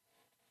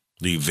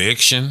 The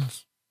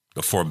evictions,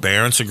 the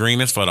forbearance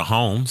agreements for the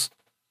homes.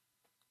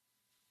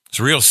 It's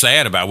real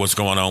sad about what's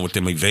going on with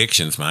them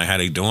evictions, man. How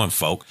they doing,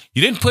 folk?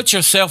 You didn't put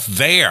yourself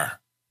there,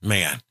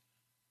 man.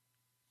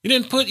 You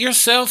didn't put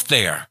yourself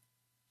there.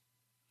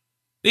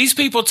 These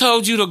people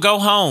told you to go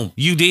home.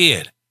 You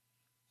did.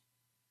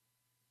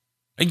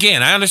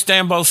 Again, I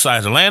understand both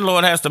sides. The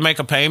landlord has to make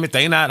a payment.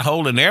 They're not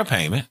holding their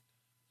payment.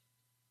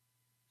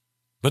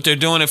 But they're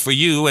doing it for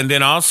you. And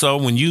then also,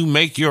 when you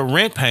make your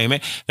rent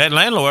payment, that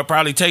landlord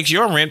probably takes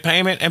your rent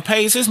payment and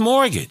pays his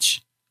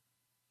mortgage.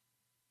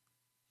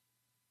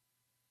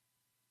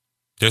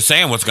 They're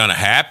saying what's going to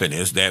happen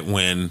is that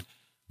when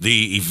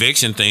the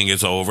eviction thing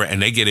is over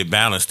and they get it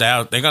balanced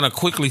out, they're going to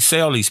quickly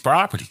sell these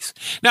properties.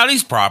 Now,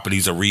 these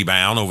properties will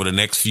rebound over the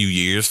next few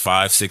years,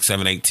 5, 6,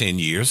 7, 8, 10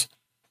 years.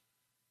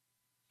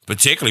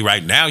 Particularly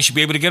right now, you should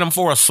be able to get them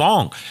for a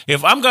song.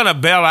 If I'm going to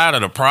bail out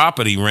of the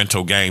property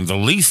rental game, the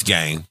lease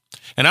game,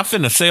 and I'm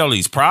finna sell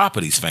these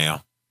properties, fam,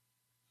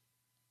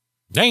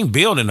 they ain't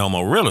building no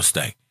more real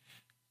estate.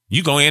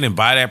 You go in and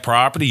buy that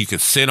property, you can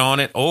sit on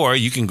it, or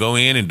you can go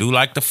in and do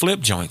like the flip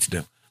joints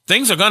do.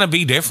 Things are going to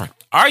be different.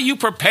 Are you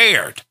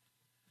prepared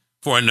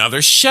for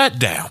another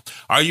shutdown?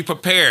 Are you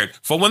prepared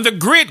for when the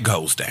grid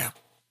goes down?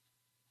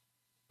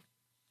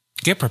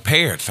 Get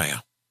prepared, fam.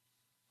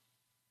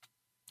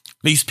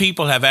 These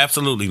people have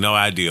absolutely no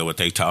idea what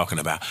they're talking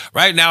about.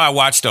 Right now, I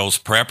watch those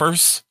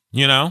preppers,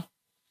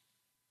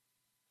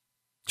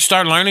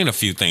 Start learning a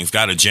few things.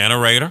 Got a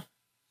generator.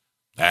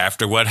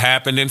 After what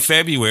happened in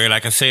February,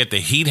 like I said, the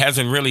heat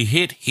hasn't really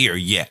hit here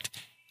yet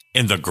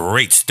in the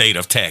great state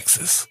of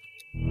Texas.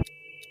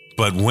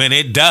 But when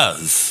it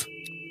does,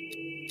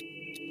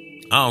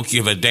 I don't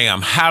give a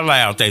damn how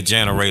loud that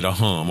generator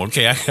hum.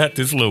 Okay, I got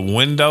this little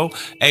window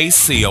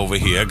AC over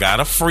here, got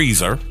a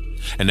freezer,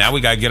 and now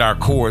we got to get our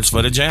cords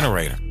for the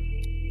generator.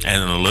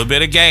 And a little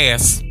bit of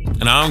gas,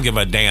 and I don't give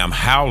a damn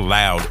how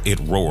loud it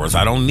roars.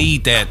 I don't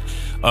need that,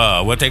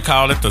 what they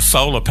call it, the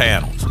solar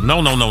panels. No.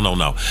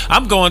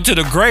 I'm going to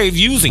the grave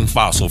using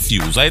fossil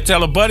fuels. I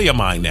tell a buddy of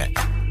mine that.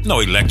 No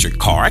electric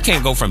car. I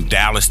can't go from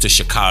Dallas to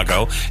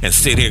Chicago and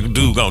sit here.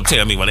 Dude gonna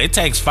tell me, well, it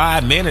takes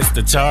 5 minutes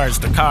to charge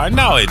the car.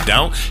 No, it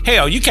don't.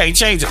 Hell, you can't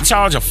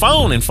charge a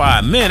phone in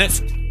 5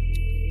 minutes.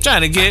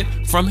 Trying to get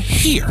from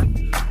here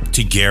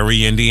to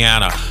Gary,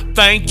 Indiana.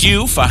 Thank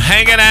you for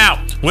hanging out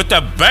with the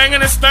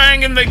bangingest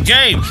thing in the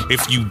game.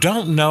 If you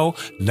don't know,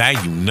 now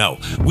you know.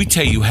 We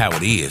tell you how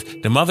it is.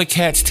 Them other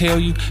cats tell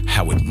you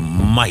how it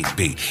might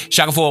be.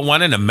 Shaka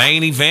 401 in the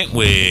main event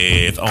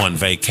with On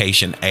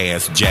Vacation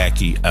as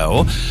Jackie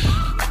O.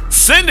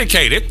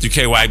 Syndicated to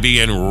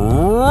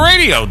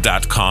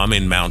KYBNradio.com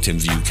in Mountain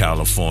View,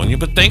 California.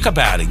 But think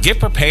about it. Get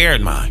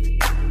prepared, man.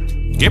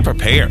 Get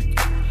prepared.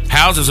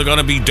 Houses are going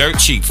to be dirt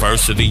cheap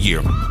first of the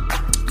year.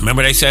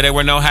 Remember they said there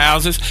were no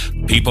houses?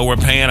 People were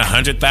paying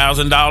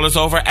 $100,000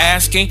 over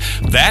asking.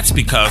 That's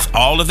because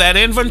all of that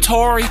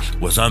inventory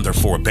was under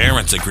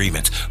forbearance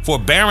agreements.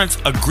 Forbearance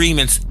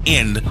agreements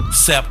end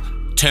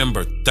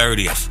September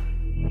 30th.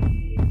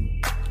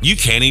 You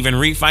can't even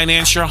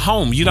refinance your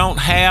home. You don't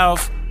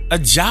have a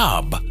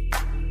job.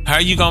 How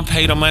are you going to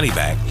pay the money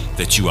back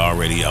that you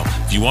already owe?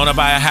 If you want to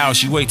buy a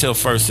house, you wait till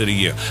first of the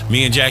year.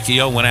 Me and Jackie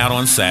O went out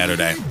on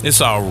Saturday.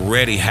 It's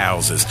already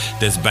houses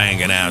that's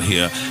banging out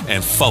here,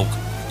 and folk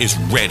is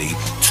ready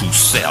to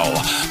sell.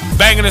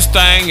 Banging this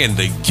thing in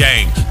the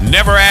game.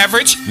 Never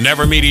average,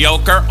 never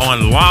mediocre,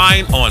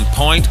 online, on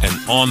point, and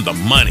on the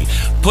money.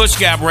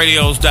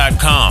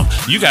 PushGapRadios.com.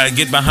 You got to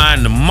get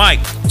behind the mic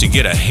to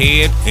get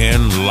ahead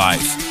in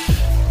life.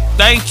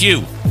 Thank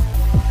you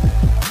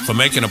for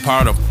making a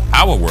part of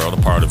our world a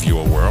part of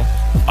your world.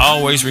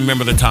 Always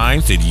remember the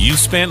times that you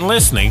spent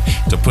listening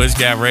to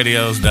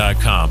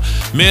PushGapRadios.com.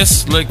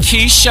 Miss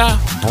Lakeisha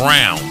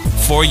Brown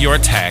for your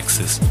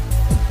taxes.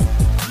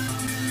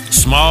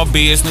 Small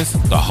business,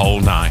 the whole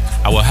nine.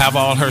 I will have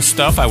all her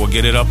stuff. I will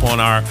get it up on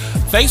our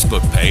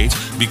Facebook page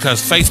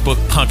because Facebook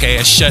punk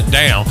ass shut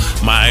down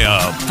my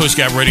Push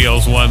Gap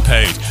Radio's one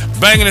page.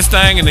 Banging this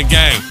thing in the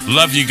game.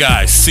 Love you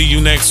guys. See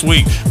you next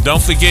week.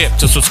 Don't forget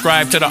to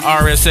subscribe to the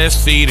RSS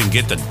feed and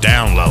get the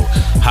download.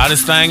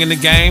 Hottest thing in the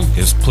game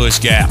is Push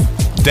Gap.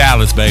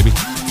 Dallas, baby.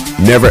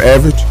 Never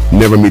average,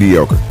 never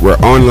mediocre. We're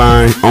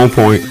online, on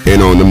point,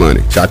 and on the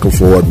money. Shaka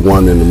Ford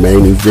won in the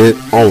main event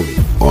only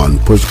on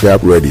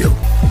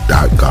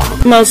PushGapRadio.com.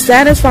 The most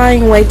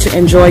satisfying way to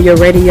enjoy your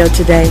radio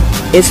today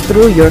is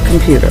through your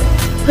computer.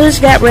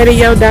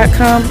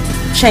 PushGapRadio.com,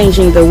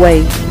 changing the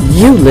way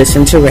you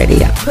listen to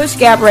radio.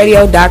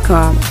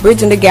 PushGapRadio.com,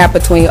 bridging the gap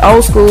between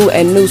old school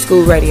and new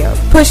school radio.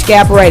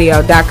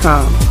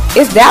 PushGapRadio.com.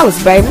 It's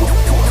Dallas, baby.